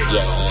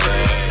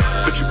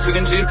 But you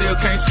taking shit, still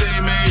can't see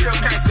me.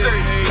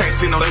 Can't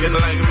see no nigga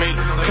like me.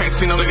 Can't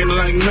see no nigga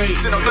like me.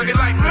 Can't see no nigga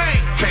like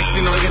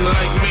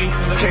me.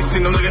 Can't see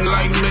no nigga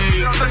like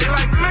me.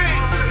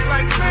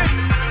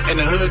 And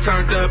the hood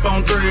turned up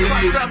on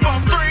 3D. Yeah.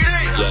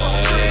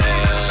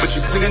 But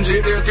you taking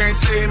shit, still can't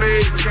see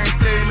me.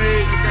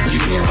 You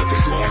hear what they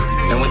saying?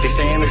 And what they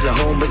saying is a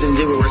whole bunch of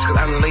gibberish. Cause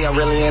honestly, I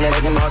really ain't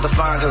fucking hard to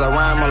find. Cause I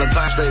rhyme all the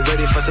time, stay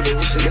ready for some shit.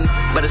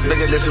 But it's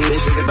bigger than some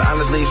shit. But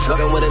honestly,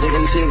 fucking with a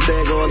nigga chick,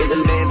 there go a nigga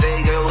man,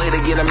 there go hit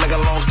again. I make a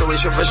long story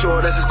short for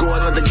sure. That's a score,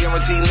 not the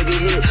guarantee, nigga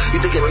hit.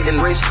 You think you're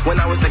making rich? When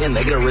I was thinking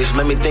negative rich,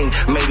 let me think.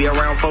 Maybe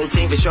around 14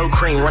 for show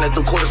cream. Running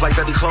through quarters like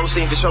 30 close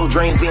scene for show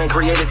dreams. Being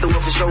created through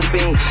it for show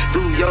fiend.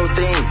 Do your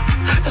thing.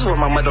 That's what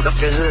my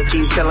motherfucking hood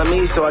keep telling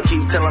me. So I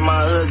keep telling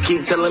my hood,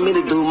 keep telling me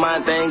to do my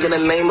thing. In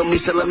the name of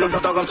me selling me. I'm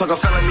talking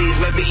felonies.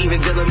 Maybe even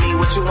dealing me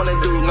what you wanna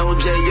do. No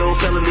J.O.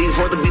 felonies.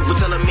 For the people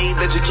telling me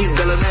that you keep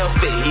dealing them.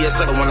 Spit. He a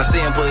sucker when I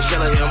see him put a shell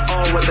at him.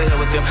 Oh, what the hell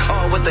with him?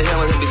 Oh, what the hell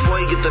with him? Before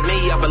he get to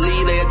me, I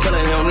believe they are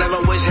killing him.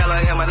 Never wish hell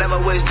on him. I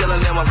never wish dealing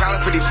him. I'm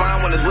probably pretty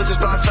fine when his wishes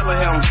start filling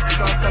him.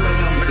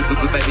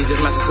 Baby, just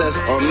my success.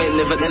 Or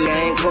maybe if I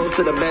ain't close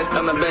to the best.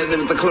 I'm the best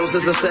if it's the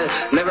closest I said.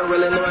 Never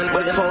really knew it.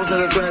 Fucking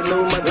posing the thread.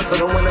 New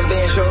motherfucker when the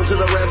band show to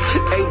the rest.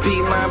 AP,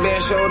 my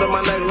band show to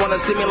my neck. Wanna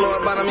see me,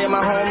 Lord, bottom in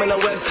my home in the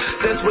west.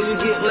 That's where you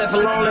get left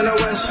alone in the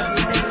west.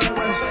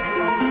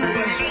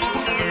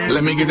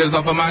 Let me get this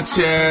off of my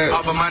chest.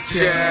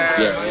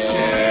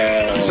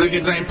 Yeah.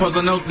 Niggas ain't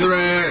posting no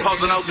thread. Nah.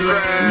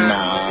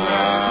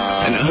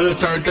 And the hood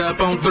turned up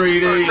on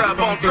 3D.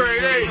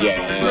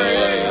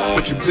 Yeah.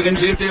 But you taking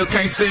shit, still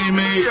can't see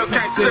me.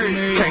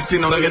 Can't see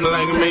no nigga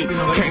like me.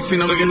 Can't see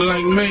no nigga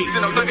like me.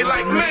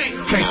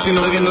 Can't see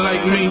no nigga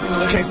like me.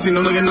 Can't see no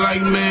nigga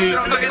like me.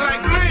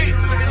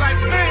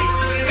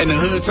 And the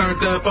hood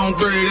turned up on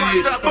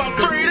 3D.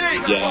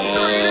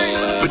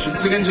 Yeah. But you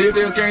taking shit,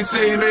 still can't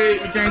see me.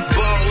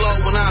 Ball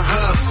low when I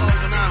hustle.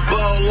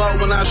 Ball low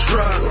when I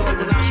struggle.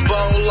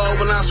 Ball low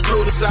when I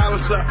screw the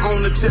silencer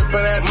on the tip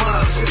of that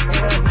muzzle.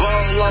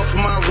 Ball low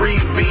for my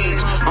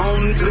revenge.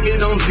 On to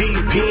get on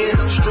deep in.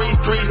 Street,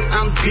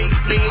 I'm deep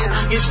in.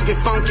 Get you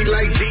get funky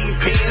like deep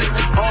ends.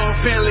 All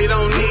family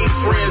don't need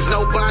friends.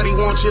 Nobody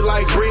wants you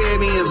like red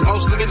ends.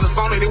 Most niggas are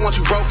phony, they want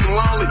you broken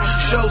lonely.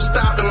 Show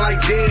stopping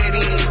like dead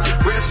ends.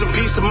 Rest in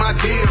peace to my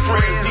dear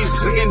friends. These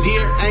niggas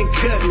here ain't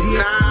cutting.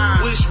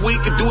 Nah. Wish we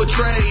could do a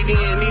trade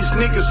in. These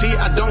niggas here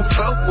I don't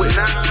fuck with.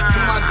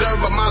 My dirt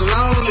but my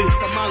lonely.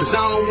 Cause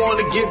I don't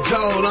wanna get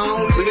told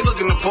on. So you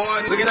looking the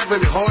part, so not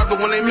very hard, but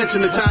when they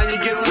mention the time you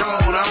get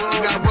rolled on.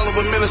 You got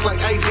relevant minutes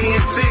like AT&T.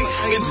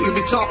 Niggas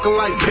be talking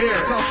like Bear.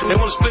 They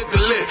wanna split the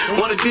lit,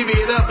 wanna divvy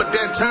it up, at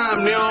that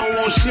time they don't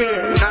want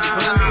share.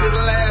 When I needed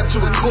a lab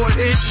to record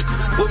ish,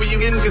 what were you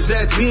getting? Cause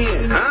that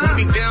then we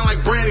be down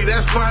like Brandy,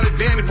 that's fine and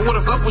dandy. But what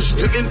the fuck was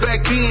you getting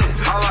back then?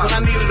 When I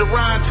needed a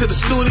ride to the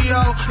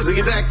studio,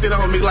 niggas acted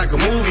on me like a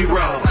movie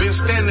role. Been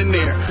standing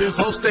there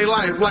most they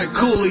life like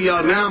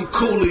Coolio. Now I'm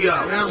Coolio.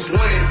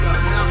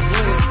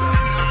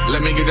 Let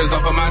me get this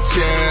off of my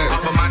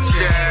chest.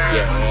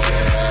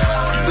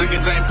 Yeah.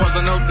 Niggas ain't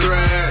posting no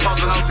thread. Nah.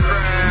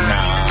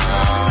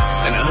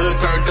 And the hood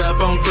turned up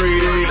on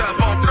 3D. Yeah.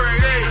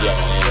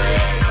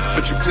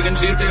 But you taking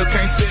shit, still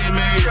can't see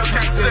me.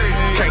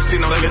 Can't see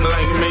no nigga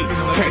like me.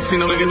 Can't see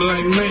no nigga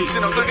like me.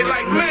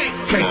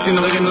 Can't see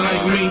no nigga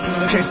like me.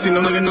 Can't see no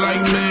nigga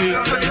like me.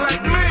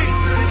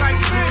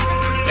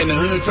 And the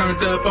hood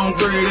turned up on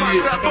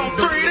 3D.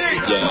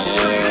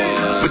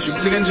 Yeah. But you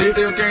taking shit,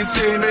 still can't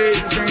see me.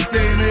 Can't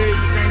see me.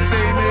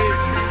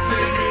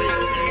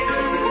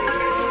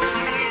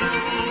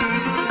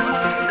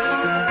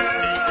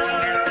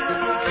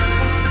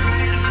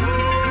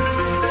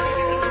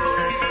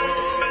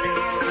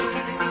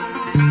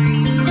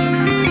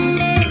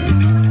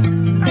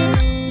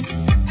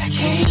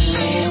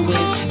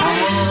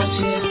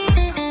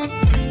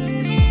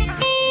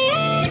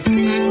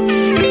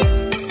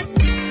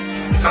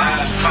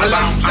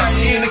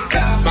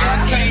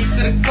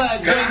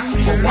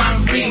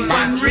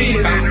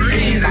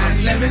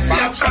 Let me see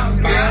your bounce,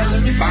 girl.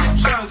 Let me see your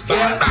bounce,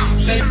 girl.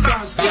 Shake your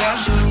bounce, girl. I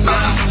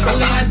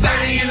lie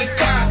down in the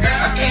car, girl. I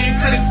came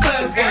to the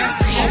club, girl.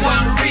 For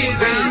one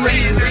reason.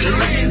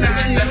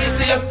 Let me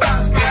see your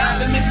bounce, girl.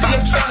 Let me see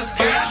your bounce,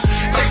 girl.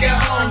 Take it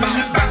home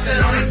and bounce it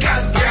on the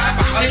couch, girl.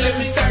 They let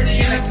me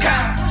 30 in the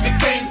car. We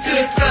came to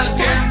the club,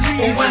 girl.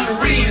 For one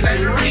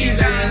reason.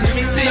 Let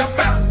me see your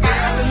bounce,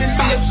 girl. Let me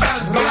see your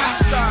bounce, girl.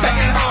 Take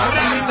it home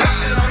and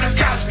bounce it on the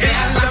couch,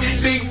 girl. Let me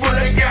see what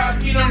I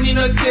got. You don't need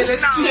no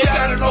jealous. She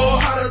gotta know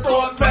how to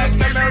throw it back.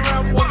 Make me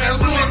run with that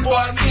rude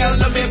boy. Me, I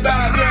love me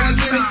bad girls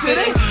in the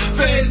city.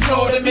 Fans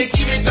know that me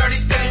keep it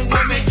 30 thing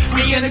with me.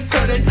 Me in the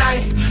cut at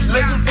night,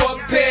 looking for a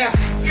pair.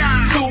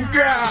 Two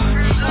girls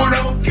who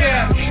don't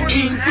care.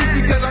 Eating too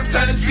because I'm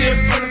trying to see it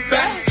from the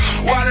back.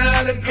 While the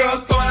other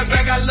girls throwing it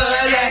back, I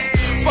love that.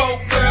 Four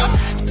girls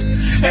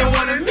and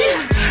one of me.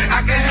 I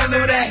can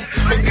handle that,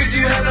 but could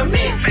you handle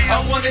me?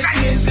 I wanna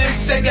see it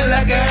shaking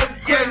like a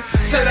earthquake.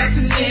 Shout out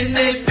to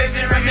Nina,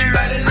 baby, run me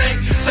by the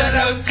lake. Shout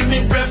out to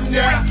me, rough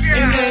girl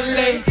in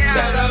LA.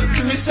 Shout out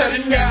to me,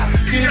 Southern girl,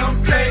 you don't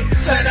play.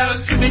 Shout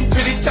out to me,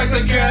 pretty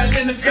chocolate girl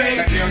in the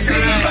bay. See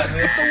you must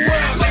with the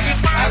world, nigga.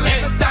 I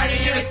left a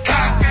 30 in the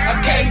car. I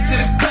came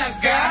to the club,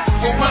 girl,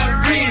 for one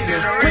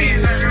reason.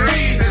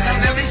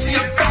 Now let me see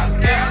a bounce,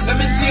 girl. Let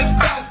me see a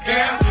bounce,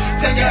 girl.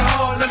 Take it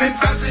home, let me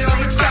bounce it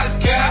on the couch,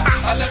 girl.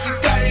 I left a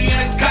 30 in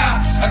the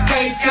car. I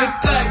came to the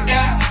club,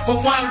 girl,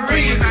 for one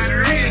reason.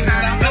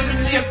 Now let me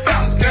see a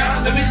bounce,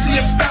 girl. Let me see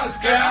a bounce,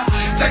 girl.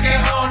 Take it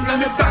home,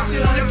 let me bounce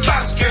it on the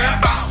couch, girl.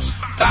 Bounce,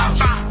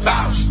 bounce,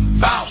 bounce,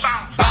 bounce,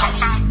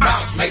 bounce,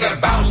 bounce. Make it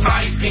bounce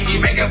like Pinky,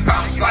 make it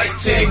bounce like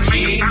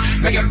Tiki,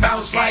 make it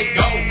bounce like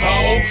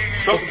Go-Go.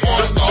 The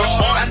porn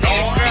star, I need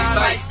a face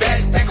like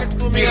that can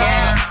do me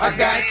hard. I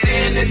got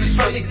 10 inches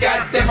for you,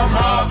 goddamn I'm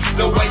hard.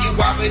 The way you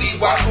wobbly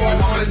wobble,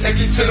 I wanna take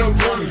you to the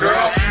room,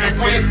 girl, and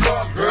put your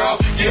car, girl.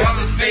 You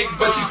have a thick,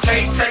 but you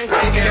can't take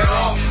it at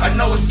all. I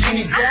know a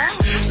skinny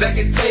bitch that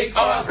can take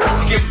off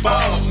and get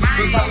balls.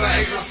 Sometimes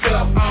I ask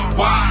myself,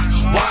 why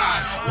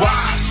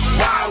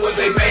was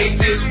they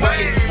made this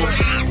way?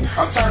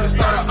 I'm trying to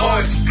start an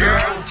orgy,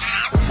 girl.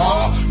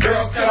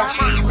 Girl, could I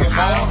come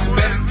on,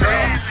 baby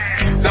girl?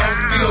 Don't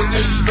feel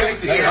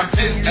disrespected. I'm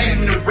just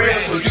keeping it real,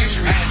 so you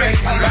should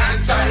respect me. I'm not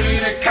entirely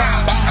in the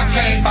car. I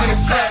came to the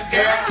club,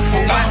 girl,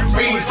 for one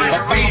reason.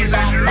 Let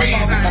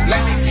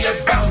me see a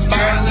bounce,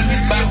 girl. Let me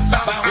see a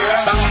bounce, girl.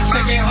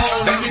 Take it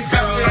home, let me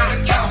bounce it on the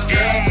couch,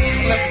 girl.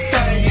 Left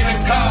the 30 in the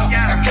car.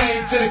 I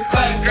came to the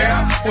club,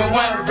 girl, for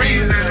one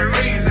reason.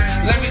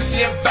 Let me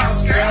see a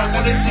bounce, girl.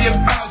 Let me see a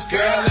bounce,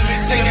 girl. Let me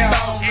see a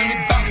bounce. Let me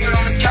bounce it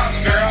on the couch,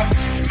 girl.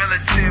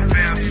 Militant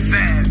fam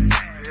sad. You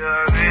know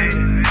what I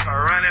mean? I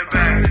run it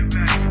back.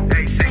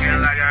 Hey,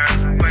 shaking like an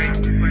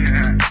earthquake. You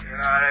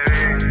know what I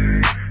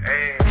mean?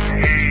 Hey,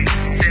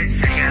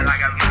 shaking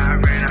like a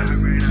vibrator.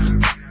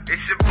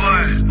 It's your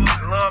boy,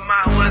 Lord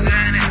My was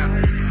in it.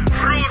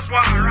 Bruce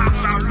Walker,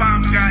 Rasta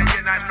Bomb guy,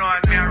 you not know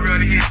me, I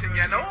really hit him,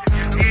 you know?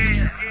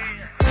 Yeah.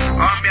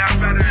 On me, I'm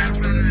better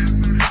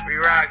than we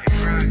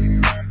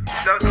rockin'.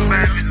 So some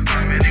bad music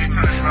for me, nigga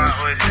tryna start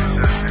always and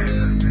shit,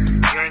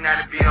 man. You ain't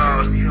gotta be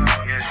all, you know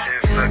what I'm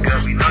saying, stuck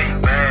up. We know you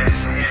bad, you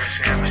know what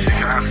I'm saying, but shit,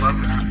 I fuck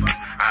with you.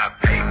 I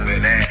pay for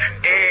that.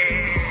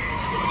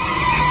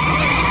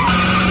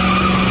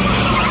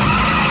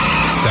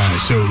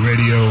 Sideshow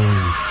Radio.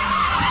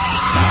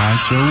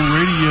 Sideshow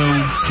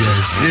Radio.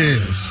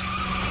 Yes.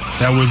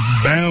 That was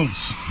Bounce,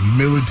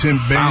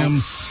 Militant Bam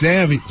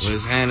Savage.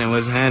 What's happening?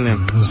 What's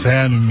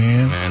happening,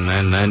 man?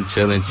 Man, nothing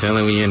chilling.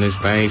 We in this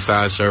thing.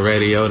 Sideshow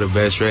Radio, the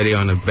best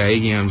radio on the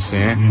Bay, you know what I'm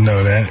saying? You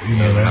know that.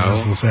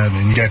 That's what's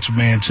happening. You got your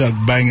man Chuck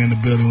Bang in the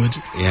building with you?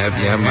 Yeah,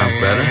 my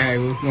brother.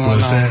 Hey, what's going on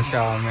with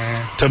y'all,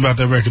 man? Tell me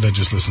about that record I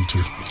just listened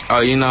to.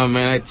 Oh, you know,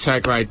 man, that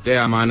track right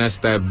there, man, that's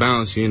that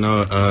Bounce, you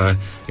know,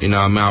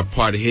 I'm out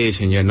part of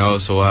Haitian, you know,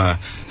 so I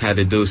had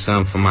to do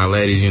something for my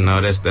ladies, you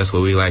know, that's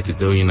what we like to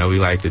do, you know, we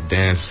like to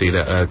dance, see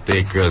the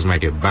thick girls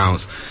make it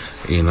bounce,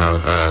 you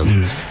know,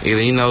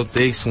 either, you know,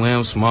 thick,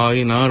 slim, small,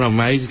 you know, don't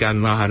matter, you just gotta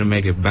know how to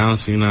make it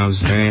bounce, you know what I'm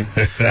saying?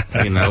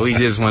 You know, we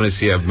just want to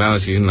see it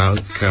bounce, you know,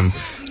 come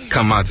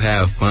out to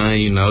have fun,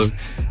 you know,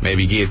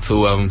 maybe get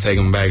two of them, take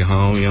them back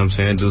home, you know what I'm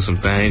saying, do some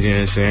things, you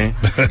know what I'm saying?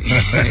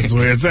 That's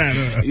where it's at,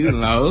 huh? You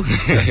know.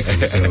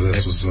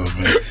 That's what's up,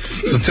 man.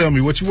 So tell me,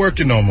 what you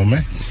working on, my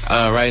man?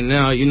 Right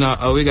now, you know,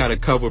 we got a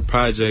couple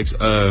projects.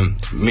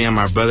 Me and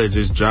my brother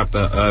just dropped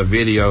a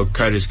video,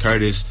 Curtis.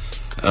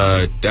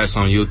 That's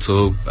on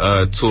YouTube,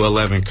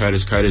 211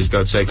 Curtis.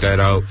 Go check that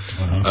out.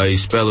 You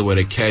spell it with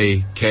a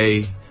K.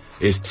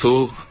 It's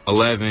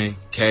 211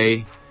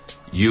 KURTIS.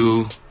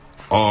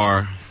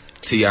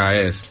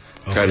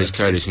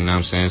 Curtis, you know what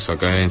I'm saying? So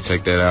go ahead and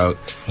check that out.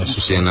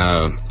 Then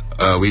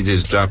we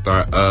just dropped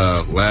our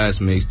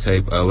last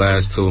mixtape,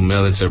 last two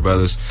Military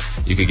Brothers.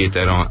 You can get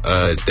that on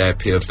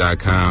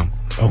thatpiff.com.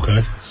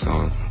 Okay.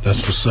 So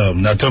that's what's up.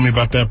 Now tell me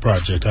about that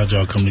project. How'd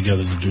y'all come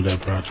together to do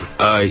that project?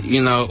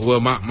 You know, well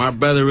my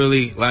brother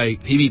really,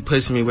 like, he be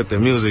pushing me with the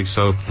music,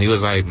 so he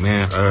was like,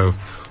 man,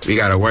 we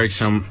gotta work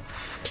some.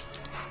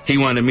 He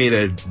wanted me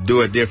to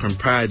do a different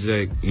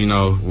project, you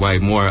know,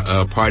 like more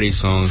party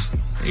songs,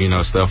 you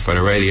know, stuff for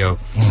the radio.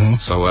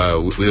 So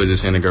we were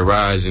just in the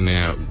garage and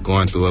then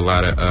going through a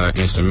lot of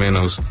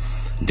instrumentals.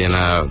 Then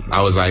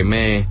I was like,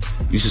 man,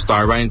 you should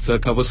start writing to a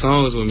couple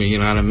songs with me, you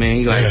know what I mean?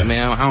 He's like,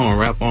 man, I don't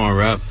rap. I'm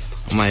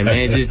like,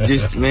 man,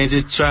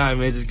 just try,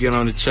 man, just get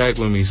on the track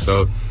with me.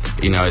 So,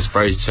 you know, his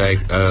first track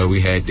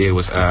we had did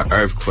was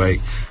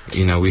Earthquake.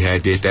 You know, we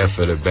had did that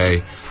for the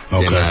Bay.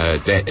 Then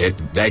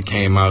that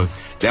came out.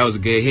 That was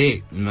a good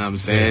hit, you know what I'm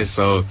saying? Yeah.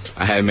 So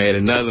I had made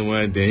another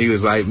one. Then he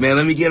was like, man,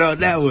 let me get on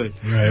that one.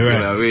 Right. You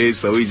know what I mean?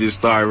 So we just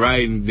started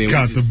writing. Then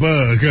got the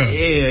bug, huh?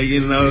 Yeah, you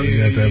know. You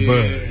got that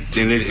bug.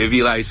 Then it'd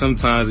be like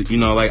sometimes, you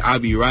know, like I'll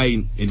be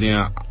writing and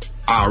then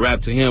I'll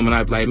rap to him, and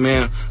I'd be like,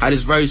 man, how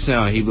this verse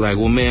sound? He'd be like,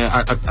 well, man,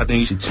 I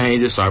think you should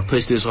change this, or I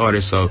push this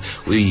harder. So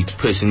we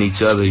pushing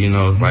each other, you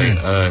know,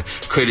 like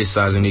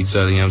criticizing each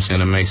other, you know what I'm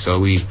saying, to make sure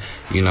we,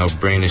 you know,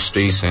 bring the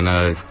streets and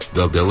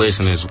the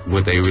listeners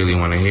what they really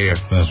want to hear.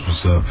 That's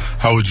what's up.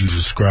 How would you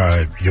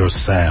describe your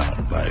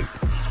sound? Like,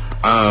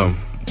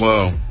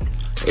 well,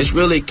 it's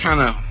really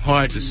kind of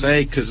hard to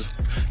say because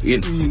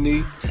it's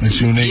unique. It's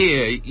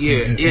unique.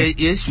 Yeah,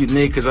 it's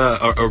unique because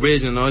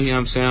original. You know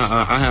what I'm saying?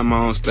 I have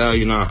my own style.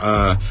 You know,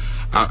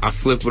 I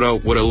flip it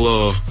up with a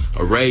little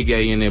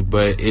reggae in it,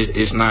 but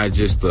it's not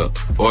just the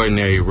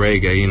ordinary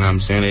reggae. You know what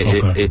I'm saying?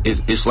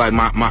 It's like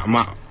my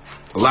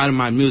a lot of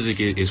my music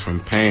is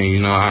from pain. You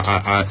know,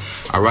 I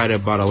write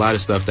about a lot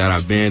of stuff that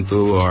I've been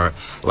through, or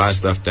a lot of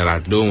stuff that I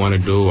do want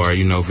to do, or,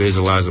 you know,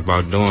 visualize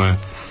about doing.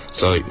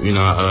 So, you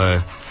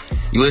know,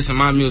 you listen to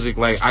my music,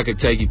 like, I could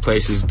take you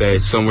places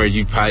that somewhere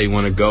you probably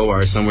want to go,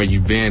 or somewhere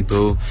you've been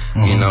through,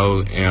 you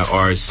know,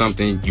 or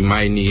something you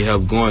might need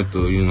help going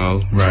through, you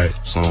know. Right.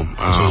 So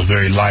it's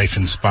very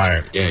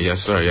life-inspired. Yeah,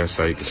 yes, sir, you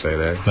can say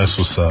that. That's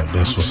what's up.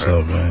 That's what's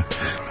up, man.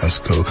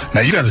 That's cool. Now,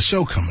 you got a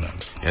show coming up.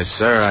 Yes,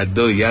 sir, I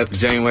do. Yep,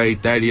 January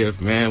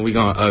 30th, man. We're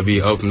going to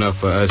be opening up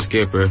for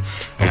Skipper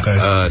in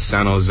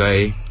San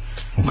Jose.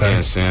 Okay. You know what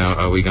I'm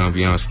saying? We're going to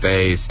be on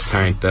stage,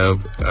 turned up.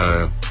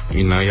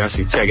 You know, y'all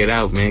should check it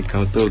out, man.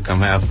 Come through,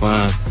 come have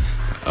fun.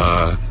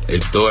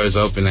 The doors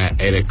open at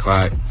 8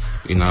 o'clock.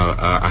 You know,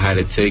 I had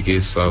the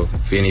tickets, so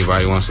if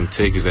anybody wants some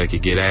tickets, they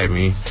could get at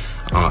me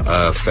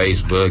on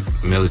Facebook,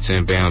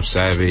 Militant Bam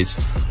Savage,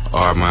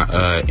 or my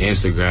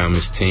Instagram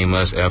is Team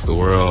Us After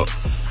World.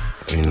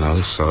 You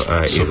know, so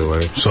either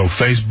way. So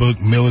Facebook,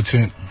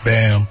 Militant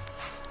Bam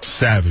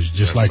Savage,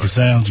 just like it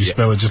sounds. You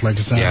spell it just like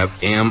it sounds. Yep,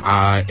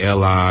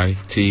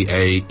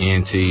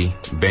 MILITANT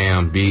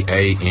Bam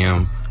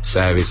BAM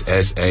Savage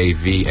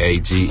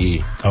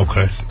SAVAGE.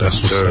 Okay,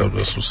 that's what's up.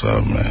 That's what's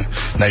up, man.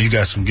 Now you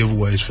got some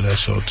giveaways for that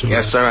show too.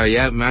 Yes, sir.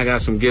 Yeah, man, I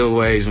got some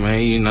giveaways,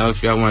 man. You know,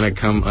 if y'all want to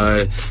come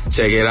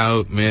check it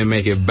out, man,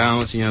 make it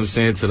bounce. You know what I'm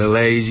saying, to the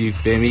ladies. You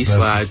feel me?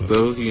 Slide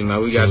through. You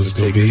know, we got some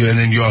tickets. And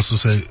then you also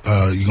say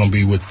you're gonna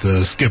be with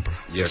Skipper.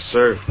 Yes,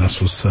 sir.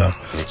 That's what's up.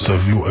 So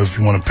if you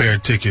want a pair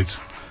of tickets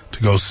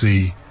to go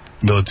see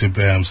Militant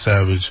Bam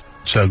Savage,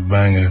 Chuck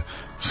Banger,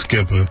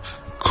 Skipper,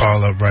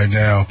 call up right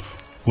now.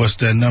 What's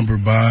that number,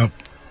 Bob?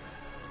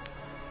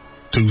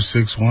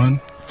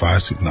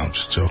 261-56. No, I'm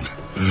just joking.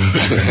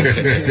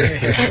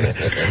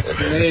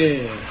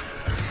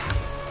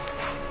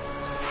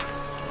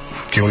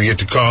 Can we get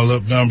the call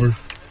up number?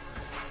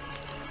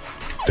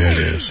 There it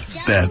is.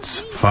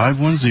 That's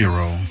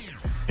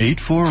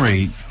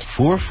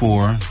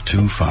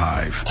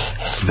 510-848-4425.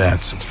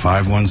 That's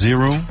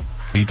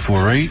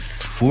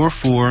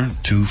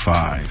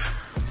 510-848-4425.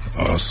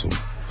 Awesome.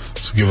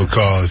 So give a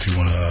call if you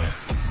want to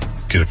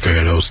get a pair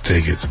of those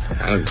tickets.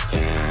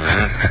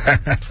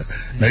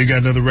 Now you got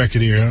another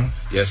record here, huh?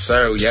 Yes,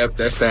 sir. Yep,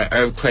 that's that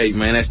Earthquake,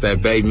 man. That's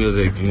that Bay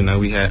music. You know,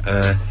 we had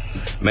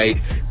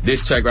made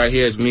this track right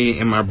here is me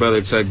and my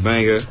brother Chuck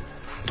Banger.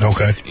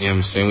 Okay. You know what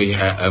I'm saying? We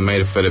had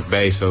made it for the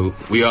Bay, so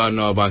we all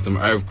know about them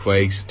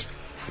earthquakes.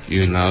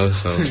 You know,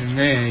 so.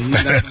 Man, you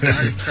know the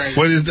earthquakes.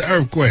 What is the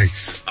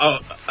earthquakes?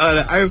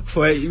 The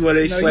earthquake. You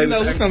want to explain? No,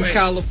 you know, we from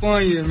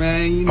California,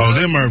 man. You know,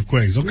 them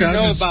earthquakes. Okay. We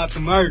know about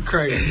them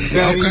earthquakes. Okay.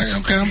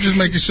 I'm just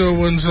making sure it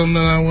wasn't something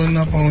that I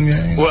wasn't up on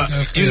yet. Well,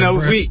 you know,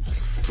 we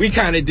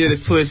kind of did a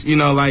twist. You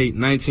know, like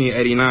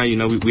 1989. You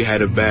know, we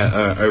had a bad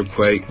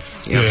earthquake.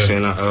 You know what I'm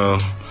saying?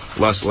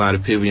 Lost a lot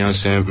of people. You know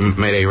what I'm saying?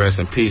 May they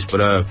rest in peace.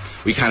 But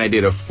we kind of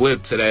did a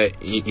flip to that.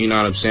 You know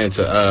what I'm saying?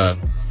 To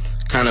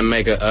kind of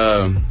make a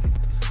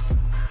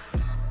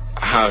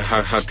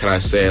how can I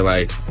say it?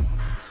 Like,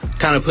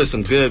 kind of put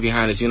some good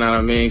behind it, you know what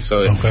I mean? So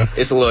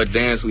it's a little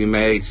dance we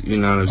made, you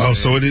know what I'm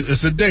saying? So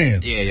it's a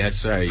dance? Yeah, yes,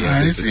 sir. Yeah,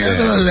 I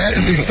know that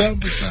had to be something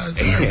besides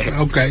that.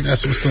 Okay,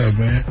 that's what's up,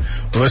 man.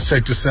 Well, let's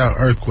check this out.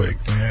 Earthquake,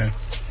 man.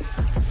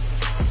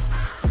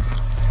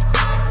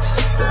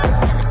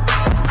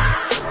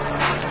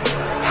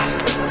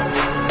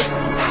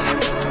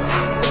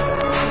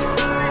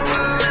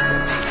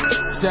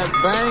 Chuck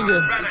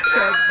Banger.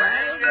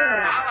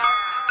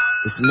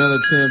 It's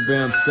Militant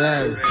Bam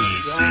Savage.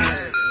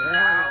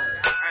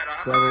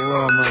 Southern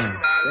World, man.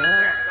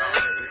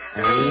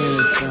 And we in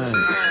this thing.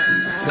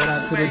 Shout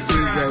out to the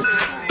DJ.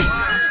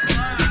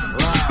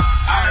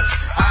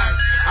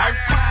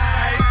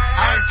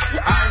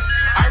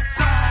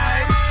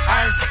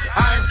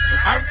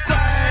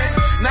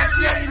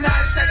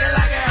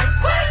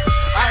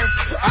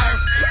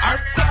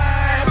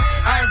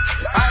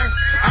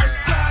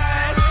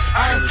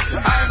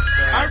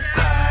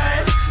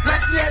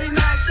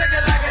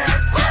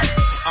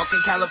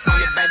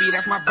 California, baby,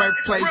 that's my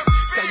birthplace.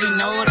 So you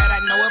know that I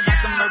know about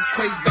them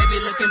earthquakes, baby,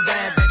 looking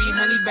bad, baby,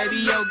 honey,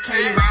 baby,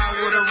 okay. Ride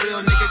with a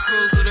real nigga,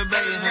 cruise to the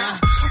bay, huh?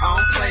 I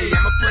don't play,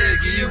 I'm a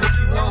player, give you what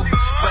you want.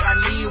 But I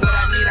need what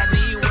I need, I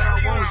need what I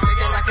want.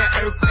 Shake it like an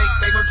earthquake,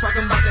 baby, I'm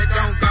talking about that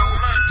don't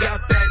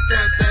drop that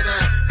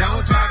da-da-da.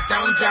 Don't drop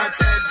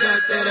that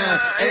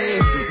da-da-da. Hey,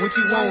 what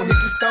you want, hit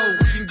the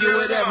stove, you can get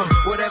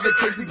whatever it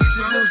takes to get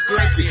you loose,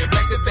 great.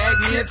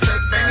 a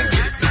check, baby,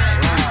 get a snack.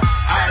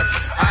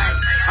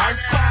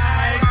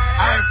 Earthquake.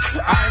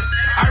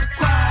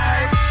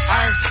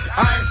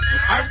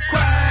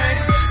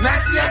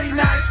 1989,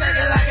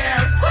 shaking like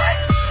an earthquake.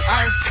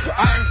 Earthquake.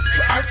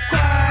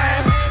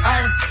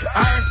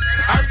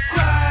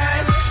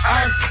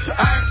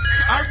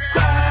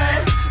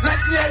 Earthquake.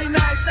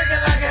 1989,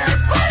 shaking like an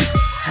earthquake.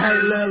 Hey,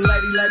 little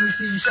lady, let me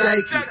see you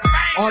shake it.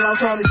 All I'm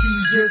trying to see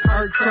you just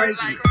earthquake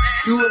it.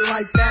 Do it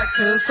like that,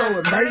 cuz so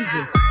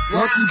amazing.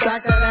 Won't you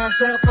back that ass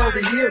up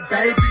over here,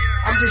 baby?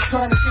 I'm just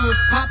trying to see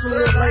what's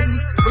popular, lady.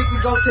 We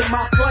can go to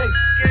my place,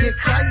 get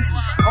crazy.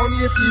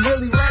 Only if you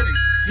really ready,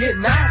 get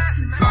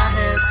nasty. My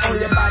hands on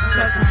your body,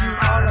 touching you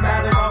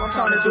automatic. All I'm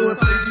trying to do is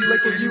please you,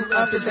 licking you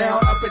up and down,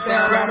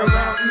 round and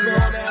round, even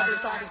on the other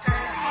side of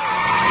town.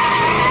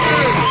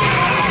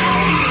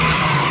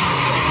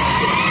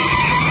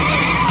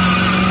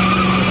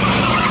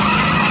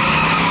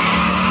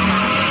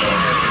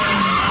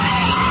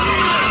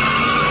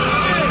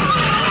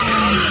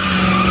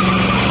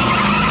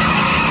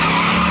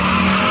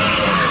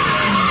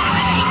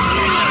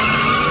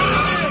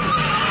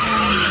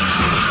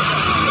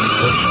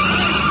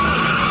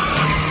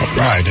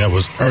 Right, that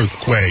was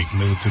Earthquake,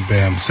 Militant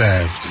Bam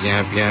Savage.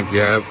 Yep.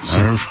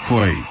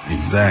 Earthquake,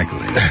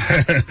 exactly.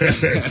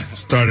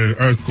 Started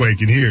an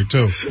earthquake in here,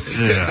 too.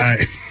 Yeah.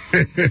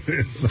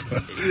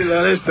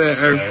 That's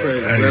that earthquake.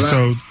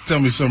 So,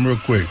 tell me something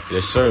real quick.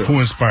 Yes, sir. Who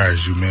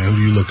inspires you, man?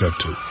 Who do you look up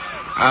to?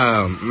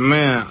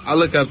 Man, I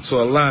look up to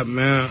a lot,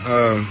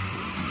 man.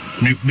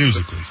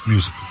 Musically.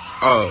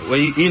 Oh, well,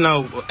 you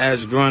know,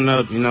 as growing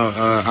up, you know,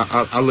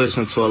 I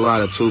listened to a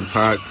lot of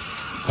Tupac.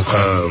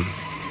 Okay.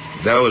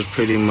 That was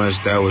pretty much,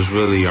 that was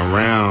really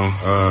around.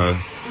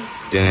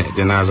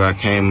 Then as I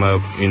came up,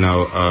 you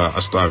know,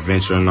 I started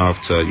venturing off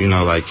to, you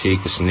know, like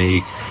Kick the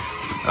Sneak.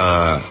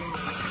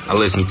 I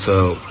listened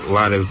to a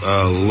lot of,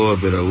 a little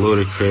bit of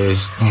Ludacris.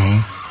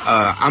 Mm-hmm.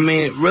 I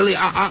mean, really,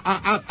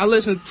 I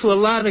listened to a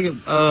lot of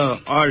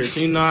artists.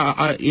 You know,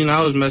 I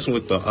was messing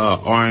with the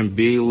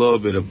R&B, a little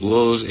bit of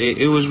blues.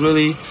 It was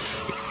really,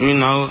 you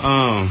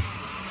know,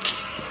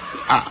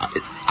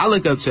 I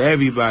look up to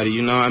everybody,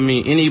 you know. I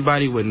mean,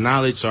 anybody with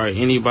knowledge or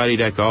anybody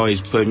that could always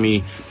put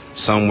me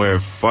somewhere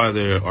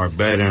farther or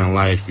better in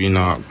life, you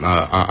know,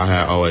 I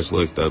had always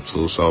looked up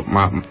to. So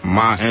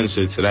my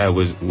answer to that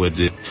would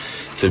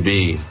to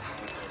be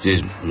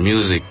just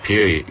music,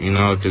 period, you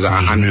know, because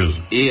I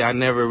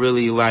never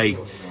really, like,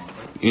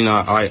 you know,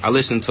 I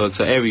listen to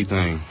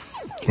everything.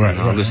 Right, you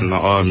know, I listen to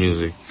all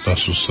music.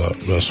 That's what's up.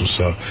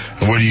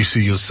 And where do you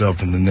see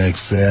yourself in the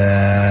next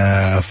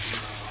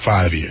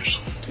 5 years?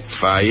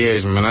 5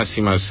 years, man, I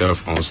see myself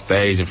on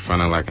stage in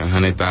front of like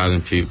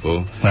 100,000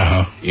 people,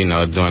 you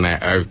know, doing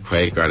that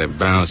earthquake or the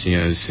bounce, you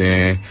know what I'm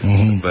saying?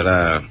 Mm-hmm.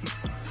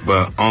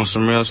 But on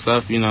some real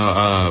stuff, you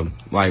know,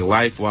 like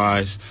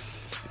life-wise,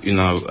 you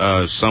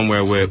know,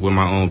 somewhere with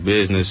my own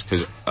business,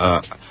 because,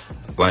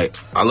 like,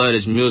 I love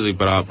this music,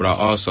 but I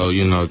also,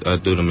 you know,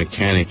 do the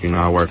mechanic, you know,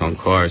 I work on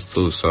cars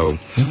too, so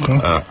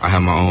I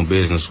have my own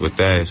business with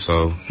that,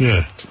 so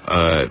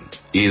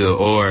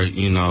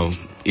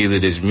either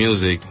this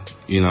music,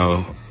 you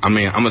know, I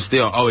mean, I'm going to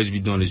still always be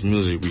doing this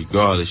music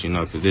regardless, you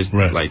know, because this,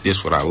 like,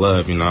 this what I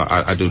love, you know,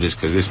 I do this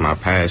because it's my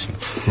passion.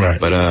 Right.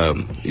 But,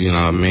 you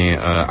know what I mean,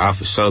 I'll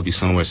for sure be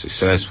somewhere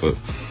successful,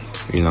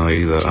 you know,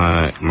 either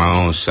my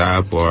own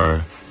shop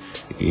or,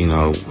 you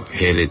know,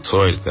 headed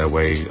towards that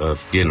way of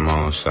getting my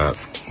own shop.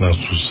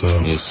 That's what's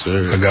up. Yes,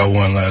 sir. I got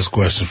one last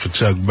question for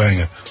Chuck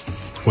Banger.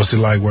 What's it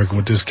like working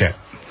with this cat?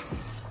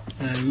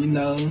 You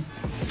know,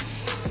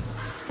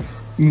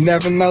 you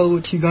never know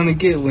what you're going to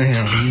get with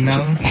him, you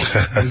know?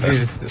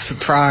 It's just a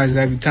surprise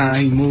every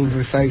time he moves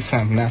or say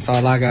something. That's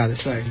all I got to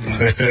say.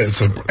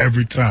 It's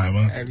every time,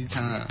 huh? Every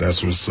time.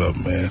 That's what's up,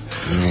 man.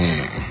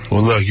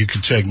 Well, look, you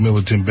can check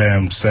Militant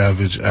Bam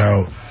Savage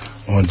out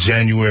on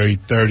January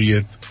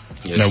 30th.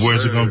 Yes, now,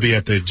 where's sir. it going to be?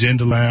 At the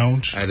Agenda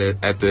Lounge?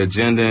 At the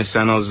Agenda in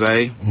San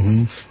Jose.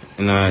 Mm-hmm.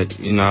 And,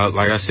 you know,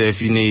 like I said, if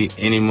you need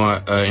any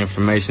more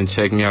information,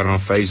 check me out on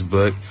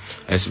Facebook.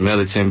 That's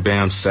Militant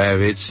Bam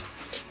Savage.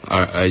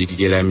 Or you can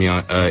get at me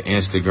on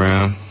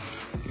Instagram.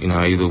 You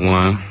know, either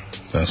one.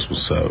 That's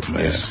what's up,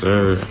 man. Yes,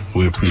 sir.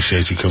 We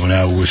appreciate you coming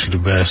out. We wish you the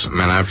best.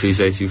 Man, I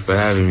appreciate you for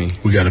having me.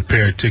 We got a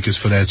pair of tickets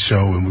for that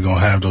show, and we're going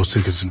to have those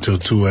tickets until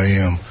 2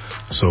 a.m.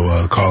 So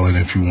call in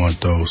if you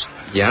want those.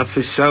 Yeah,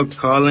 for sure.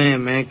 Call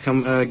in, man.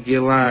 Come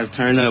get live.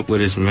 Turn up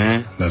with us,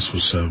 man. That's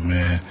what's up,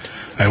 man.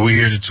 Hey, we're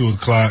here to 2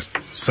 o'clock.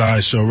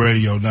 Sideshow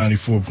Radio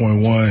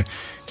 94.1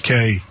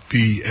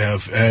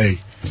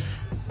 KPFA.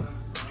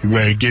 You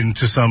ready to get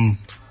into some...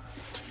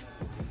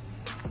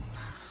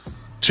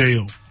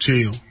 Chill.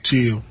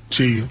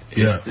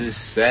 Yeah. This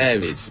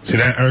savage. See,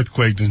 that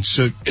earthquake done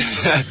shook.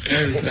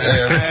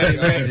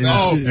 Everybody.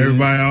 Oh,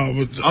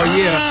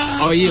 yeah.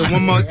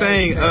 One more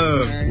thing.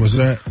 What's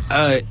that?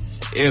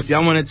 if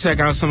y'all want to check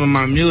out some of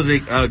my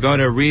music, go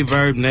to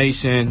Reverb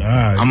Nation.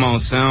 Right. I'm on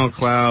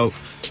SoundCloud.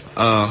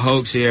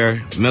 Hoax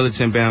here,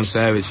 Militant Bam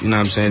Savage, you know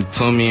what I'm saying?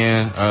 Tune me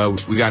in.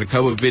 We got a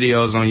couple of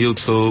videos on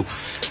YouTube.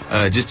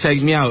 Just check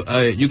me out.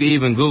 You can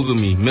even Google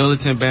me,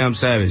 Militant Bam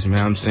Savage,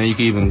 man. I'm saying you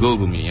can even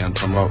Google me. I'm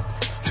talking about.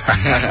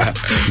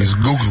 It's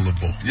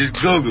Googleable. Just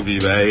Google me,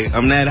 man.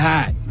 I'm that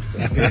hot.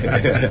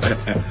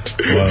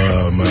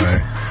 Wow,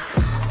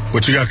 man.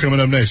 What you got coming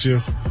up next, you?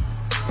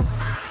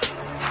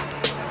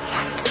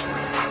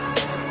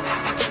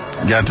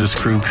 Got this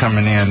crew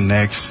coming in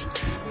next.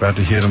 About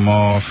to hit them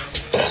off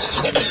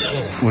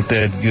with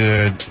that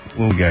good.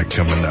 What we got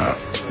coming up?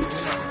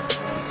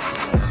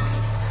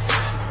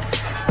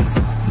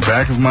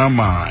 Back of My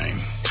Mind.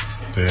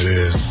 That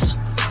is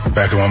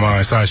Back of My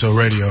Mind, Sideshow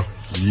Radio.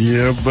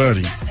 Yeah,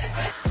 buddy.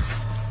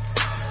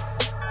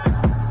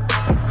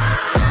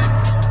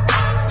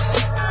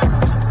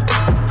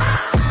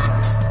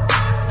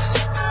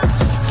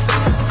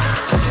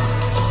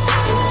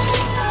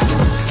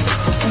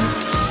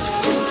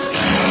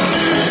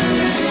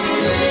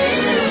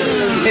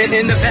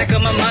 In the back of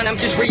my mind, I'm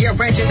just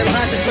rearranging the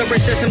lines of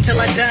lyricism till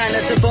I die, and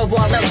that's above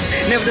all else.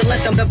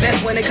 Nevertheless, I'm the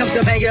best when it comes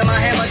to banging my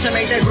hammer to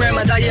make that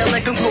grammar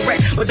dialect. I'm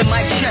correct with the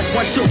mic check,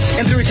 1,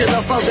 2, and 3 to the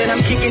 4. Then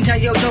I'm kicking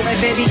down your door and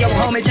baby, yo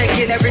home and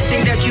taking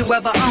everything that you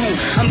ever own.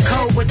 I'm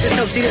cold with this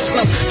associated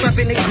flow,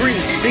 dropping the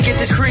grease to get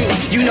this cream.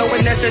 You know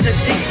what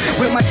necessity.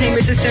 With my team,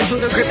 it's essential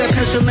to grip the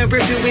pencil and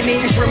rip it. We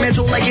need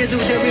instrumental like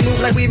Jesus, and we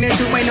move like we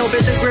meant to. Ain't no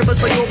business grippers,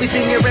 but you'll be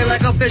singing red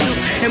like officials.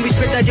 And we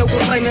spit that yo,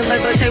 we're flaming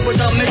like a tape with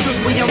our missiles.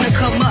 We on the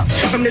come up.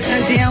 From the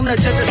sun down to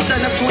the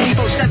sun up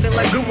 24/7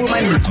 like Guru,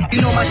 my you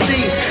know my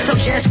steeds. So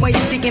just when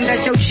you thinking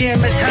that your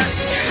jam is hot,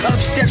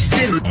 up steps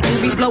still,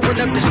 we be blowing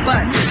up the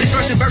spot. This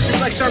verse and verses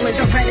like sermons,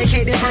 I'm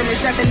predicated vermin,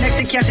 snapping next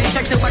to casting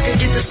checks so I can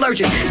get this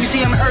splurging. You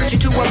see I'm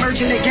urging to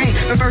emerge in the game,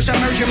 but first I'm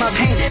urging my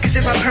pain. Cause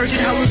if I purge it,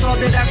 how was all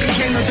that I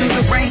became? Through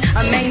the rain,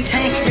 I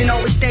maintain and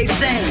always stay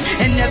sane.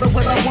 And never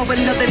will I want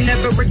another,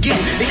 never again.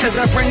 Because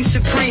I reign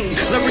supreme,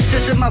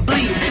 lyricism I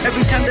bleed.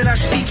 Every time that I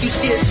speak, you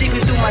see it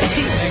seeping through my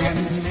teeth.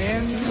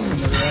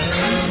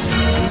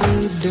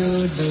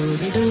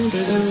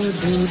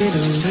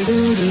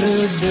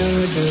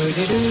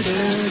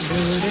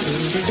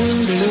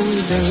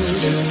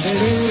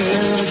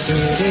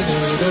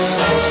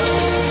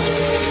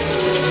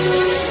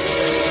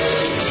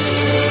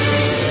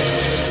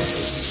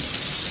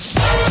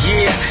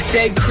 Yeah,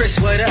 Dave Chris,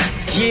 what up?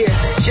 Yeah,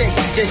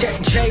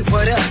 Jay,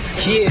 what up?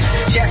 Yeah,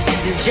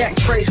 Jack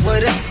Trace,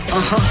 what up?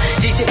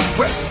 DJ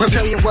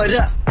Rebellion, what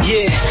up?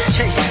 Yeah,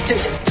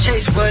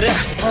 Chase, what up?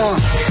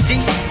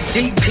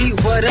 DP,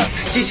 what up?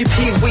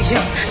 GGP, we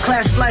up.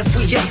 Class Life,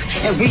 we up.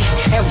 And we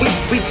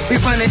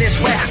running this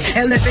rap.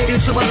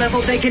 Elevated to a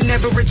level they can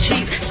never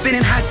achieve.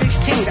 Spinning high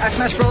 16s, I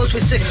smash rolls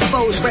with 6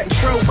 foes.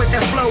 Retro with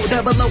that flow,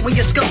 double O in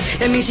your scope.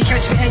 That means you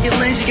catch me and your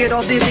lens, you get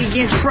all in the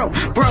intro.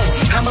 Bro,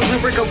 I'm a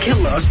lyrical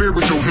killer. A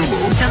spiritual healer.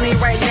 I'm telling you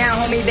right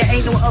now, homie, there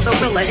ain't no other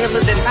realer,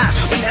 iller than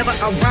I. Whenever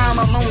I rhyme,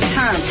 I'm on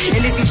time.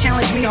 And if you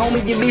challenge me,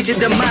 homie, you meet your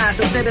demise.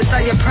 So set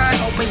aside your pride,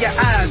 open your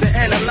eyes and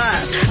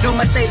analyze. Know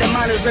my state of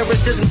mind is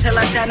lyricism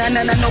till I die. Nah,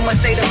 know my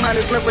state of mind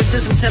is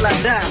lyricism till I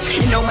die.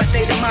 You know my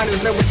state of mind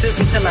is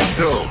lyricism till I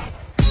die.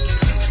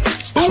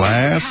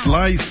 Class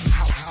Life.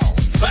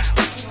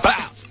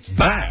 Bow,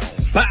 bow,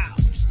 bow.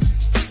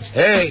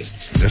 Hey.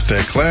 That's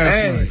that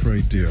Class Life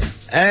right there.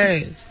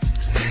 Hey.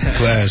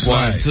 Class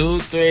Life.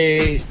 1, 2,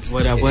 3.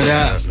 What up, what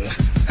up?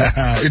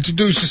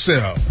 Introduce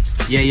yourself.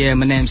 Yeah,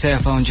 my name's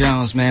Headphone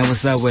Jones, man.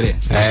 What's up with it?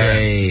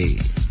 Hey,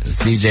 it's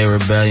DJ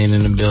Rebellion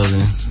in the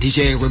building.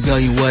 DJ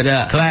Rebellion, what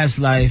up? Class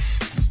Life.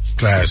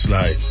 Class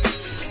Life.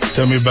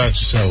 Tell me about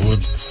yourself.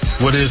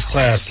 What is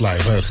Class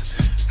Life?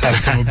 How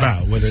it come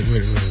about? What is?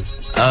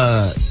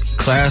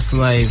 Class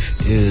Life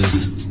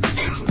is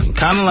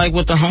kind of like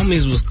what the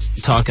homies was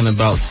talking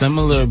about,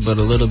 similar but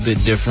a little bit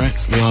different.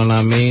 You know what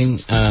I mean?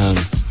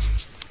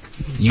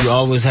 You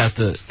always have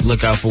to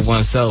look out for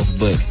oneself,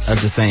 but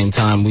at the same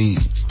time, we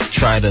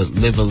try to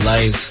live a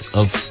life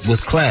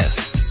with class.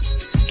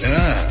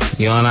 Yeah.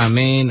 You know what I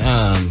mean?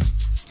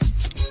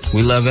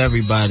 We love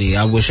everybody.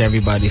 I wish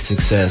everybody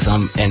success.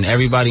 And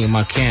everybody in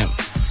my camp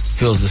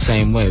feels the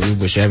same way. We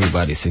wish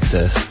everybody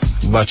success.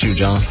 What about you,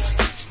 John?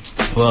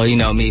 Well, you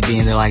know, me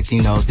being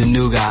the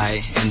new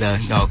guy in the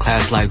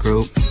Class Life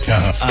group.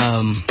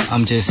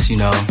 I'm just,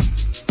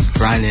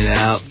 grinding it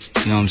out.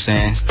 You know what I'm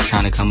saying?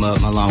 Trying to come up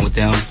along with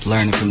them,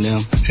 learning from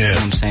them. Yeah. You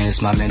know what I'm saying?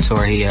 It's my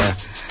mentor. He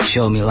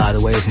showed me a lot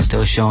of ways and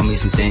still showing me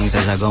some things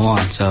as I go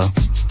on. So,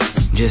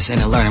 just in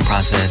a learning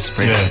process,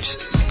 pretty much.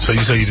 So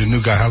you say you're the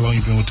new guy. How long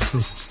you been with the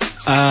crew?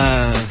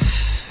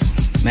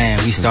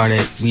 Man, we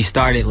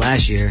started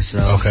last year, so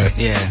okay.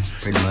 Yeah,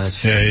 pretty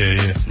much.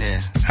 Yeah.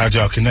 Yeah. How'd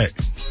y'all connect?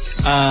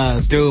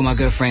 Through my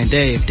good friend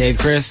Dave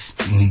Chris.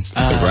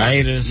 The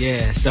writers.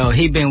 Yeah, so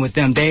Dave been with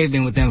them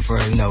for,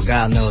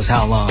 God knows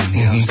how long,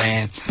 you know what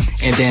I'm saying?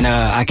 And then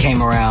I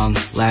came around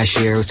last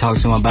year, we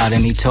talked to him about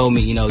him. He told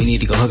me, you need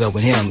to go hook up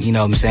with him, you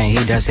know what I'm saying?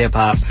 He does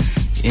hip-hop,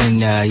 and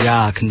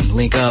y'all can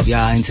link up,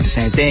 y'all into the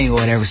same thing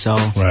or whatever. So,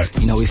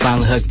 we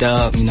finally hooked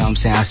up, you know what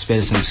I'm saying? I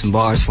spit some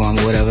bars for him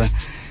or whatever.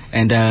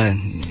 And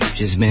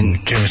just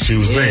been... The chemistry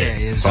was there.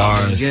 Yeah, it was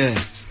bars. Good.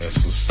 That's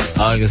what's up.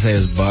 All I can say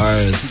is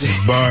bars.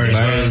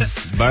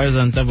 Bars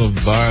on top of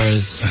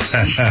bars.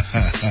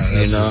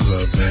 That's what's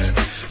up, man.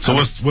 So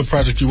what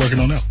project you working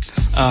on now?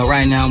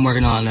 Right now I'm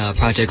working on a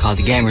project called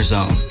The Gamer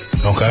Zone.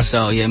 Okay.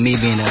 So, me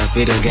being a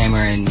video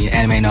gamer and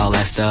anime and all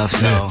that stuff,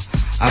 so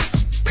I'm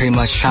pretty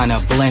much trying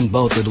to blend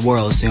both of the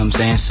worlds, you know what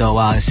I'm saying? So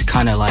it's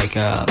kind of like,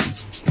 how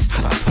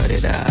do I put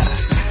it?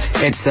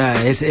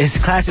 It's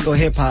classical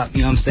hip-hop,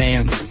 you know what I'm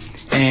saying?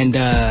 And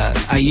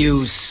I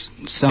use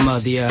some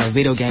of the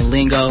video game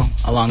lingo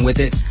along with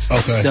it.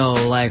 Okay. So,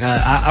 like,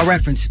 I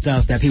reference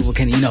stuff that people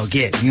can,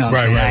 get. You know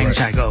what I'm saying? I ain't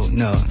try to go,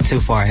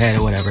 too far ahead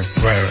or whatever.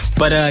 Right.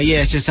 But,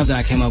 it's just something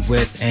I came up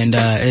with, and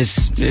it's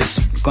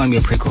going to be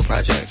a pretty cool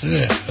project.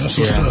 Yeah, that's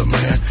what's up,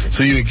 man.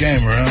 So you a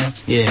gamer, huh?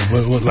 Yeah.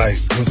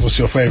 What's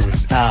your favorite?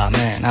 Ah,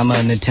 man, I'm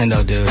a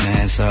Nintendo dude,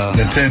 man, so...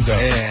 Nintendo?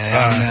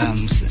 Yeah,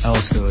 I'm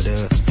old school,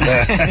 dude.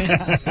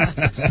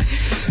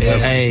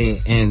 Hey,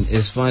 and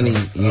it's funny,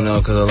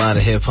 because a lot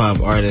of hip-hop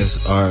artists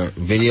are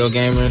video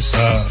gamers.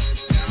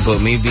 But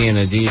me being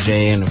a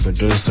DJ and a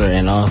producer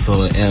and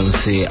also an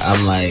MC,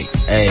 I'm like,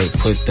 hey,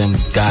 put them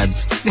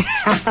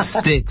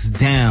sticks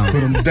down. Put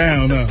them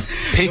down, huh?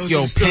 Pick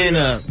your pen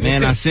up,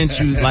 man. I sent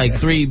you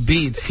like 3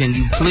 beats. Can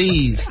you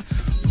please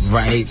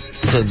write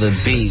to the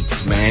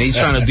beats, man? He's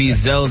trying to beat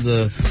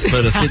Zelda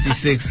for the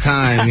 56th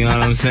time, you know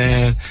what I'm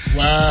saying?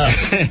 Wow.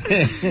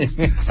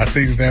 I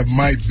think that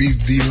might be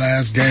the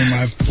last game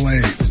I've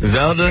played.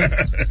 Zelda?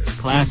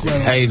 Classic.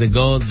 Hey, the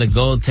gold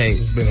tape.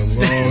 It's been a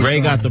long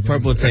Ray time. got the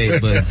purple tape,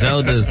 but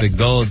Zelda's the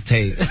gold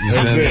tape. You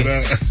know what I mean?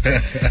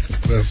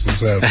 That's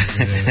what's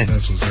happening, man.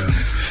 That's what's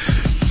happening.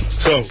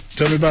 So,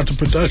 tell me about the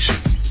production.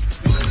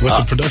 What's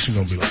the production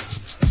gonna be like?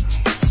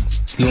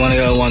 You want to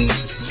go one?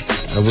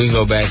 We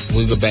go back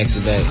to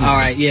that. All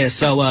right, yeah.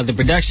 So the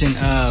production,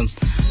 I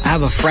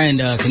have a friend,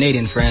 a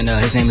Canadian friend.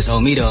 His name is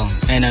Omido,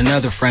 and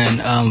another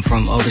friend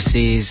from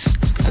overseas,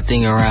 I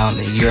think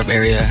around the Europe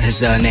area.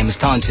 His name is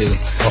Tontu.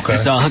 Okay.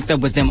 And so I hooked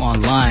up with them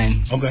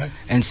online. Okay.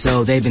 And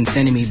so they've been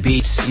sending me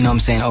beats, you know what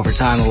I'm saying, over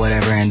time or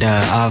whatever. And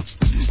I've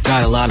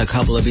got a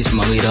couple of beats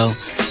from Omido,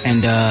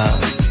 and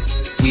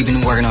we've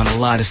been working on a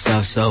lot of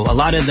stuff. So a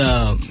lot of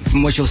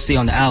from what you'll see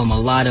on the album,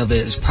 a lot of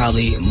it is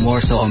probably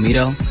more so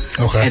Omido.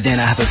 Okay. And then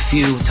I have a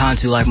few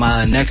Tontu, like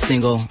my next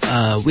single.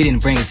 We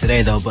didn't bring it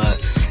today though, but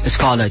it's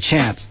called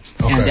Champ.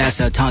 Okay. And that's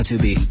a Tontu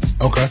beat.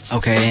 Okay.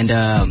 Okay, and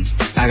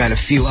I got a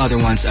few other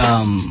ones.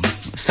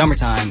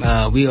 Summertime,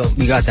 we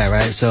got that,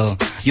 right? So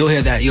you'll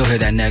hear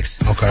that next.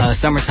 Okay.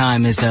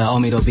 Summertime is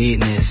Omido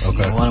beat, and it's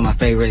one of my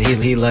favorite.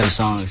 He loves the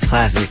song. It's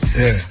classic.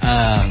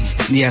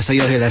 Yeah. So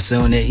you'll hear that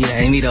soon.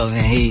 Omido,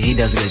 and he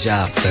does a good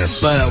job.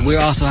 But we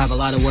also have a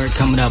lot of work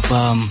coming up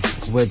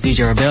with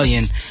DJ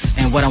Rebellion,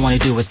 and what I want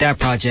to do with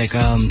that project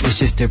is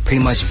just to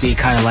pretty much be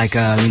kind of like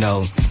kind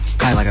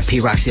of like a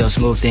P-Rock CL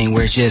Smooth thing,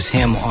 where it's just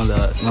him on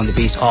the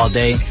beats all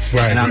day,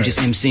 and I'm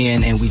just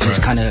MCing, and we just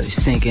kind of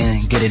sink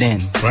in and get it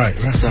in. Right.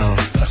 So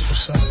that's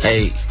what's up.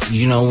 Hey,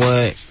 you know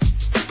what?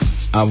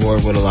 I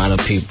work with a lot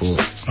of people.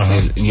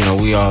 And,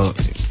 we all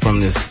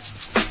from this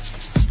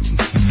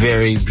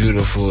very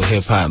beautiful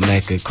hip hop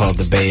mecca called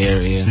the Bay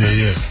Area.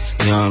 Yeah.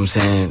 You know what I'm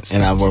saying?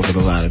 And I work with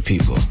a lot of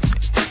people.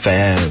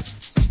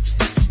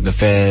 The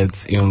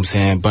Feds, you know what I'm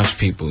saying? Bunch of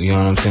people, you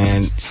know what I'm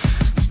saying?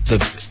 The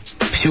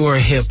pure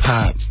hip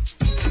hop,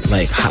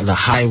 like the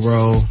high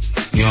roll,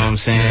 you know what I'm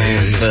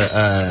saying?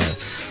 The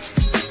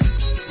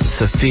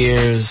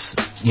Saphirs,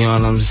 you know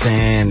what I'm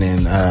saying?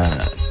 And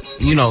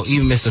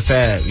even Mr.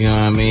 Fab, you know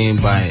what I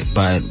mean? By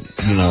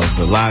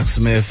the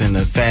Locksmith and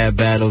the Fab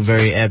battle,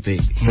 very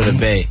epic for the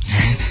Bay.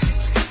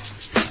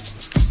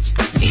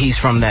 He's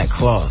from that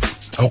cloth.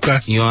 Okay.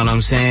 You know what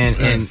I'm saying?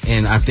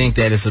 And I think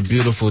that it's a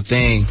beautiful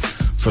thing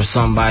for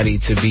somebody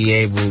to be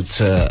able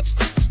to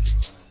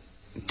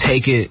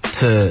take it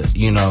to,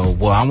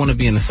 I want to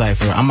be in the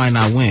cypher. I might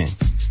not win,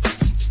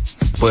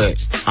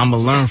 but I'm going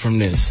to learn from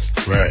this.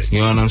 Right. You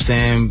know what I'm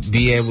saying?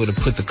 Be able to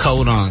put the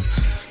coat on,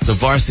 the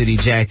varsity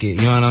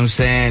jacket, you know what I'm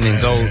saying? And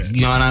go,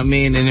 you know what I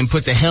mean? And then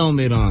put the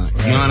helmet on,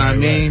 you know what I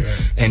mean?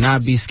 And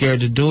not be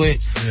scared to do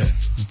it. Yeah.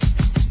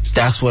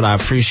 That's what I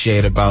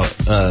appreciate about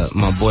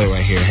my boy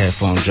right here,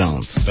 Headphone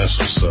Jones. That's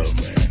what's up,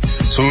 man.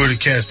 So who are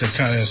the cats that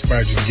kind of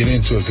inspired you to get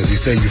into it? Because he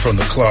said you're from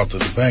the cloth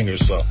of the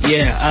bangers, so.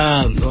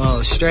 Yeah,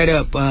 well, straight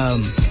up,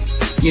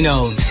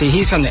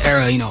 he's from the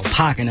era,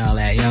 Pac and all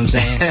that, you know what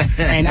I'm saying?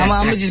 And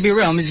I'm going to just be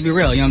real,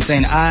 you know what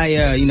I'm saying?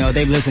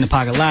 They've listened to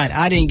Pac a lot.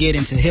 I didn't get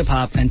into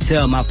hip-hop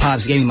until my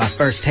pops gave me my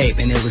first tape,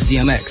 and it was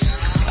DMX.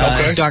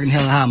 It's Dark and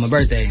Hell High on my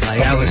birthday. Like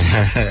that was,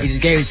 he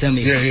just gave it to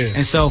me.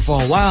 And so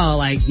for a while,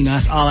 like, you know,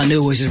 that's all I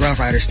knew was just Rough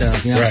Rider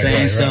stuff. You know what I'm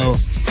saying? So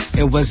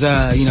it was,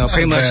 you know,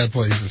 pretty much. Bad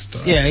place to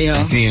start. Yeah, you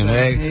know.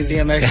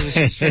 DMX was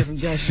straight from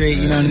Jump Street.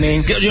 You know what I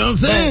mean? You know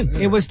what I'm saying?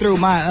 But it was through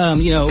my,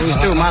 you know, it was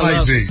through my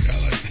love.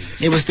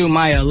 It was through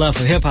my love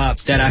for hip hop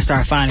that I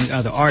started finding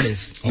other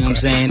artists. You know what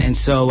I'm saying? And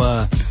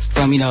so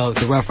from, you know,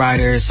 the Rough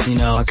Riders, you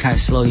know, I kind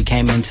of slowly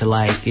came into,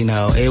 like, you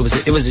know, it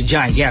was a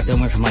giant gap that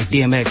went from like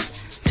DMX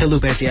to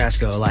Lupe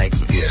Fiasco, like.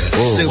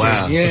 Oh,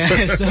 wow.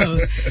 Yeah.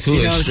 So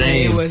you know what I'm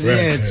saying? It was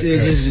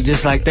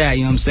just like that.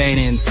 You know what I'm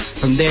saying? And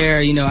from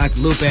there, you know,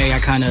 Lupe,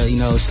 I kind of, you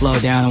know,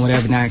 slowed down and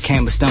whatever. Now I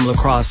stumbled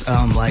across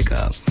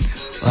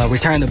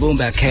Return the Boom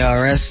Bap,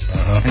 KRS.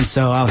 And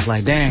so I was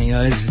like, dang, you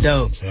know, this is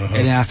dope.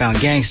 And then I found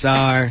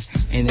Gangstar,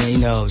 and then, you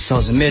know,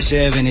 Souls of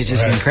Mischief, and it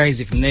just been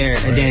crazy from there.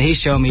 And then he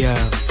showed me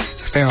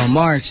Pharaoh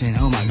March, and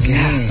oh my God.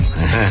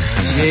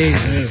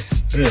 Jesus.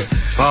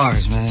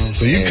 Bars, man.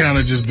 So you kind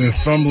of just been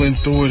fumbling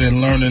through it and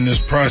learning this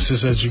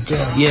process as you go.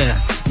 Yeah,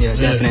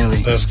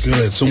 definitely. That's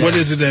good. So what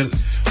is it that,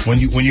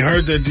 when you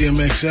heard that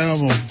DMX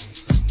album,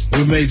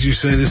 what made you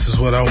say this is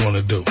what I want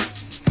to do?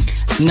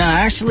 No,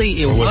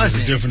 actually, it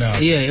wasn't. It a different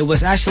album? Yeah, it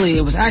was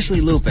actually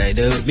Lupe,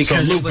 dude.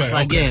 Because Lupe, it was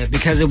like,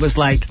 because it was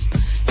like,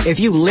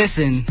 if you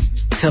listen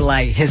to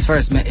like his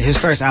first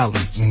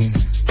album,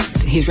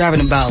 he's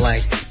rapping about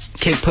like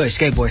kick push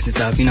skateboards and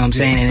stuff, you know what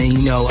I'm saying, and then,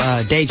 you know,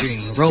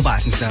 daydream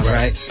robots and stuff,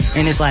 right?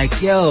 And it's like,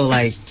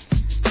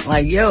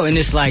 and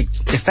it's like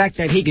the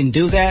fact that he can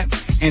do that,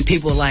 and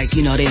people like,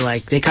 you know, they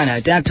kind of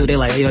adapt to it. They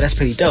like, yo, that's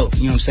pretty dope,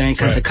 you know what I'm saying?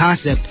 Because the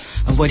concept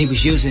of what he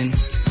was using,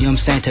 you know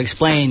what I'm saying, to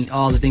explain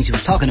all the things he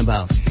was talking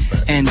about,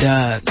 and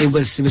it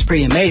was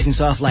pretty amazing.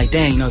 So I was like,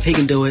 dang, you know, if he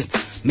can do it,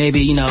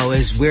 maybe, you know,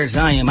 as weird as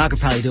I am, I could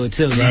probably do it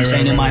too, you know what I'm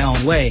saying, in my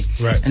own way.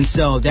 And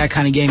so that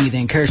kind of gave me the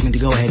encouragement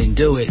to go ahead and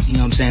do it, you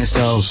know what I'm saying.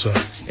 So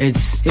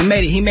he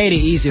made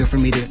it easier for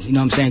me to, you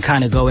know what I'm saying,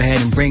 kind of go ahead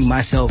and bring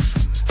myself,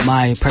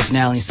 my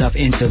personality and stuff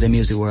into the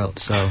music world.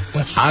 So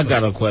I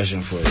got a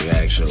question for you,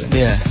 actually.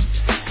 Yeah.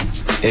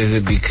 Is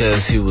it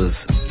because he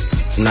was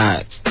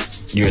not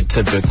your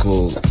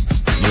typical,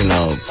 you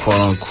know,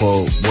 quote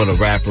unquote, what a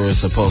rapper is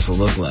supposed to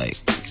look like?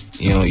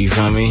 You know, you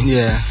feel me?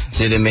 Yeah.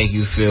 Did it make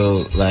you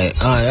feel like,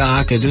 oh, yeah,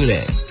 I could do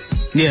that?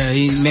 Yeah,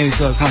 he made me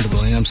feel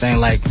comfortable, you know what I'm saying?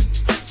 Like,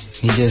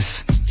 he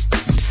just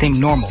seemed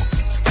normal.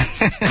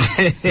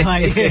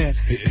 Like, yeah,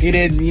 he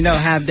didn't, you know,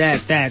 have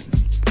that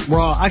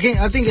raw. I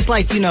think it's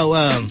like, you know,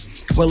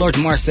 what Lord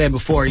Jamar said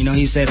before, you know,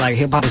 he said, like,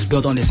 hip-hop is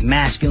built on this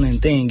masculine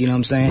thing, you know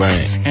what I'm saying?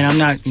 Right. And I'm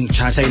not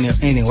trying to take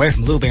anything away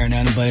from Lupe or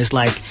nothing, but it's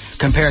like,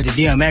 compared to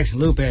DMX and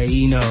Lupe,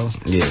 you know,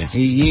 you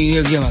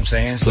know what I'm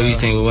saying? So. Who do you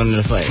think would win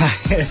the fight?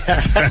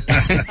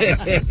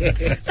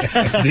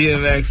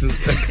 DMX is...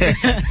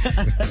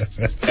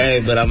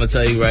 Hey, but I'm going to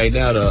tell you right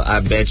now, though,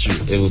 I bet you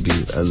it would be,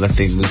 I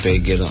think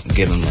Lupe get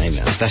him right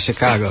now. That's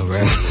Chicago,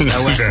 bro.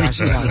 That West Side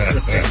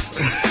Chicago.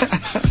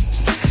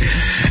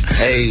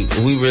 Hey,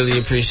 we really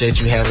appreciate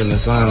you having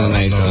us on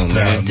tonight, though,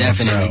 man.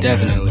 Definitely.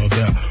 No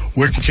doubt.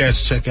 Where can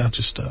cats check out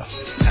your stuff?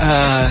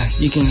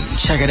 You can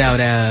check it out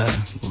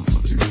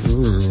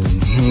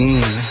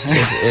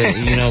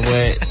you know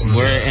what?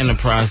 We're in the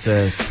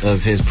process of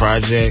his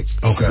project,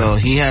 so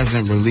he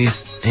hasn't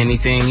released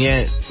anything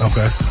yet.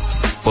 Okay.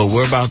 But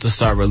we're about to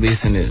start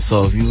releasing it.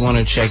 So if you want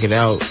to check it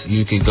out,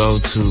 you can go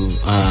to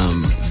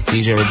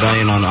DJ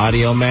Rebellion on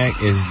Audio Mac.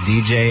 It's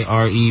DJ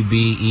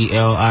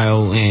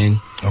REBELION.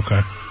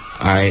 Okay.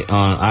 All right,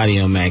 on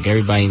Audio Mac.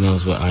 Everybody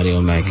knows what Audio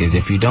Mac is.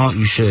 If you don't,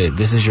 you should.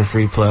 This is your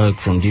free plug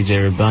from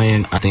DJ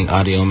Rebellion. I think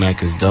Audio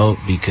Mac is dope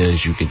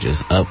because you could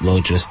just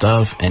upload your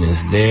stuff and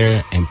it's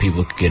there and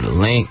people can get a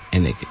link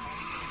and they can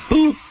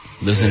boop,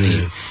 listen to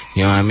you.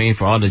 You know what I mean?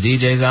 For all the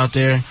DJs out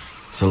there,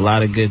 it's a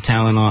lot of good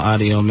talent on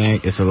Audio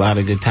Mac. It's a lot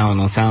of good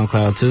talent on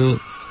SoundCloud too.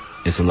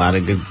 It's a lot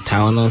of good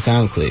talent on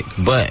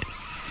SoundClick. But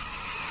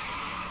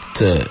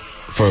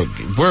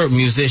we're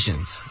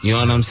musicians, you know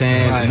what I'm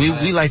saying? Right,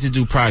 we like to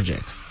do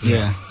projects.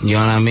 Yeah. You know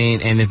what I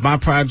mean? And if my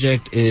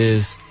project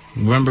is,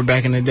 remember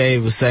back in the day, it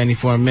was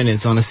 74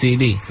 minutes on a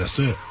CD. That's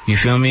it. You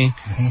feel me?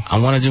 I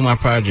want to do my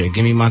project.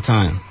 Give me my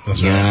time.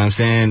 You know what I'm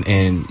saying?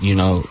 And, you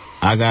know,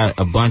 I got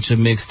a bunch of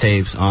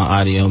mixtapes on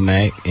Audio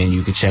Mac, and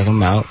you can check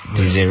them out.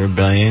 DJ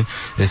Rebellion.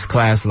 It's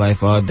Class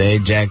Life all day.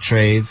 Jack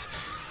Trades.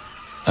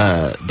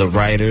 The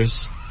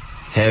Writers.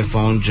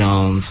 Headphone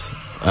Jones.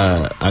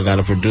 I got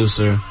a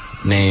producer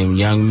named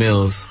Young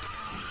Mills,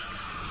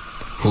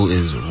 who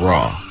is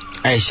raw.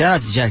 Hey, shout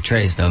out to Jack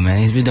Trades, though, man.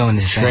 He's been doing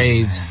this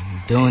thing,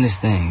 man. Doing his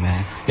thing,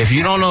 man. If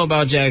you don't know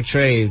about Jack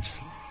Trades,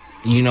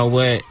 you know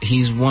what?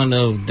 He's one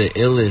of the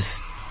illest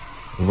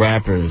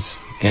rappers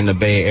in the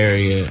Bay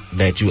Area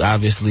that you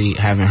obviously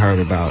haven't heard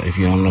about if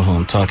you don't know who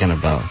I'm talking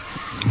about.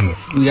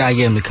 We gotta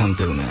get him to come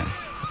through, man.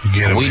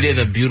 We did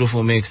a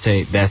beautiful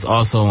mixtape that's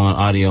also on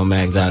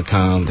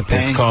audiomac.com.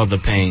 It's called The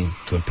Pain.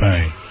 The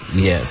Pain.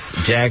 Yes,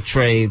 Jack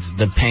Trades,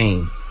 The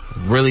Pain.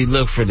 Really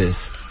look for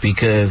this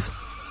because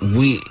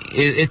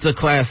it's a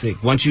classic.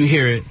 Once you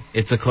hear it,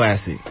 it's a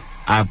classic.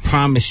 I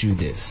promise you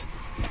this.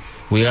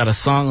 We got a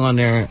song on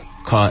there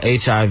called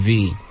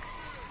HIV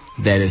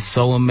that is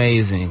so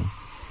amazing.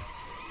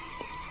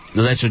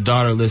 Let your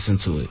daughter listen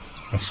to it.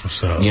 That's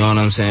what's up. You know what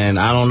I'm saying?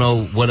 I don't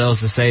know what else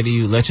to say to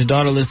you. Let your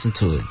daughter listen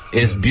to it.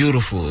 It's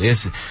beautiful.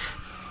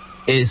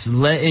 It's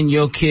letting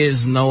your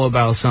kids know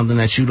about something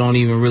that you don't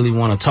even really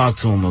want to talk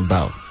to them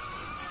about.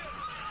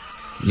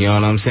 You know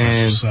what I'm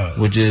saying?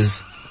 Which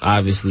is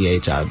obviously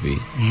HIV.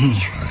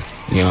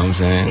 Mm-hmm. You know what I'm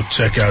saying? Well,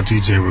 check out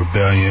DJ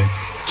Rebellion.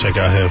 Check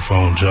out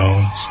Headphone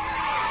Jones.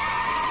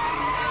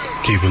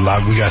 Keep it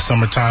locked. We got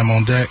Summertime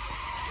on deck.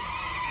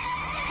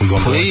 We're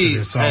gonna go into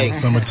this song,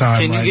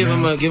 Summertime. Can you give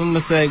him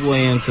a segue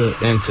into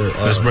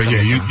let's break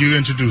it. You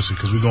introduce it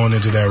because we're going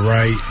into that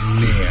right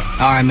now.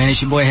 All right, man.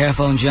 It's your boy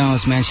Headphone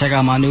Jones, man. Check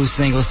out my new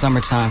single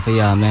Summertime for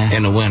y'all, man.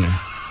 In the winter.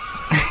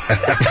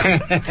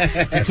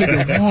 Keep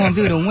it warm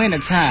through the winter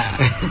time.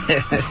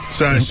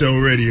 Sideshow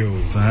Radio.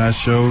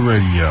 Sideshow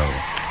Radio.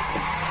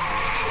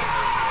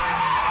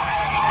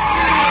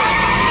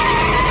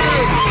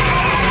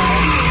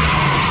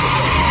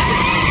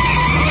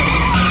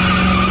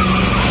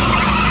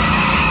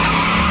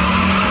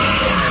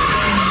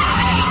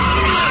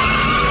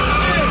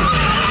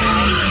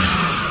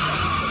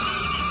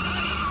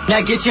 Now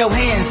get your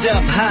hands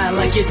up high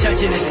like you're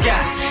touching the sky.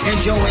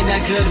 Enjoying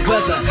that good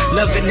weather,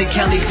 loving the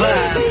Cali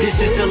vibe. This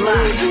is the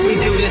life, we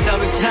do this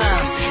all the time.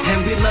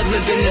 And we love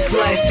living this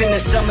life in the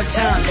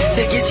summertime.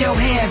 So get your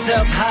hands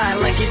up high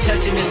like you're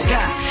touching the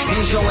sky.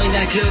 Enjoying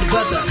that good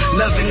weather,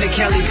 loving the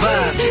Cali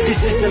vibe.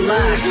 This is the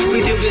life, we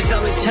do this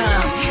all the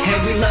time.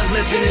 And we love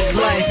living this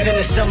life in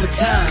the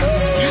summertime.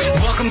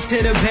 Welcome to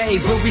the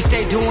Bay, where we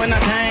stay doing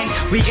our thing.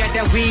 We got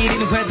that weed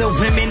and weather,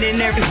 women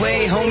in every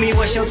way. Homie,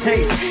 what's your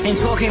taste?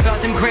 Ain't talking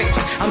about them grapes,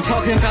 I'm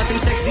talking about them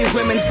sexy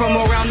women from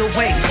around the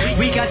way.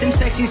 We got them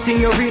sexy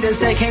senoritas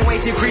that can't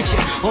wait to greet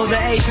you. All the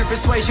Asian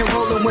persuasion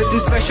rolling with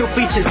them special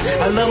features.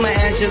 I love my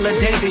Angela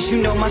Davis, you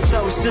know my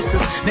soul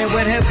sisters. Man,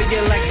 whatever you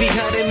like, we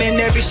got them in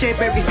every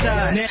shape, every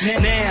size.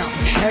 Now,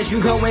 as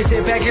you go and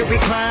sit back and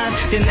recline,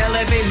 then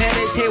elevate,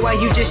 meditate while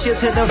you just chill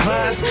to the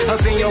vibes up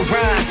in your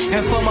ride.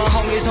 And for my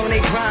homies on their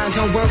grind,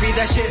 don't worry,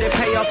 that shit'll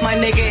pay off my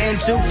nigga in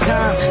due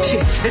time.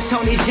 Shit, it's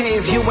Tony J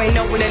if you ain't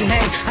know the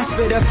name. I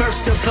spit a verse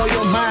to blow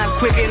your mind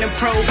quicker than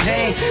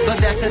propane,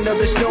 but that's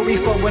another story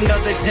for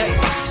another day.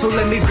 So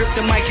let me grip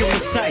the mic and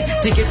recite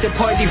to get the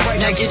party right.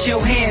 Now get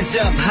your hands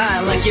up high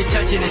like you're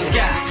touching the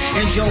sky.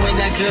 Enjoying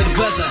that good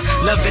weather,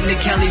 loving the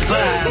Cali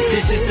vibe.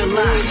 This is the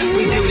life,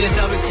 we do this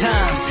all the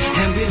time.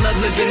 And we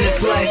love living this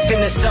life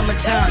in the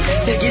summertime.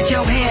 So get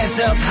your hands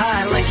up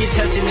high like you're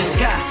touching the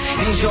sky.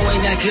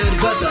 Enjoying that good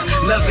weather,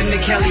 loving the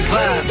Cali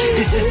vibe.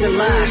 This is the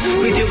life,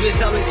 we do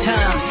this all the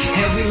time.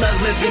 And we love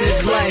living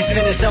this life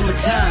in the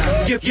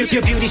summertime. Your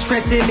beauty's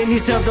transcending,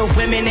 these other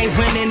women ain't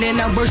winning. And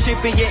I'm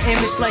worshiping your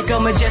image like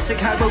a majestic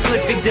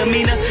hieroglyphic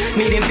demeanor.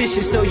 Meeting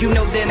vicious so you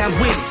know that I'm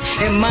with it.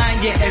 And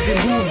mind your every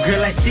move,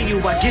 girl, I see you,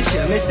 I get you.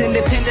 Miss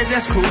Independent,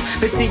 that's cool,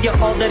 but see you're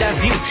all that I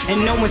view.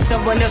 And knowing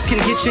someone else can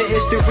get you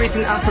is the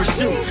reason I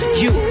pursue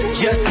you.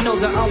 Just know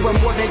that I want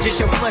more than just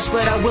your flesh,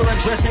 but I will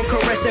undress and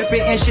caress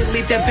every inch and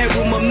leave that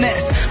bedroom a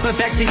mess. But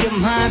back to your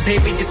mind,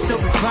 baby, you're so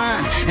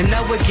fine. And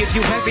I would give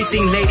you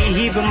everything,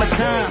 lady, even my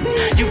time.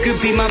 You could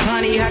be my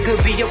Bonnie, I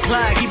could be your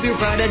Clyde. Keep it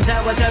right or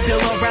die with that Bill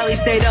O'Reilly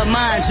state of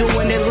mind,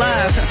 doing it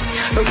live.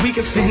 But we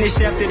can finish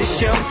after the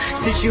show.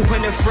 Sit you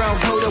in the front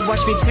row to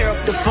watch me tear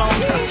up the phone.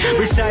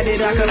 Recite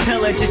it a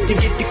cappella just to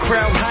get the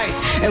crowd hype.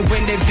 And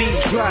when the beat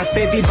drop,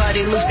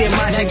 everybody lose their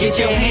mind. Now get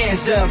your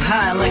hands up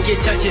high like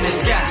you're touching the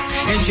sky.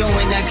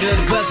 Enjoying that good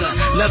weather,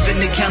 loving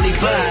the Cali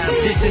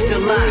vibe. This is the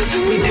life,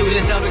 we do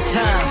this all the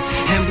time.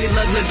 And we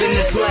love living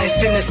this life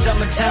in the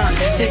summertime.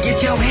 So get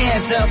your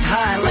hands up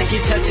high like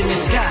you're touching the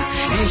sky.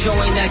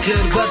 Enjoying that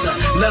good weather,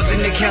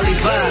 loving the Cali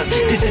vibe.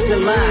 This is the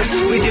life,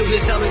 we do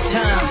this all the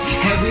time.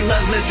 And we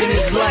love living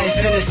this life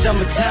in the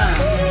summertime.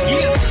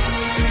 Yeah.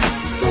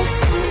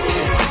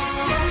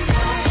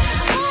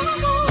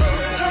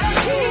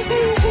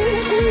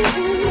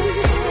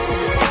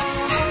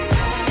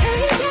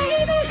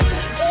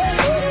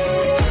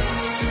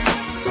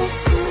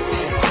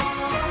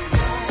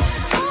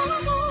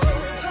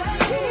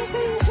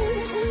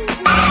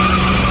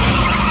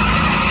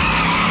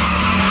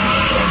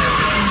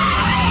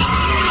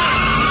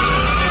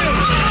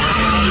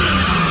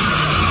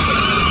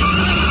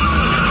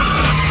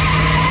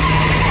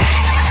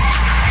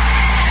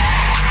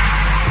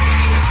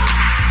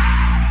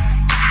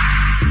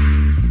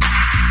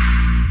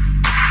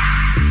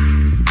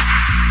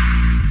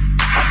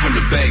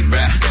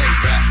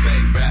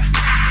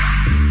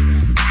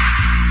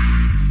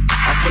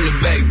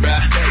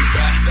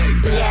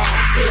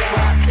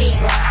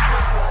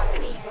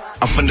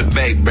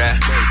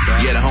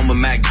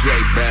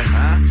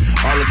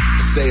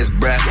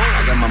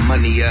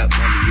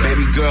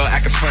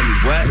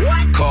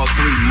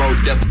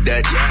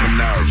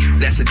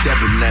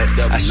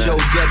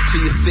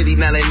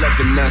 Now they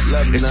loving us.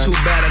 It's too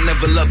bad I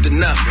never loved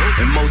enough.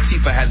 And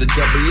Motif I had to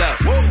double up.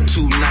 2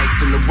 nights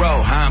in a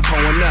row, I'm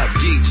pulling up.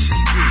 Geech.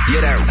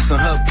 Yeah, that on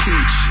her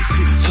peach.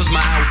 Plus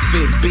my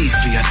outfit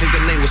beefy. I think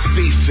her name was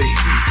Fifi.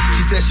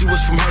 She said she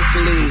was from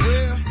Hercules.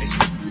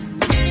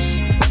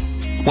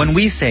 When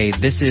we say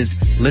this is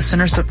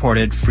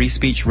listener-supported free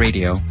speech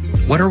radio,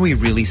 what are we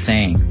really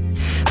saying?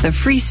 The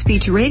free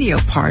speech radio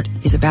part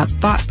is about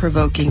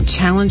thought-provoking,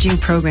 challenging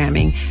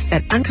programming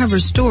that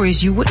uncovers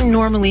stories you wouldn't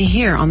normally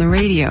hear on the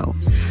radio.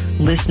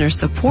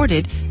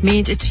 Listener-supported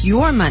means it's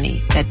your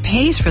money that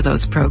pays for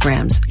those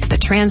programs, the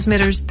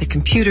transmitters, the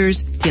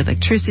computers, the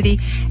electricity,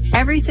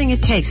 everything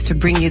it takes to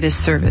bring you this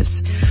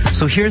service.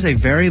 So here's a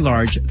very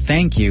large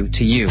thank you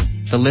to you,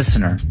 the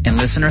listener, in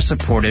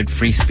listener-supported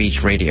free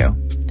speech radio.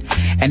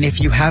 And if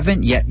you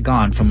haven't yet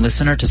gone from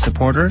listener to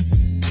supporter,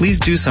 please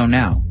do so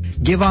now.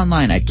 Give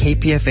online at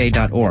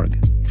kpfa.org.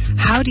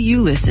 How do you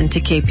listen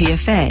to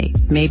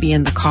KPFA? Maybe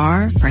in the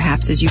car,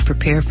 perhaps as you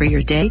prepare for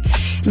your day.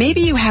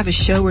 Maybe you have a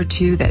show or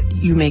two that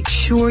you make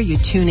sure you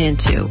tune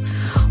into.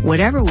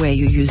 Whatever way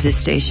you use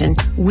this station,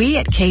 we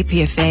at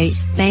KPFA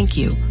thank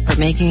you for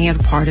making it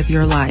a part of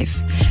your life.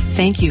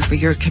 Thank you for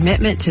your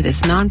commitment to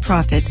this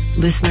nonprofit,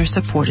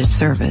 listener-supported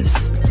service.